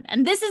sound.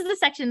 And this is the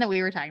section that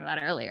we were talking about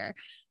earlier,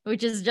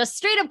 which is just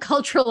straight up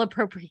cultural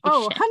appropriation.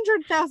 Oh,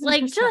 100,000%.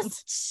 Like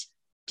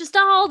just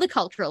all the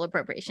cultural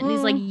appropriation.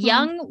 These like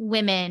young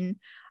women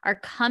are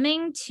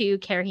coming to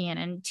Cairhien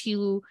and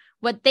to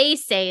what they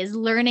say is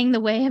learning the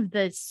way of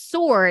the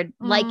sword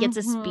like it's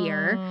a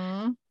spear.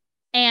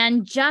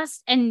 And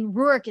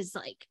Rhuarc is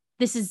like,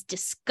 this is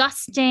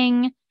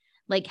disgusting.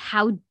 Like,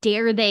 how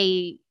dare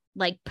they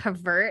like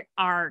pervert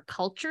our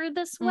culture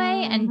this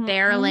way? And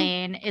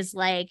Barrowlane is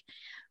like,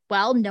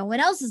 well, no one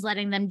else is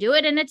letting them do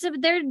it. And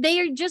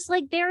they're just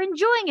like, they're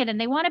enjoying it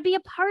and they want to be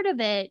a part of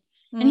it.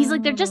 And he's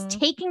like, they're just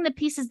taking the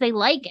pieces they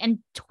like and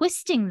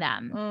twisting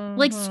them,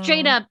 like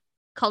straight up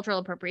cultural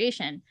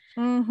appropriation.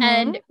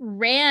 And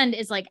Rand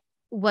is like,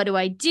 what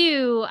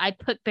do? I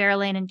put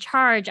Barrowlane in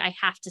charge. I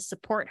have to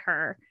support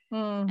her.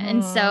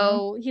 And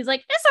so he's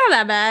like, it's not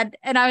that bad.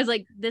 And I was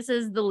like, this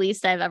is the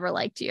least I've ever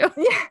liked you.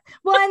 Yeah.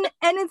 Well,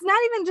 and it's not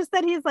even just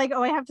that he's like,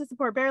 oh, I have to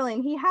support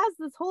Barrowlane. He has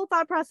this whole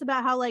thought process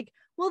about how like,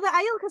 well, the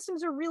Aiel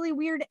customs are really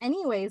weird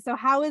anyway. So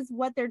how is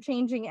what they're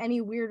changing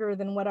any weirder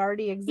than what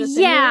already exists?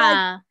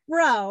 Yeah. Like,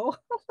 bro,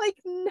 like,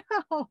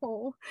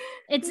 no.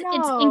 It's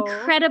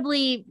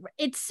incredibly,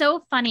 it's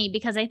so funny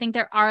because I think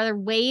there are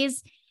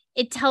ways.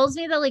 It tells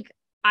me that like,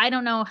 I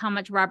don't know how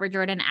much Robert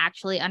Jordan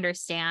actually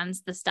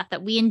understands the stuff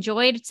that we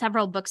enjoyed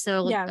several books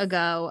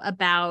ago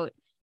about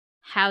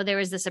how there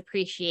was this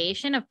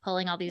appreciation of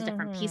pulling all these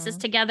different pieces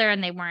together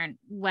and they weren't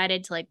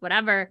wedded to like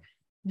whatever.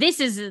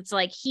 It's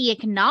like he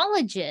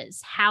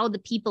acknowledges how the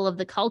people of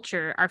the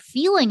culture are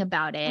feeling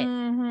about it.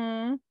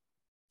 And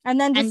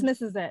then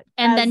dismisses it.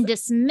 As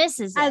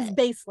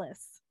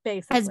baseless,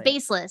 basically. As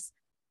baseless.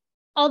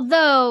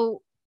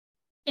 Although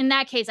in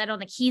that case, I don't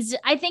think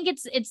I think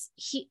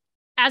he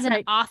as an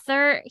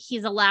author,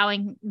 he's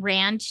allowing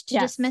Rand to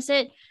dismiss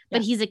it,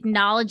 but he's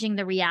acknowledging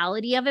the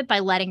reality of it by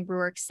letting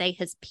Rhuarc say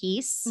his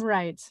piece.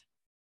 Right.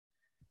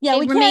 Yeah,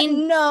 we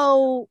can't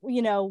know,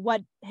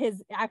 what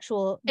his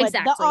actual, what the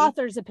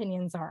author's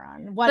opinions are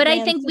on. But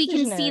I think we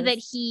can see that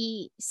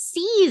he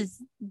sees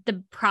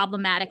the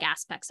problematic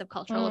aspects of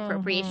cultural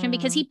appropriation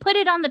because he put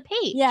it on the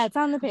page. Yeah, it's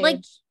on the page.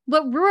 Like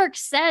what Ruark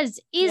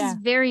says is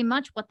very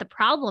much what the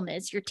problem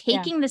is. You're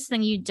taking this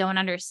thing you don't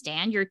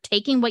understand. You're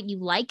taking what you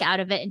like out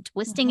of it and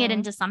twisting it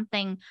into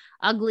something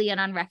ugly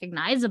and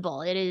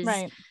unrecognizable. It is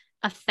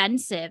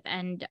offensive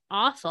and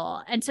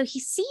awful. And so he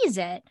sees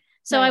it.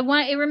 So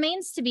it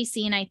remains to be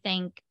seen, I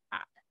think,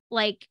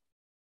 like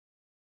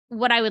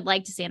what I would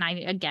like to see,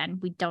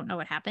 and we don't know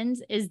what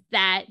happens, is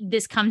that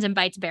this comes and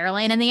bites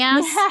Berylane in the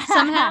ass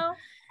somehow.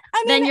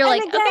 Then you're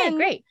like, okay,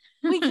 great.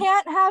 We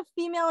can't have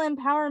female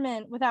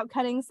empowerment without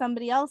cutting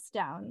somebody else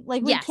down.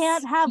 Like we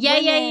can't have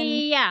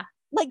women.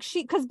 Like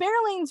because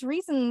Berylane's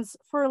reasons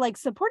for like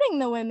supporting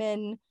the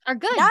women are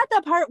good. Not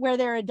the part where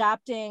they're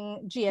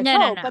adopting Gia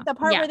no. but the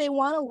part where they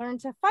want to learn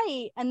to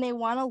fight and they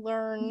want to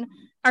learn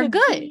are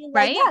good,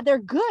 right? Yeah, they're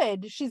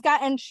good. She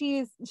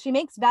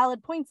makes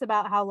valid points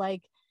about how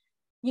like,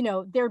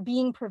 they're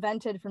being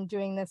prevented from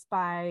doing this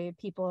by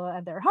people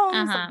at their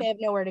homes. Like they have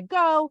nowhere to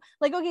go.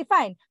 Like, okay,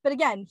 fine. But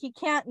again, he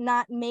can't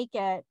not make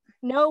it.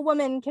 No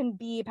woman can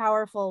be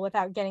powerful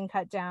without getting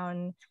cut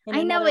down.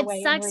 I know it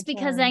sucks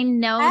because I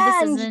know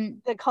this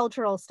isn't the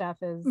cultural stuff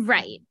is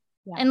right.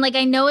 Yeah. And like,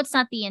 I know it's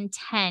not the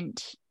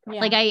intent. Yeah.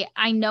 Like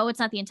I know it's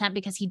not the intent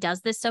because he does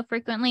this so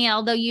frequently,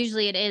 although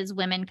usually it is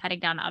women cutting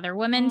down other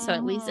women. So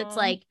at least it's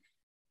like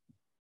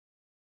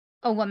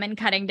a woman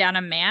cutting down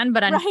a man,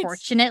 but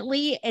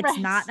unfortunately it's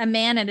not a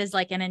man. It is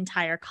like an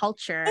entire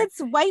culture. It's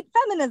white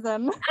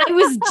feminism. I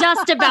was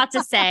just about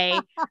to say,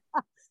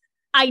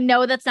 I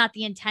know that's not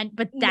the intent,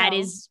 but that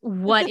is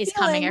what is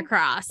coming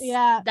across.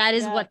 Yeah. That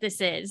is what this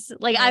is.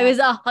 Like I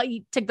was,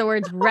 you took the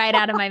words right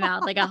out of my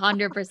mouth, like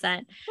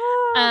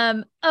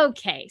 100%.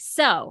 Okay.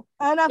 So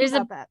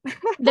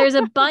there's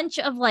a bunch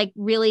of like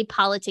really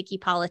politicky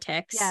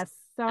politics. Yes.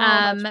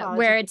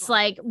 Where it's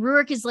like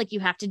Ruark is like, you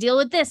have to deal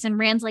with this, and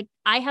Rand's like,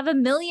 I have a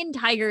million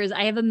tigers,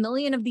 I have a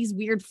million of these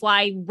weird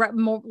fly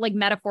like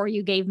metaphor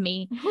you gave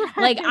me,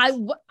 like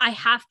I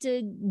have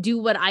to do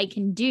what I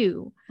can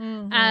do.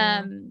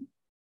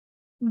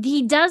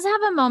 He does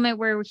have a moment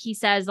where he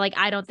says like,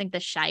 I don't think the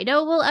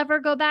Shido will ever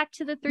go back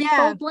to the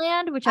Threefold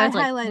Land, which I was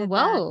like,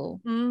 whoa,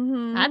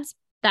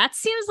 that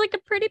seems like a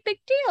pretty big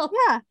deal.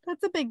 Yeah,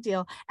 that's a big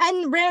deal.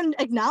 And Rand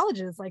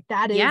acknowledges like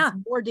that is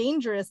more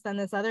dangerous than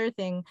this other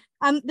thing.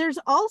 There's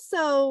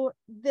also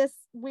this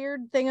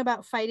weird thing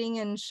about fighting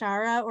in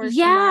Shara or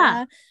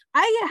Shamara.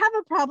 I have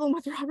a problem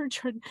with Robert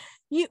Jordan.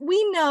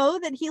 We know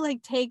that he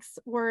like takes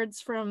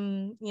words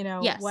from,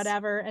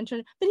 whatever,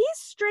 but he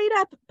straight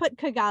up put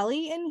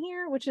Kigali in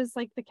here, which is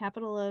like the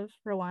capital of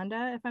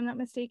Rwanda, if I'm not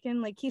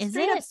mistaken. Like he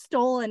straight up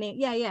stole a name.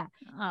 Yeah.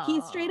 Oh.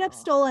 He straight up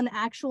stole an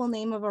actual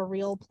name of a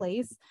real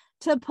place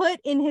to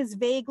put in his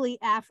vaguely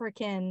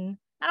African.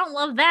 I don't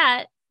love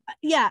that.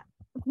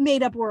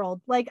 Made up world.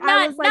 Like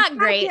I was like, not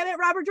great. Damn it,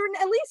 Robert Jordan,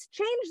 at least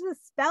change the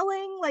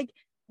spelling, like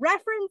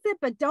reference it,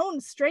 but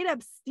don't straight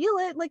up steal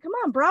it. Like, come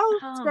on, bro.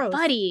 It's gross.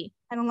 Buddy.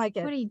 I don't like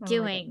it. What are you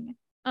doing?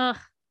 Ugh.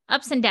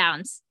 Ups and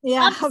downs.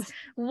 Yeah.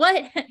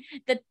 What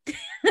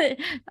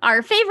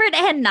our favorite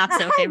and not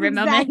so favorite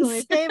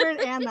moments.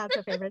 Favorite and not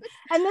so favorite.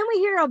 And then we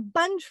hear a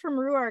bunch from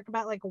Ruark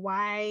about like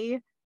why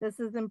this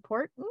is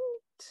important.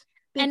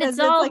 Because and it's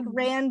all like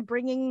Rand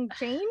bringing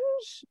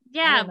change.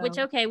 Yeah, which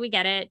we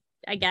get it.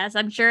 I guess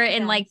I'm sure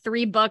in like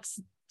 3 books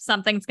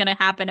something's gonna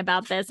happen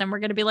about this, and we're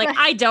gonna be like,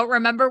 I don't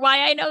remember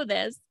why I know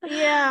this.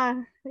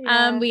 Yeah.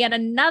 We had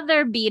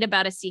another beat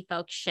about a sea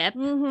folk ship.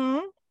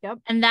 Yep.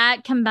 And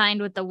that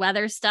combined with the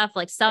weather stuff,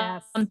 like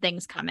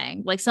something's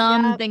coming. Like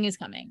something is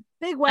coming.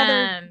 Big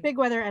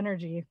weather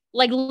energy.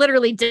 Like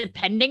literally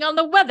depending on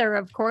the weather,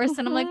 of course.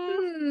 And I'm like,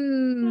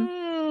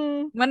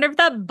 wonder if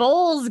that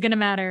bowl's gonna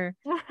matter.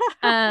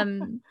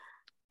 And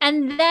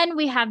then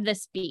we have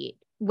this beat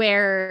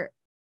where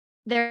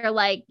they're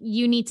like,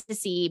 you need to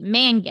see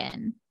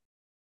Mangan.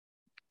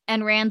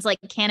 And Rand's like,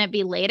 can it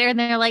be later? And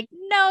they're like,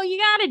 no, you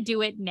got to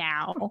do it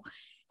now.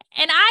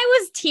 And I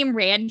was Team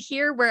Rand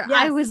here, where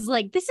I was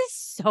like, this is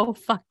so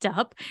fucked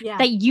up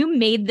that you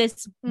made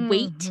this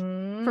wait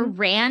for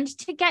Rand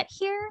to get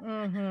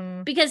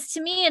here. Because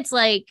to me, it's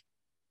like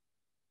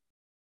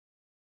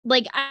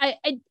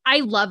I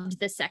loved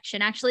this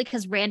section actually,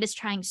 because Rand is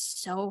trying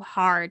so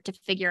hard to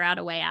figure out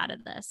a way out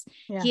of this.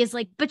 He is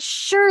like, but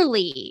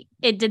surely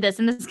it did this.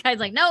 And this guy's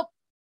like, nope.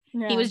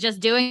 He was just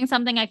doing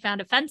something I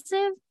found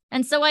offensive.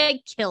 And so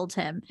I killed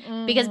him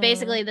because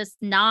basically this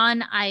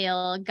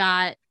non-Aiel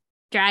got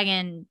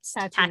dragon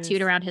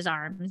tattooed around his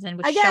arms and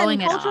was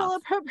showing it off.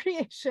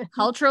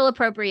 Cultural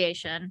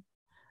appropriation.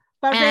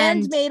 But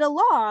Rand made a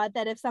law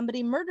that if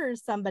somebody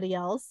murders somebody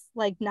else,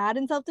 like not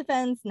in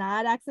self-defense,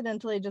 not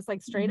accidentally, just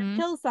like straight up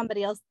kills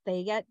somebody else,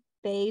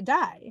 they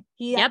die.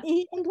 He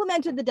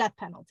implemented the death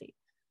penalty.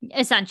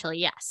 Essentially,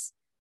 yes.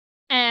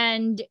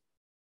 And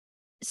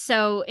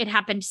so it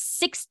happened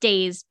 6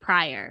 days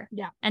prior.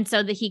 Yeah. And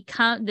so this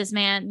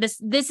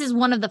is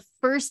one of the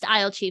first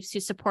Aiel chiefs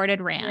who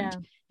supported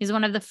Rand. He's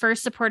one of the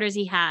first supporters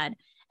he had.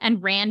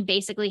 And Rand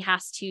basically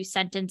has to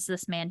sentence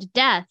this man to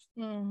death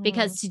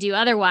because to do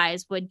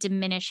otherwise would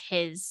diminish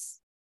his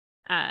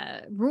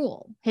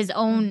rule, his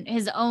own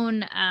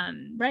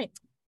right.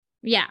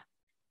 Yeah.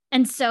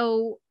 And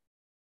so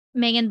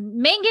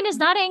Megan is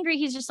not angry.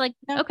 He's just like,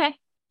 okay,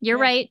 you're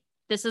right.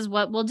 This is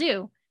what we'll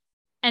do.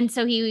 And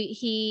so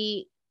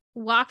he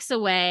walks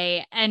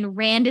away, and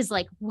Rand is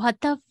like,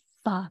 what the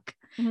fuck?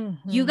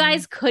 You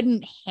guys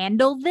couldn't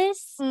handle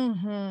this?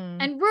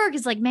 And Rourke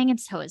is like,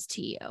 Megan's toe is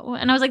to you.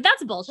 And I was like,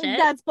 that's bullshit.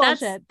 That's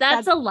bullshit.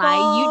 That's a lie.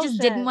 Bullshit. You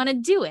just didn't want to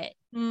do it.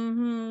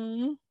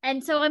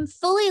 And so I'm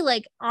fully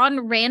like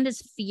on Rand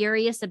is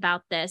furious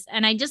about this.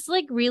 And I just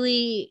like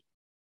really,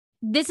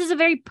 this is a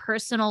very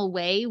personal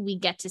way we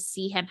get to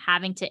see him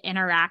having to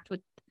interact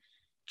with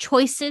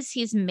choices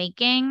he's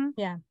making.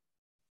 Yeah.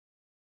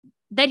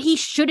 That he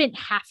shouldn't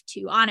have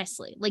to,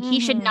 honestly. Like he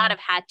should not have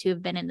had to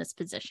have been in this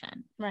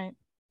position.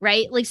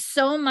 Right. Like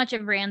so much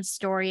of Rand's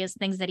story is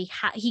things that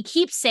he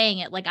keeps saying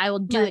it. Like, I will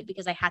do it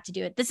because I had to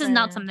do it. This is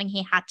not something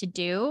he had to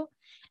do.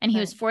 And he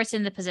was forced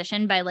in the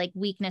position by like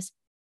weakness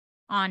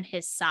on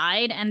his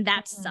side. And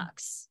that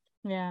sucks.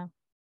 Yeah.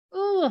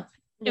 Ooh,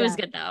 it was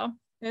good though.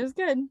 It was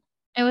good.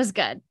 It was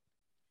good.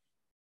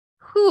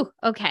 Whew.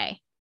 Okay.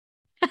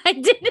 I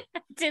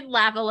did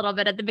laugh a little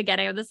bit at the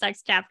beginning of this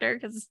next chapter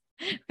because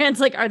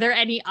Rand's like, are there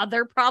any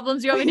other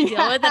problems you want me to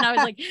deal with? And I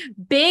was like,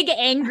 big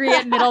angry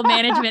at middle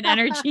management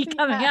energy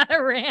coming out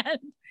of Rand.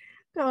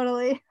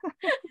 Totally.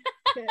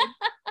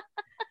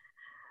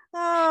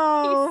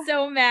 Oh, he's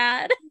so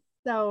mad.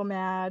 So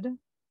mad.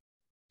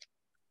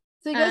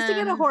 So he goes to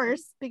get a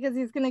horse because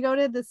he's going to go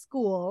to the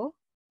school.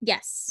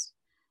 Yes.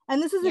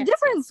 And this is a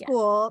different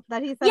school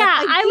that he set up.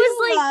 I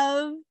was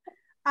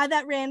love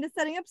that Rand is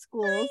setting up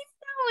schools.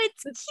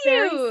 It's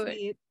cute. Very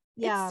sweet.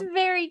 Yeah. It's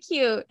very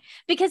cute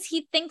because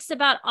he thinks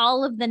about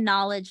all of the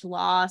knowledge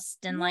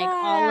lost and like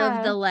all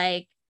of the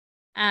like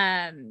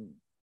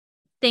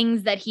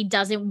things that he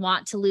doesn't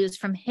want to lose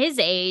from his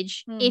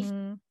age if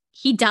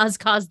he does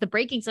cause the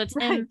breaking. So it's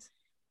him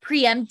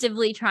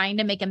preemptively trying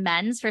to make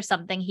amends for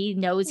something he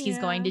knows he's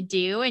going to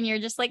do, and you're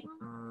just like,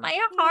 my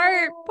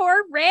heart,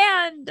 poor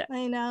Rand.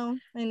 I know.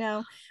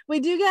 We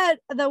do get,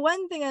 the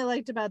one thing I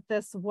liked about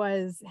this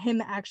was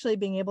him actually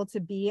being able to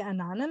be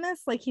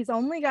anonymous. Like he's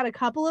only got a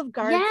couple of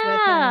guards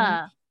with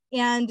him,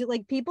 and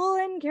like people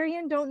in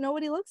Carrion don't know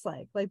what he looks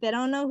like. Like they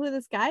don't know who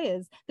this guy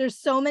is. There's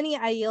so many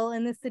Aiel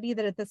in the city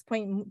that at this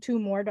point 2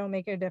 more don't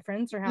make a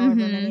difference, or however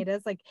many it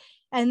is. Like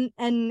and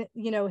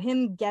you know,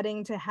 him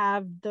getting to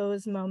have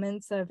those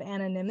moments of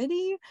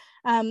anonymity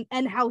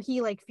and how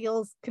he like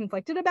feels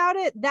conflicted about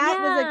it, that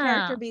was a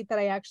character beat that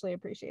I actually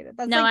appreciated.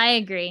 That's I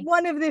agree,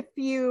 one of the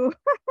few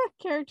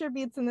character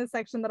beats in this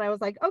section that I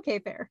was like, okay,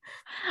 fair.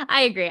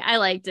 I agree. I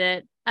liked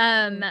it.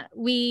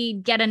 We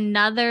get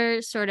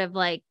another sort of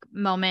like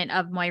moment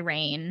of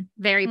Moiraine,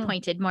 very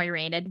pointed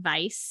Moiraine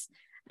advice,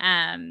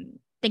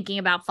 thinking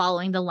about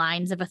following the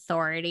lines of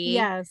authority.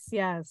 Yes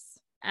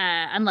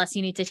Unless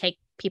you need to take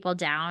people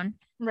down.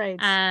 Right.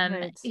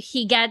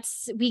 We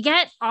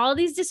get all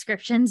these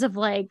descriptions of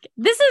like,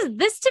 this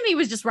to me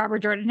was just Robert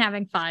Jordan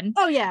having fun.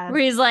 Oh yeah.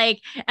 Where he's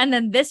like, and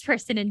then this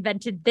person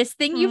invented this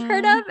thing you've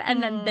heard of,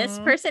 and then this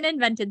person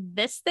invented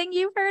this thing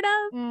you've heard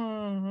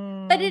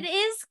of. But it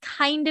is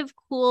kind of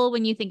cool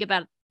when you think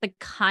about the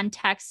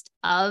context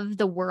of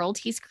the world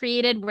he's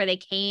created, where they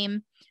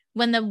came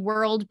when the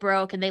world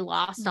broke and they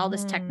lost all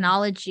this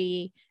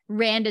technology.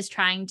 Rand is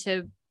trying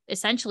to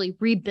essentially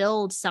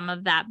rebuild some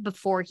of that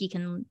before he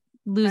can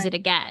lose it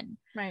again.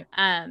 Right.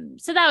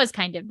 So that was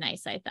kind of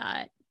nice, I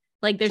thought.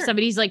 Like there's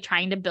somebody's like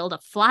trying to build a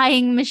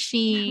flying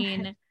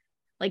machine.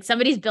 Like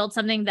somebody's built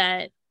something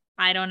that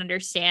I don't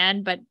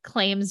understand, but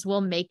claims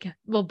will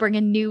bring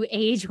a new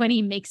age when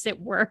he makes it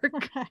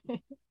work.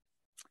 Right.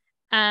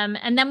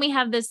 And then we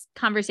have this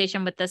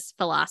conversation with this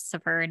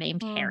philosopher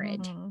named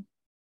Herod,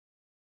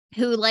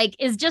 who like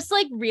is just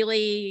like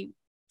really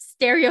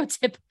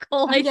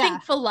stereotypical, I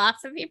think,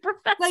 philosophy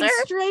professor. Like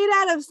straight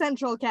out of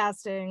Central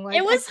Casting. Like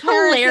it was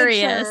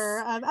hilarious.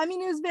 I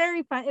mean, it was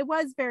very fun. It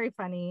was very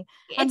funny.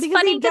 It's because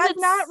funny he does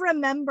not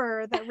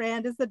remember that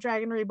Rand is the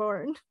Dragon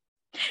Reborn.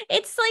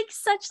 It's like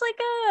such like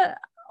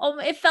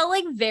it felt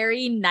like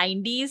very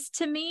 90s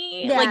to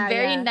me, like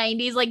very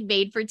 90s, like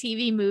made for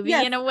TV movie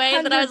in a way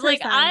 100%. That I was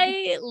like,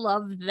 I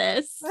love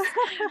this.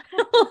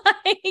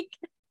 Like,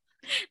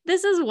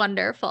 this is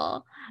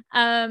wonderful.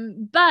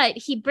 But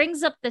he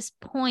brings up this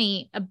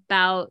point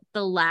about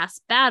the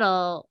last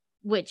battle,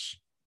 which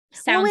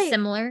sounds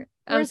similar.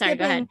 Oh, sorry,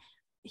 go ahead.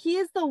 He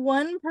is the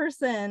one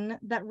person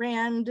that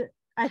Rand,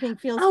 I think,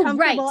 feels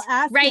comfortable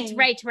asking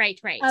right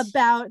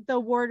about the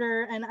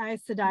Warder and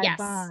Aes Sedai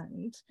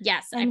bond.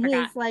 Yes, and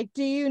he's like,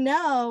 do you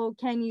know,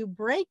 can you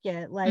break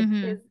it? Like,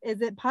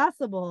 is it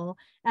possible?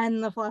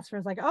 And the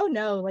philosopher's like, oh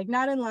no, like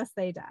not unless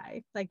they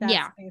die. Like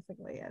that's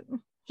basically it.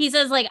 He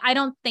says like, I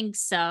don't think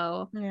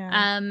so.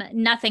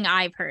 Nothing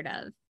I've heard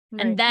of.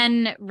 Right. And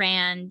then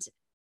Rand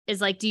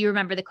is like, do you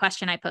remember the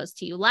question I posed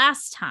to you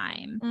last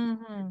time?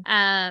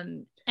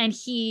 And And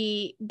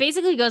he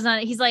basically goes on,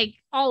 he's like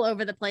all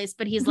over the place,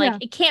 but he's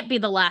like, it can't be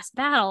the last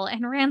battle.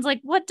 And Rand's like,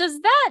 what does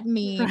that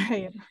mean?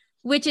 Right.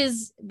 Which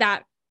is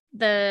that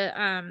the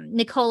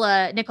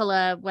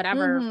Nicola,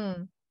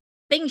 whatever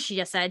thing she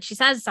just said. She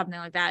says something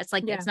like that. It's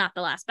like, it's not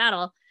the last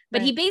battle.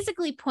 But he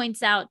basically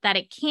points out that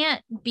it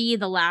can't be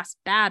the last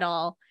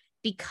battle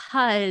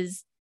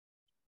because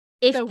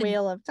if the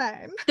wheel of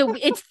time,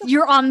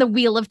 you're on the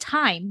wheel of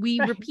time.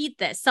 We repeat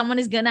this. Someone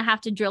is going to have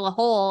to drill a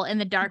hole in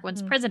the Dark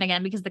One's prison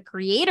again because the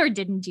creator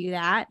didn't do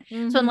that.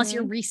 So unless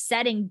you're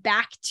resetting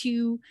back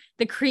to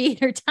the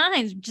creator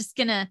times, we're just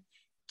going to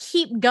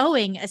keep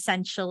going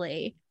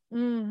essentially.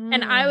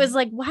 And I was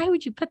like, why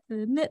would you put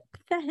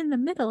that in the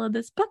middle of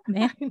this book,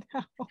 man? I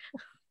know.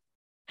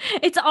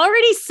 It's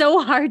already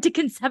so hard to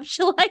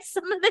conceptualize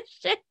some of this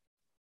shit.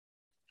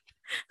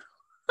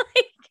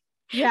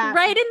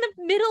 Right in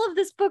the middle of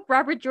this book,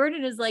 Robert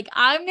Jordan is like,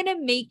 I'm going to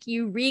make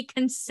you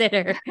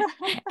reconsider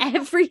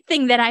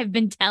everything that I've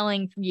been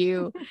telling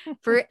you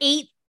for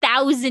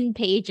 8,000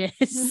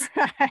 pages.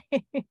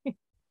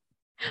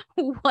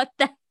 What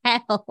the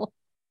hell?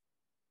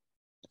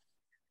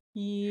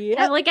 Yeah.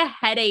 I have like a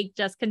headache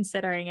just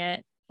considering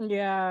it.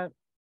 Yeah.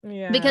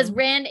 Because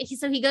Rand,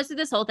 he goes through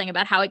this whole thing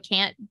about how it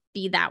can't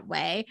be that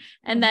way.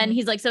 And then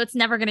he's like, so it's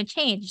never going to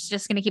change. It's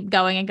just going to keep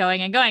going and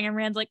going and going. And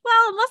Rand's like,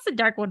 well, unless the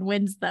Dark One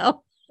wins,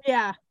 though.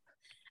 Yeah.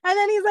 And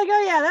then he's like,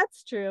 oh, yeah,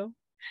 that's true.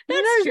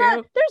 That's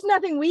true. There's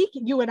nothing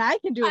you and I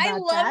can do about that. I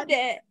loved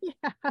it.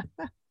 Yeah.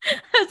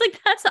 I was like,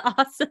 that's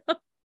awesome.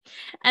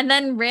 And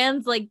then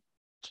Rand's like,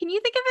 can you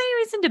think of any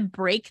reason to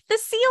break the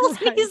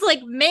seals? And he's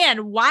like,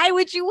 man, why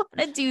would you want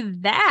to do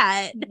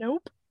that?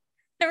 Nope.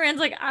 And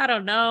Rand's like, I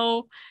don't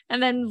know.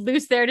 And then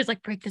Luce there is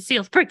like, break the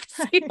seals. Like,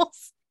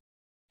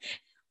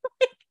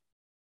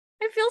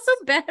 I feel so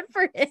bad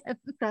for him.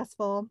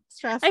 Stressful.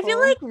 I feel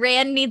like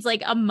Rand needs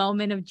like a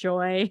moment of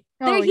joy.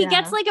 He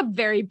gets like a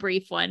very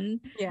brief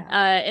one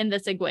in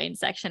this Egwene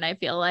section, I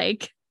feel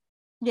like.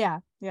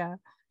 Yeah.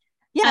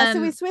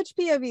 So we switch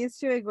POVs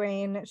to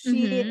Egwene.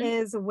 She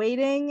is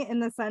waiting in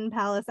the Sun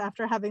Palace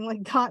after having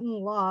like gotten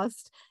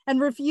lost and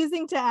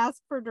refusing to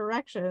ask for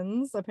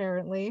directions,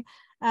 apparently.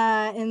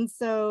 And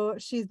so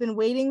she's been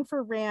waiting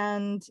for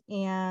Rand,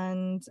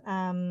 and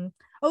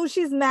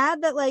she's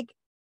mad that like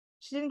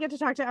she didn't get to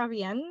talk to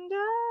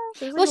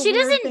Aviendha. Well, she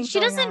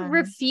doesn't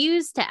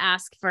refuse to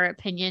ask for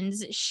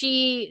opinions.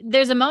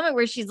 There's a moment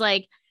where she's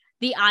like,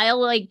 the Isle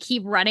like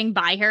keep running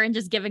by her and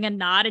just giving a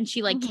nod, and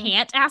she like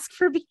can't ask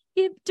for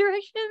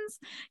directions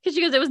because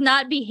she goes, it was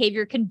not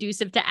behavior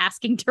conducive to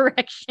asking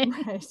directions.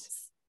 Right.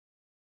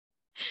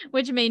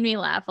 Which made me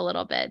laugh a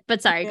little bit.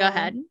 But sorry, go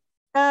ahead.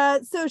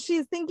 So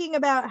she's thinking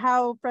about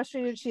how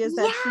frustrated she is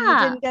that she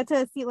didn't get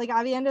to see, like,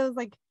 Aviendha was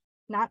like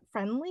not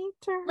friendly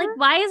to her. Like,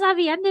 why is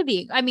Aviendha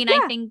being? I mean,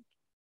 I think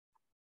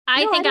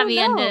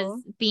Aviendha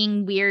is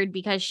being weird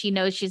because she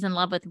knows she's in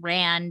love with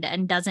Rand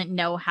and doesn't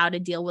know how to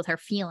deal with her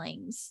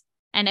feelings.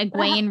 And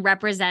Egwene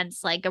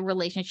represents like a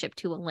relationship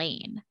to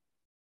Elaine.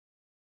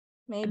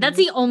 Maybe. That's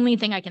the only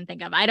thing I can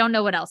think of. I don't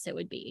know what else it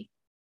would be.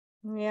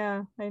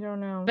 Yeah, I don't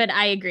know. But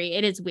I agree.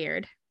 It is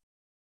weird.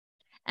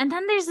 And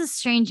then there's this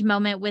strange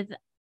moment with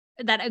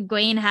that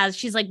Egwene has.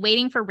 She's like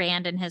waiting for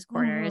Rand in his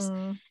quarters,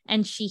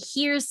 and she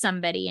hears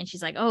somebody, and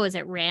she's like, "Oh, is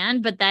it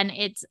Rand?" But then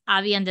it's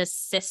Aviendha's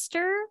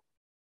sister,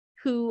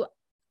 who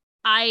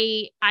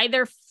I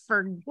either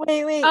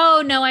wait.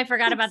 Oh no, I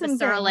forgot about the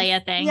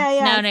Soraleia thing.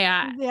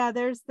 Yeah.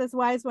 There's this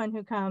wise one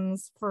who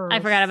comes first. I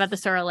forgot about the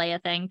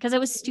Soraleia thing because it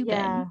was stupid.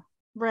 Yeah.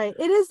 Right.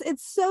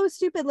 It's so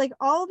stupid. Like,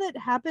 all that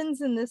happens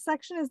in this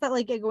section is that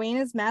like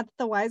Egwene is mad that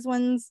the wise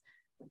ones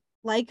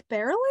like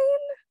Berylane.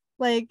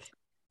 Like,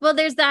 well,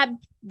 there's that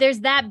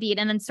beat,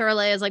 and then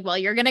Soraleia is like, well,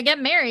 you're gonna get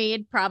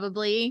married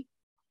probably.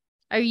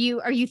 Are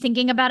you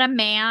thinking about a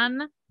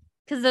man?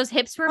 Because those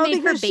hips were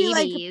made for babies. She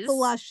like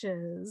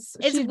blushes.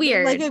 It's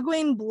weird. Like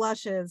Egwene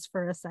blushes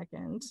for a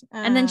second,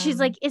 and then she's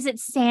like, "Is it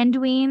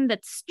Sandwine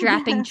that's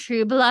strapping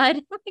True Blood?"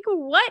 I'm like,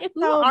 what?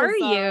 Who are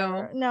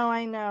you? No,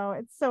 I know,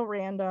 it's so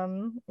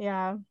random.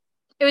 Yeah,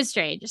 it was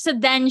strange. So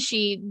then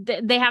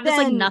they have this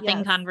like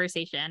nothing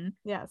conversation.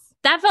 Yes,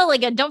 that felt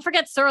like a don't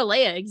forget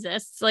Soraleia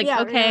exists. Like,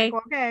 okay,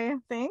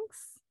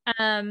 thanks.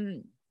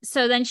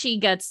 So then she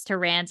gets to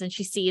Rand's and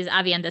she sees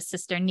Aviendha's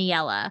sister,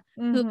 Niella,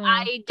 who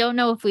I don't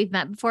know if we've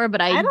met before, but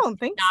I don't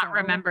think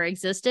remember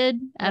existed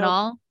at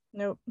all.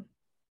 Nope.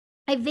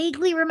 I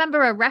vaguely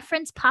remember a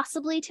reference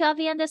possibly to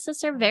Aviendha's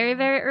sister very,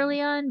 very early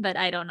on, but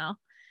I don't know.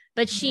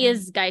 But she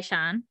is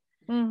Gaishan,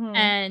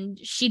 and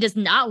she does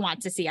not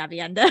want to see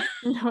Aviendha.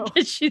 No.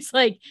 She's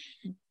like,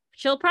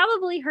 she'll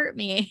probably hurt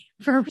me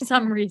for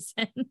some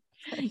reason.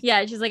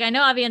 Yeah, she's like, I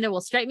know Aviendha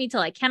will strike me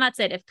till I cannot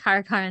sit if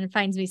Carcharodon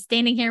finds me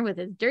standing here with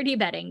his dirty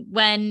bedding.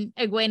 When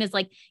Egwene is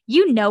like,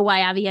 you know why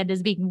Aviendha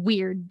is being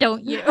weird,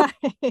 don't you?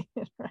 Right.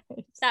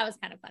 That was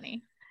kind of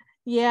funny.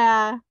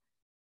 Yeah.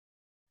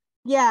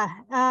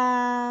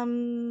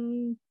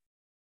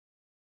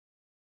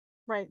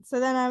 Right. So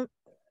then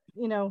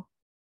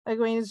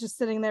Egwene is just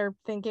sitting there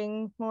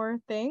thinking more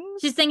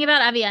things. She's thinking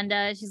about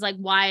Aviendha. She's like,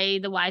 why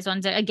the wise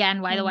ones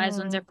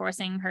are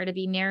forcing her to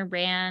be near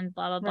Rand,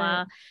 blah, blah,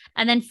 blah.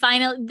 And then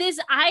finally,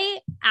 I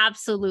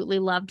absolutely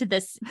loved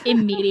this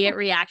immediate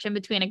reaction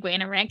between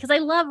Egwene and Rand, because I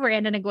love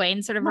Rand and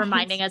Egwene sort of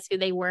reminding us who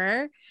they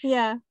were.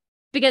 Yeah.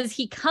 Because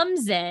he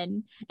comes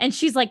in and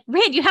she's like,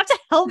 Rand, you have to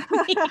help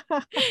me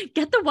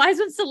get the wise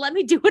ones to let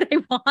me do what I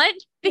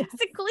want,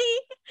 basically.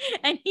 Yes.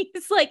 And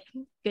he's like,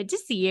 good to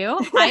see you.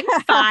 I'm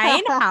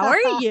fine. How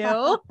are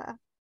you?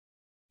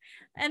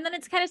 And then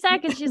it's kind of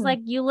sad because she's like,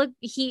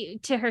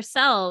 to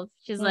herself,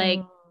 she's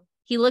like,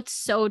 he looked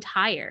so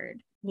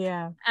tired.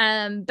 Yeah.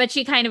 But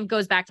she kind of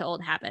goes back to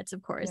old habits,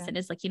 of course, and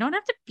is like, you're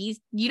not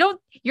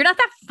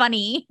that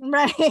funny.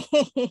 Right.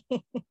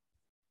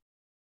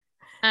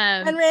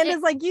 And Rand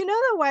is like, the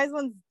wise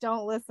ones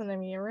don't listen to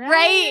me, right?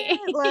 Right.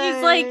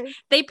 He's like,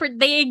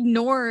 they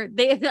ignore.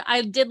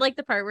 I did like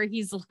the part where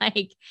he's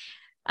like,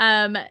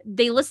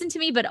 they listen to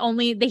me, but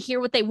only they hear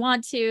what they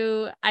want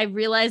to. I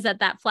realize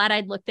that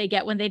flat-eyed look they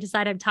get when they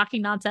decide I'm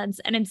talking nonsense,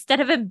 and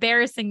instead of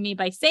embarrassing me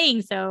by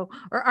saying so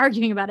or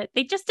arguing about it,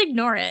 they just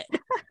ignore it.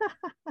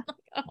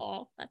 Like,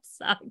 oh, that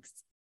sucks.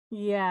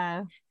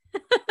 Yeah.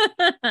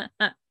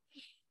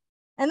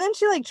 And then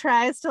she like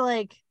tries to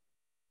like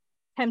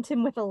tempt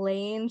him with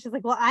Elaine. She's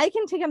like, well, I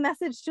can take a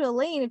message to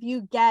Elaine if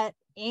you get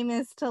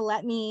Amos to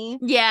let me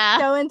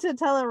go into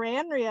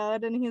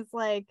Tel'aran'rhiod. And he's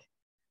like,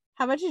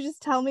 how about you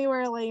just tell me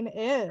where Elaine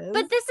is?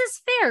 But this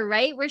is fair,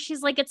 right? Where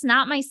she's like, it's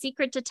not my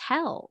secret to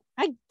tell.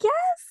 I guess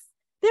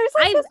there's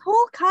like this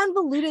whole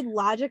convoluted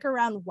logic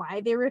around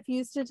why they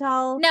refuse to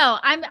tell. No,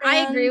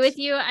 I agree with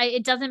you.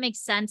 It doesn't make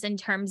sense in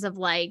terms of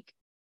like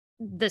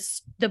the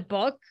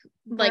book,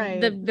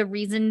 like the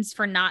reasons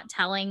for not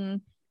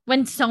telling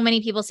when so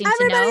many people seem to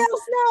know. Everybody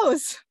else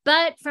knows.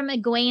 But from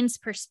Egwene's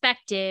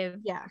perspective,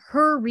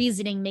 her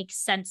reasoning makes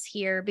sense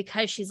here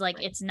because she's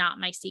like, it's not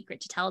my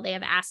secret to tell. They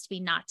have asked me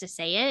not to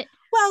say it.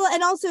 Well,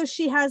 and also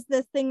she has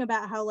this thing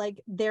about how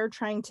like they're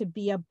trying to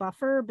be a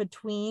buffer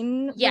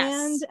between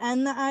Rand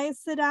and the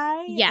Aes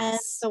Sedai.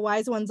 Yes. And the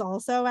wise ones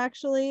also,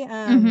 actually.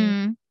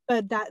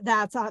 But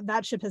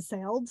that ship has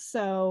sailed.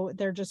 So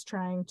they're just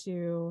trying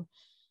to...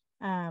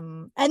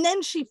 and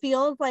then she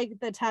feels like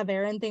the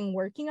Ta'veren thing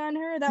working on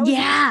her. That was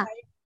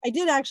I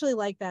did actually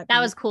like that. That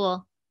was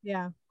cool.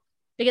 Yeah.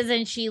 Because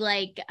then she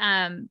like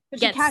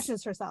she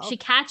catches herself. She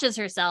catches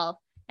herself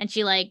and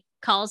she like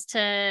calls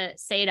to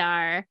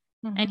Sadar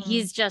and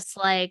he's just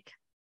like,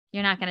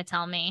 you're not gonna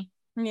tell me.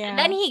 Yeah. And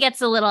then he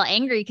gets a little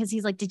angry because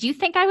he's like, did you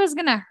think I was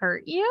gonna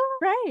hurt you?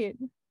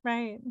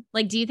 Right.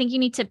 Like, do you think you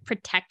need to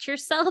protect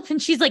yourself? And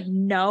she's like,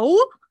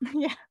 no.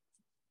 Yeah.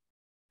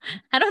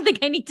 I don't think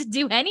I need to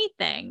do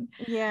anything.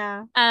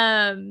 Yeah.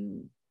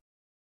 And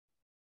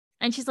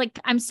she's like,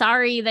 I'm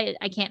sorry that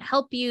I can't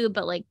help you,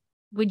 but like,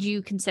 would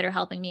you consider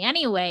helping me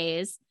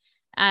anyways?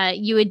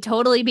 You would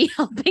totally be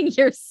helping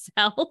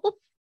yourself.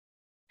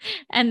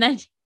 And then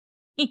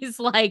he's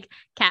like,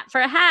 cat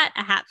for a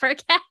hat for a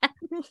cat,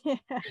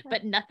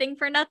 but nothing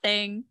for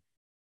nothing.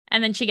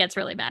 And then she gets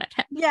really mad at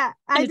him. Yeah,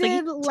 I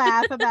did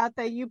laugh about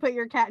that. You put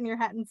your cat in your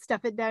hat and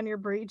stuff it down your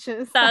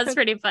breeches. That was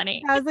pretty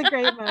funny. That was a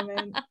great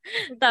moment.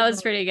 That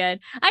was pretty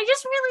good. I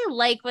just really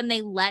like when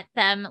they let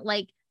them,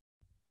 like,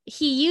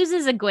 he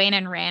uses Egwene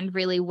and Rand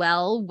really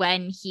well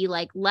when he,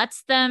 like,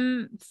 lets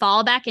them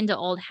fall back into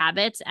old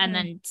habits and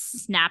then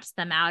snaps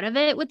them out of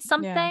it with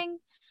something.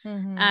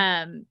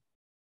 Yeah.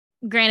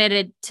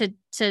 Granted, to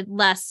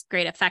less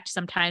great effect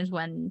sometimes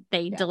when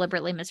they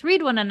deliberately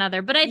misread one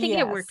another, but I think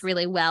it worked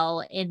really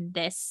well in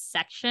this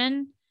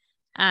section.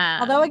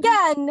 Although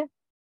again,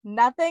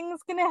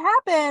 nothing's gonna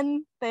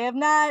happen.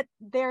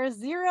 There's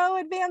zero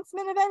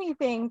advancement of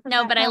anything.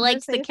 No, but I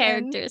liked the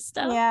character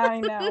stuff. Yeah,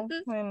 I know.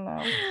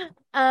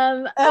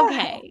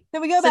 Okay.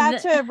 Then we go back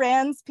to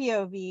Rand's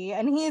POV,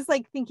 and he's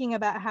like thinking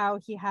about how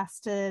he has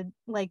to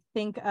like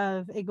think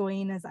of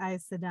Egwene as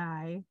Aes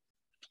Sedai.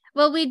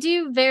 Well, we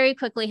do very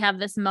quickly have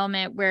this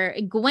moment where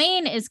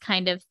Egwene is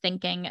kind of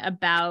thinking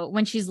about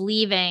when she's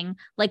leaving,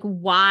 like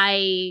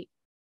why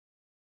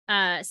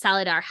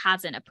Salidar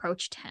hasn't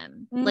approached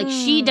him. Like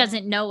she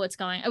doesn't know what's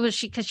going on. It was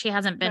because she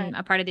hasn't been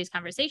a part of these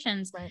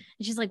conversations. Right.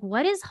 And she's like,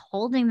 what is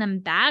holding them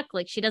back?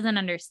 Like she doesn't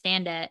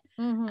understand it.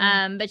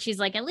 But she's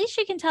like, at least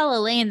she can tell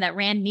Elaine that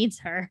Rand needs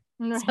her.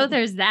 Right. So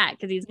there's that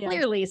because he's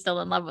clearly still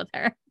in love with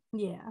her.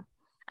 Yeah.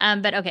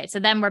 But okay, so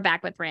then we're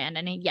back with Rand,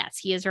 and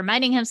he is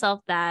reminding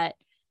himself that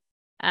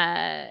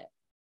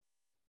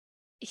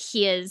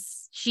she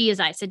is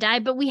Aes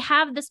Sedai, but we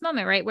have this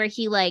moment, right, where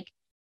he like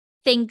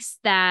thinks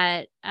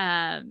that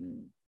at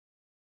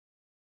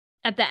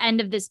the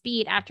end of this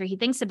beat, after he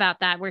thinks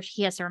about that, where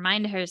he has to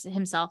remind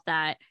himself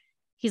that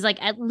he's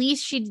like, at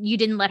least you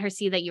didn't let her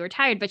see that you were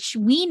tired, but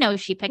we know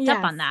she picked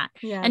up on that.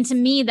 Yes. And to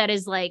me, that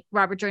is like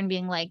Robert Jordan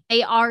being like,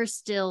 they are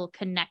still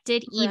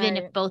connected, even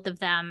if both of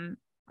them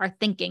are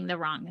thinking the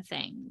wrong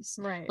things.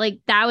 Right.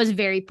 Like that was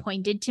very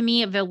pointed to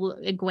me of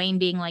Egwene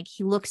being like,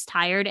 he looks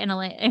tired,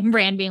 and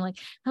Rand being like,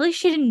 at least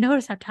she didn't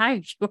notice how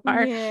tired you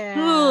are. Yeah.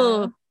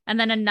 Ooh. And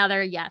then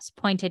another,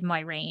 pointed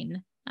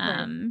Moiraine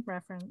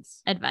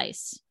reference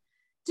advice.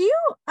 Do you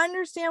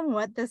understand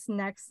what this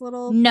next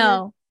little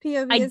No,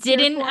 POV I is here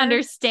didn't for?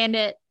 understand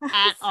it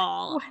at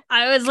all.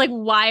 I was like,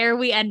 why are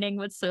we ending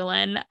with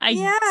Sulin? I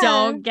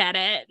don't get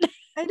it.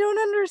 I don't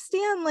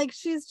understand. Like,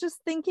 she's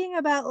just thinking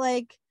about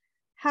like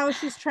how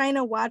she's trying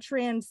to watch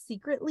Rand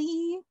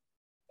secretly.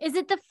 Is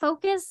it the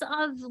focus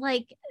of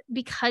like,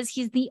 because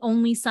he's the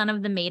only son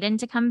of the maiden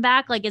to come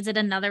back? Like, is it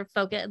another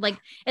focus? Like,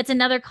 it's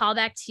another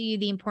callback to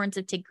the importance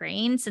of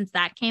Tigraine since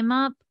that came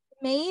up?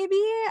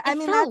 Maybe. I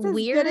mean, that's as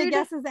good a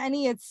guess as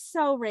any. It's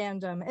so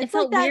random. It's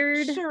like that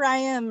weird.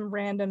 Shirayim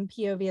random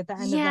POV at the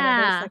end of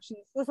that other section.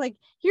 It's like,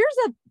 here's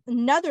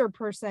another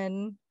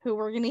person who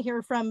we're going to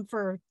hear from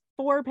for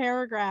 4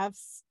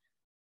 paragraphs.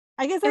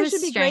 I guess I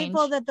should be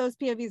grateful that those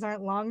POVs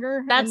aren't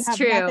longer. That's and have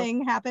true.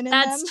 Nothing happen in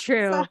That's them.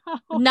 true. So.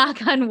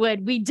 Knock on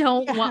wood. We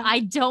don't want.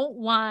 I don't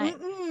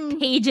want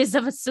pages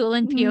of a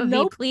Sulin POV.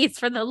 Nope. Please,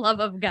 for the love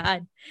of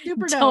God,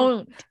 super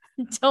don't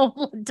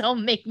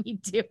make me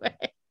do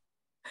it.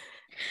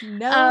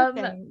 No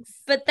thanks.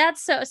 But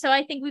that's so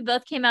I think we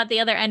both came out the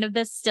other end of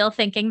this still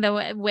thinking the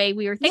way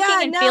we were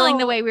thinking feeling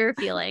the way we were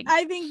feeling.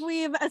 I think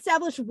we've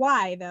established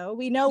why, though.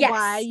 We know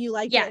why you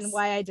liked it and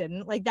why I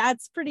didn't. Like,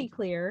 that's pretty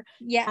clear.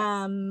 Yes.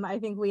 I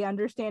think we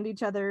understand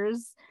each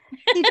other's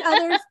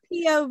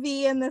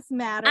POV in this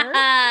matter.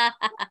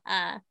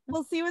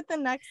 We'll see what the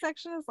next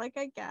section is like,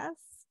 I guess.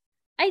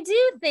 I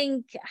do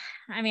think,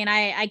 I mean,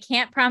 I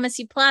can't promise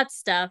you plot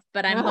stuff,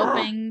 but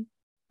I'm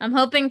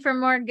hoping for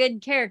more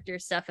good character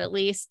stuff, at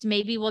least.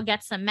 Maybe we'll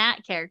get some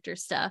Matt character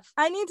stuff.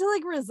 I need to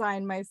like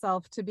resign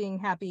myself to being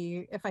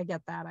happy if I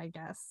get that, I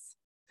guess.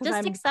 Just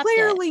I'm accept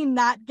clearly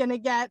not gonna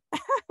get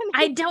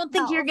I don't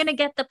think you're gonna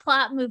get the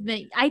plot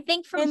movement. I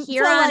think from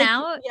here on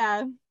out,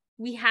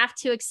 we have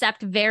to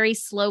accept very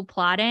slow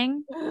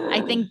plotting.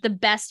 I think the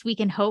best we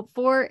can hope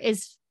for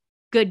is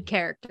good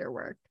character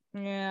work.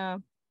 Yeah,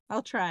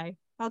 I'll try.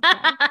 Okay.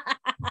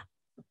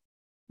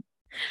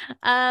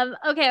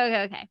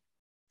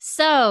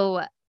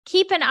 So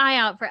keep an eye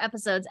out for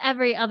episodes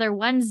every other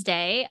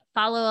Wednesday.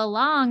 Follow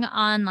along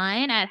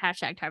online at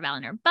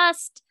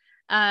 #TarValorBust.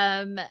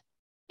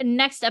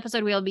 Next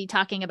episode, we'll be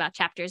talking about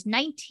chapters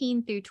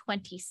 19 through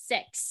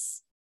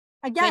 26.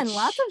 Again,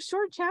 lots of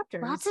short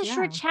chapters.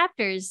 Short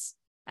chapters.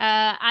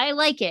 I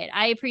like it.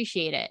 I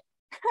appreciate it.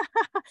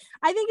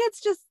 I think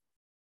it's just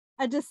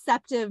a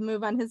deceptive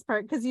move on his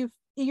part because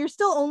you're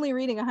still only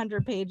reading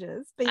 100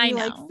 pages, but you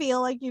like feel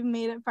like you've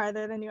made it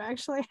farther than you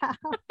actually have.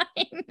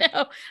 I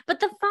know, but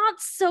the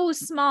font's so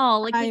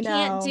small. Like we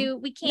can't.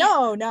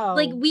 No.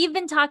 Like we've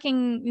been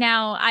talking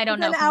now. I don't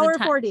know. An hour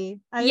 40.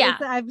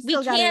 I've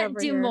still got it over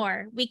do here.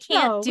 more. We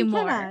can't do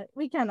more.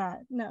 We cannot.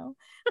 No.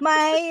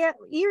 My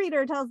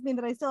e-reader tells me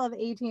that I still have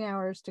 18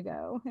 hours to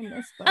go in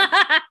this book.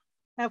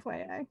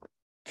 FYI.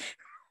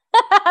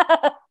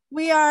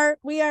 We are.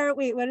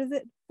 Wait, what is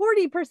it?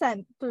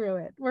 40% through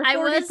it. We're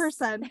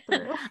 40%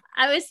 through.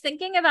 I was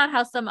thinking about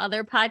how some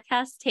other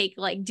podcasts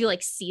do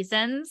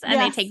seasons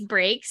and they take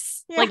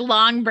breaks, like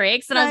long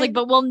breaks. And I was like,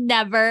 but we'll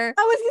never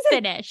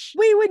finish.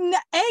 We would,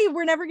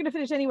 we're never going to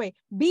finish anyway.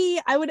 B,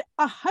 I would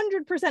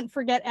 100%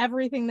 forget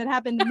everything that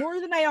happened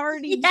more than I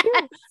already do.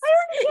 Even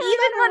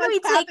when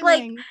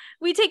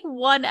we take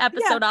one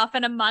episode off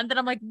in a month and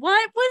I'm like,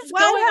 what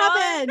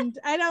happened?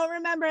 I don't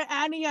remember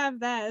any of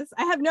this.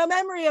 I have no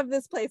memory of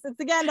this place. It's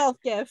the Gandalf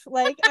gif.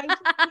 Like, I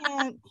just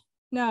can't.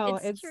 No,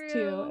 it's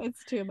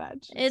too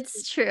much.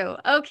 It's true.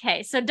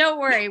 Okay, so don't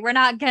worry, we're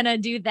not gonna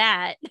do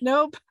that.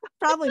 Nope,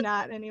 probably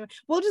not. Anyway,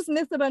 we'll just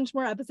miss a bunch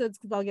more episodes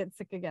because I'll get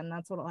sick again.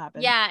 That's what'll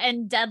happen. Yeah,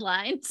 and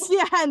deadlines.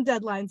 Yeah, and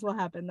deadlines will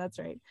happen. That's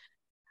right.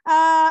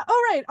 All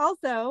right.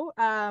 Also,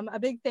 a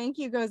big thank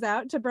you goes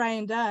out to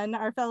Brian Dunn,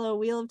 our fellow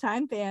Wheel of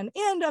Time fan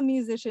and a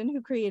musician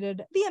who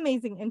created the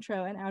amazing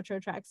intro and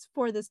outro tracks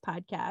for this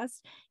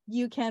podcast.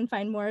 You can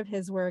find more of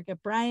his work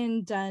at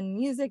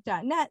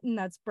briandunnmusic.net, and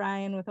that's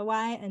Brian with a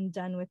Y and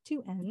Dunn with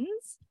 2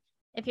 N's.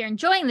 If you're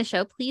enjoying the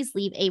show, please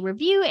leave a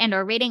review and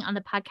or rating on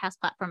the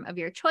podcast platform of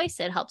your choice.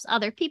 It helps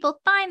other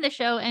people find the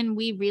show, and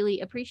we really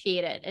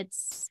appreciate it.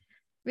 It's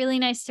really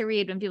nice to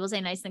read when people say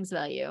nice things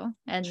about you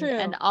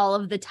and all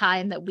of the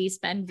time that we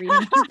spend reading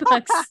these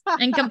books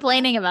and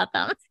complaining about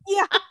them.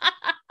 Yeah.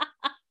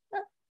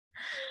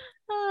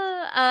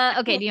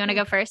 Okay, do you want to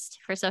go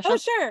first for social? Oh,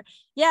 sure.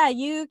 Yeah,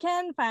 you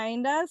can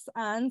find us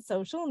on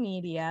social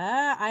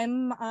media.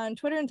 I'm on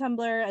Twitter and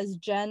Tumblr as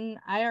Jen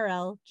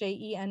IRL,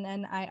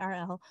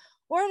 JENNIRL,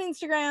 or on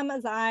Instagram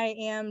as I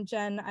am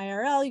Jen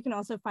IRL. You can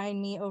also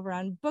find me over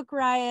on Book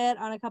Riot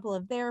on a couple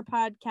of their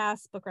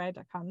podcasts,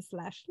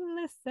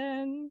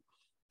 bookriot.com/listen.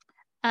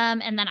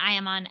 And then I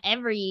am on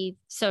every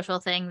social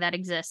thing that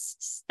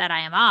exists that I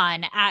am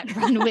on at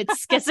Run with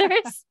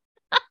Skizzers.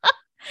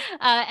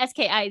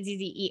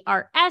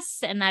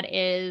 SKIZZERS, and that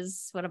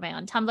is, what am I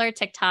on? Tumblr,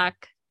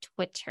 TikTok,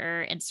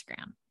 Twitter,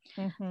 Instagram.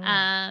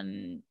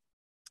 Mm-hmm.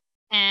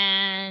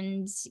 And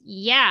And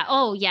yeah.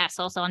 Oh, yes.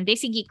 Also on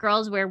Basic Geek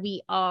Girls, where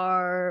we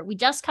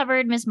just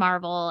covered Ms.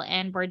 Marvel,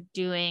 and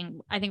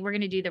I think we're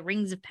going to do the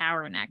Rings of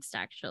Power next,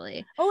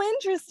 actually. Oh,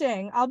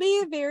 interesting. I'll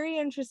be very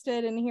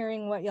interested in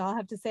hearing what y'all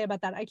have to say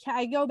about that.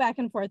 I go back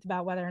and forth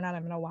about whether or not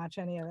I'm going to watch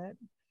any of it.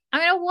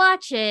 I'm going to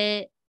watch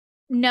it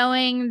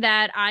knowing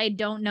that I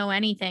don't know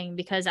anything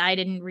because I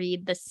didn't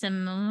read the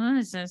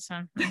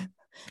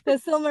The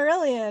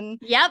Silmarillion.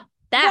 Yep.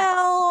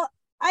 Well,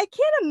 I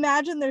can't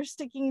imagine they're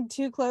sticking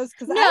too close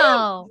because I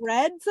have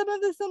read some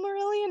of the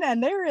Silmarillion,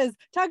 and there is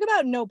talk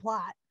about no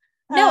plot.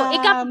 No,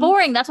 it got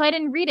boring. That's why I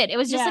didn't read it. It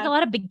was just like a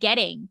lot of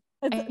begetting.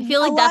 I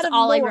feel like that's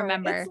all lore. I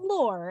remember.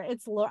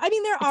 It's lore. I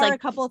mean, there are a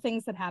couple of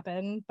things that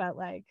happen, but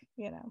like,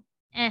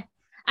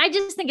 I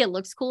just think it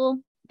looks cool.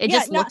 It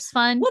just looks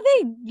fun. Well,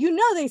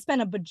 they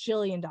spent $1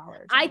 bajillion.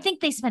 I think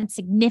they spent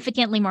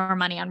significantly more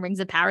money on Rings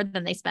of Power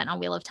than they spent on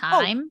Wheel of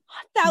Time.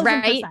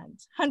 1,000%.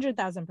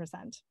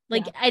 100,000%.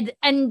 Like,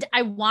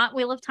 I want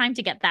Wheel of Time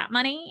to get that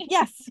money.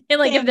 Yes.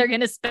 Like, if they're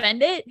gonna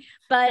spend it,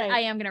 but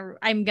I'm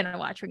gonna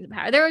watch Rings of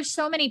Power. There are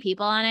so many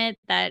people on it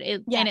that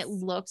and it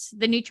looks,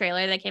 the new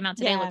trailer that came out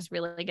today looks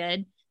really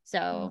good.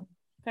 So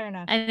fair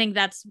enough. I think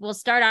we'll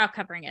start out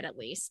covering it at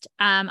least.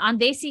 On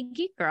Basic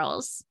Geek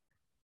Girls.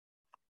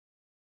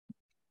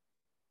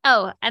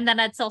 Oh, and then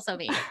that's also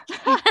me.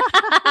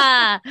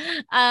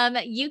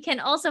 You can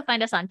also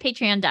find us on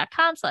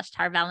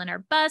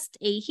patreon.com/TarValorBust.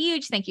 A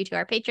huge thank you to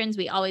our patrons.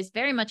 We always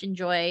very much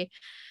enjoy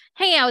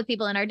hanging out with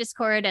people in our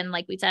Discord. And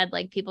like we said,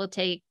 like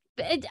I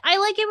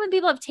like it when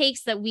people have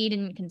takes that we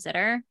didn't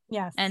consider.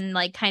 Yes. And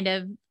like kind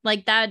of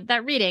like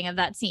that reading of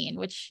that scene,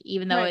 which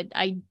even though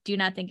I do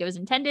not think it was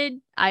intended,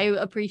 I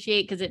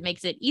appreciate because it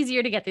makes it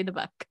easier to get through the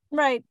book.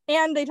 Right.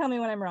 And they tell me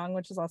when I'm wrong,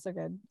 which is also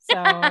good.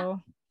 So...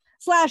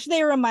 /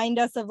 they remind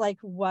us of like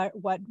what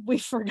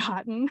we've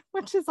forgotten,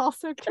 which is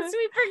also good. Because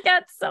we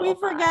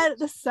forget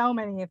so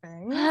many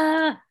things.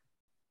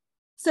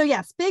 So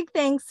yes, big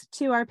thanks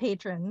to our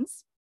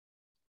patrons: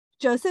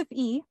 Joseph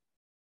E,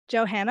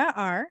 Johanna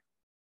R,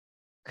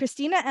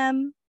 Christina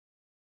M,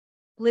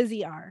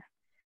 Lizzie R,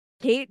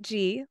 Kate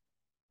G,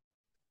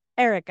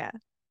 Erica,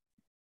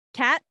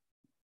 Kat,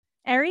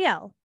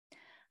 Ariel,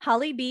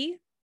 Holly B,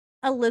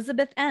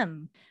 Elizabeth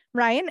M,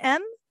 Ryan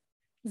M,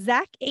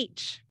 Zach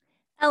H,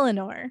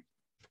 Eleanor,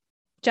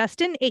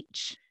 Justin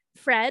H,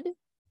 Fred,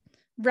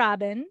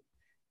 Robin,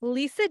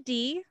 Lisa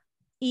D,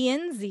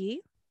 Ian Z,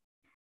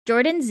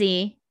 Jordan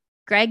Z,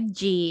 Greg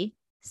G,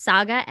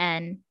 Saga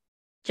N,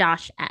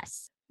 Josh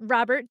S,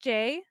 Robert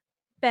J,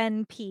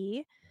 Ben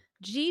P,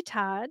 G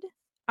Todd,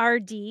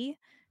 RD,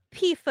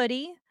 P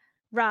Footy,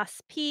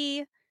 Ross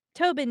P,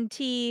 Tobin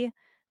T,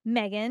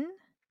 Megan,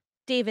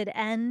 David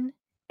N,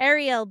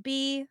 Ariel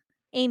B,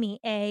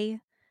 Amy A,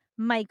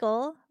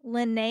 Michael,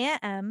 Linnea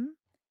M,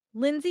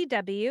 Lindsay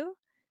W,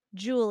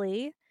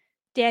 Julie,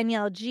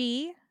 Danielle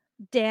G,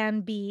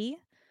 Dan B,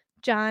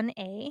 John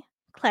A,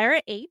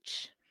 Clara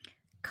H,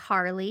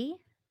 Carly,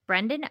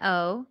 Brendan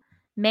O,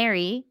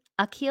 Mary,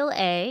 Akil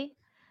A,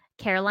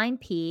 Caroline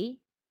P,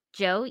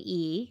 Joe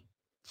E,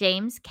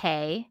 James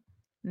K,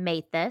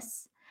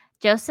 Mathis,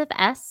 Joseph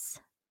S,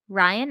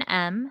 Ryan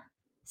M,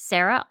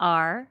 Sarah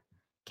R,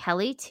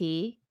 Kelly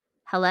T,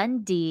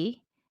 Helen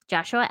D,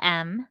 Joshua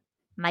M,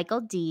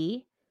 Michael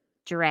D,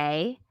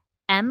 Dre,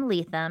 M.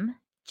 Leatham,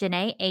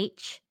 Janae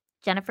H,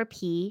 Jennifer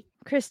P,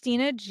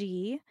 Christina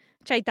G,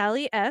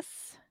 Chaitali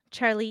S,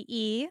 Charlie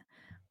E,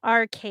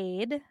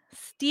 Arcade,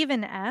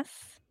 Stephen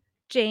S,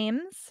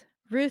 James,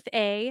 Ruth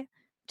A,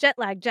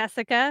 Jetlag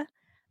Jessica,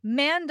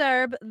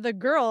 Mandarb the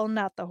girl,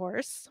 not the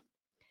horse,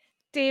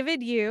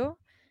 David U,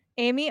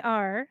 Amy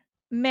R,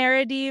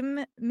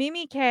 Meridim,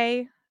 Mimi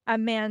K,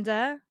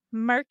 Amanda,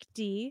 Mark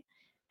D,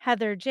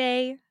 Heather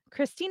J,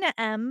 Christina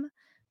M,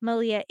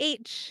 Malia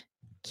H,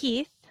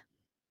 Keith,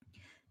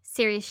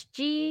 Sirius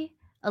G,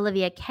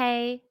 Olivia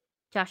K,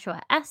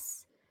 Joshua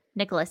S,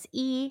 Nicholas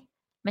E,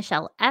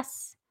 Michelle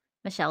S,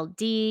 Michelle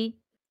D,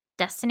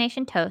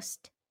 Destination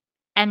Toast,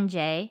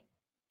 MJ,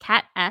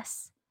 Kat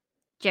S,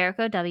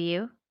 Jericho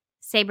W,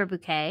 Saber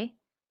Bouquet,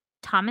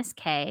 Thomas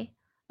K,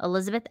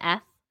 Elizabeth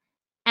F,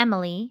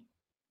 Emily,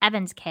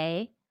 Evans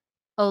K,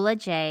 Ola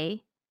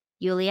J,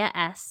 Yulia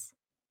S,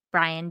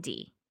 Brian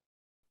D.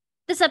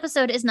 This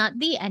episode is not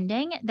the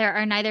ending. There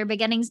are neither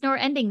beginnings nor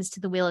endings to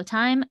the Wheel of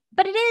Time,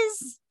 but it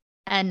is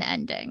an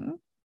ending.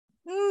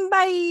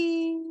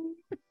 Bye.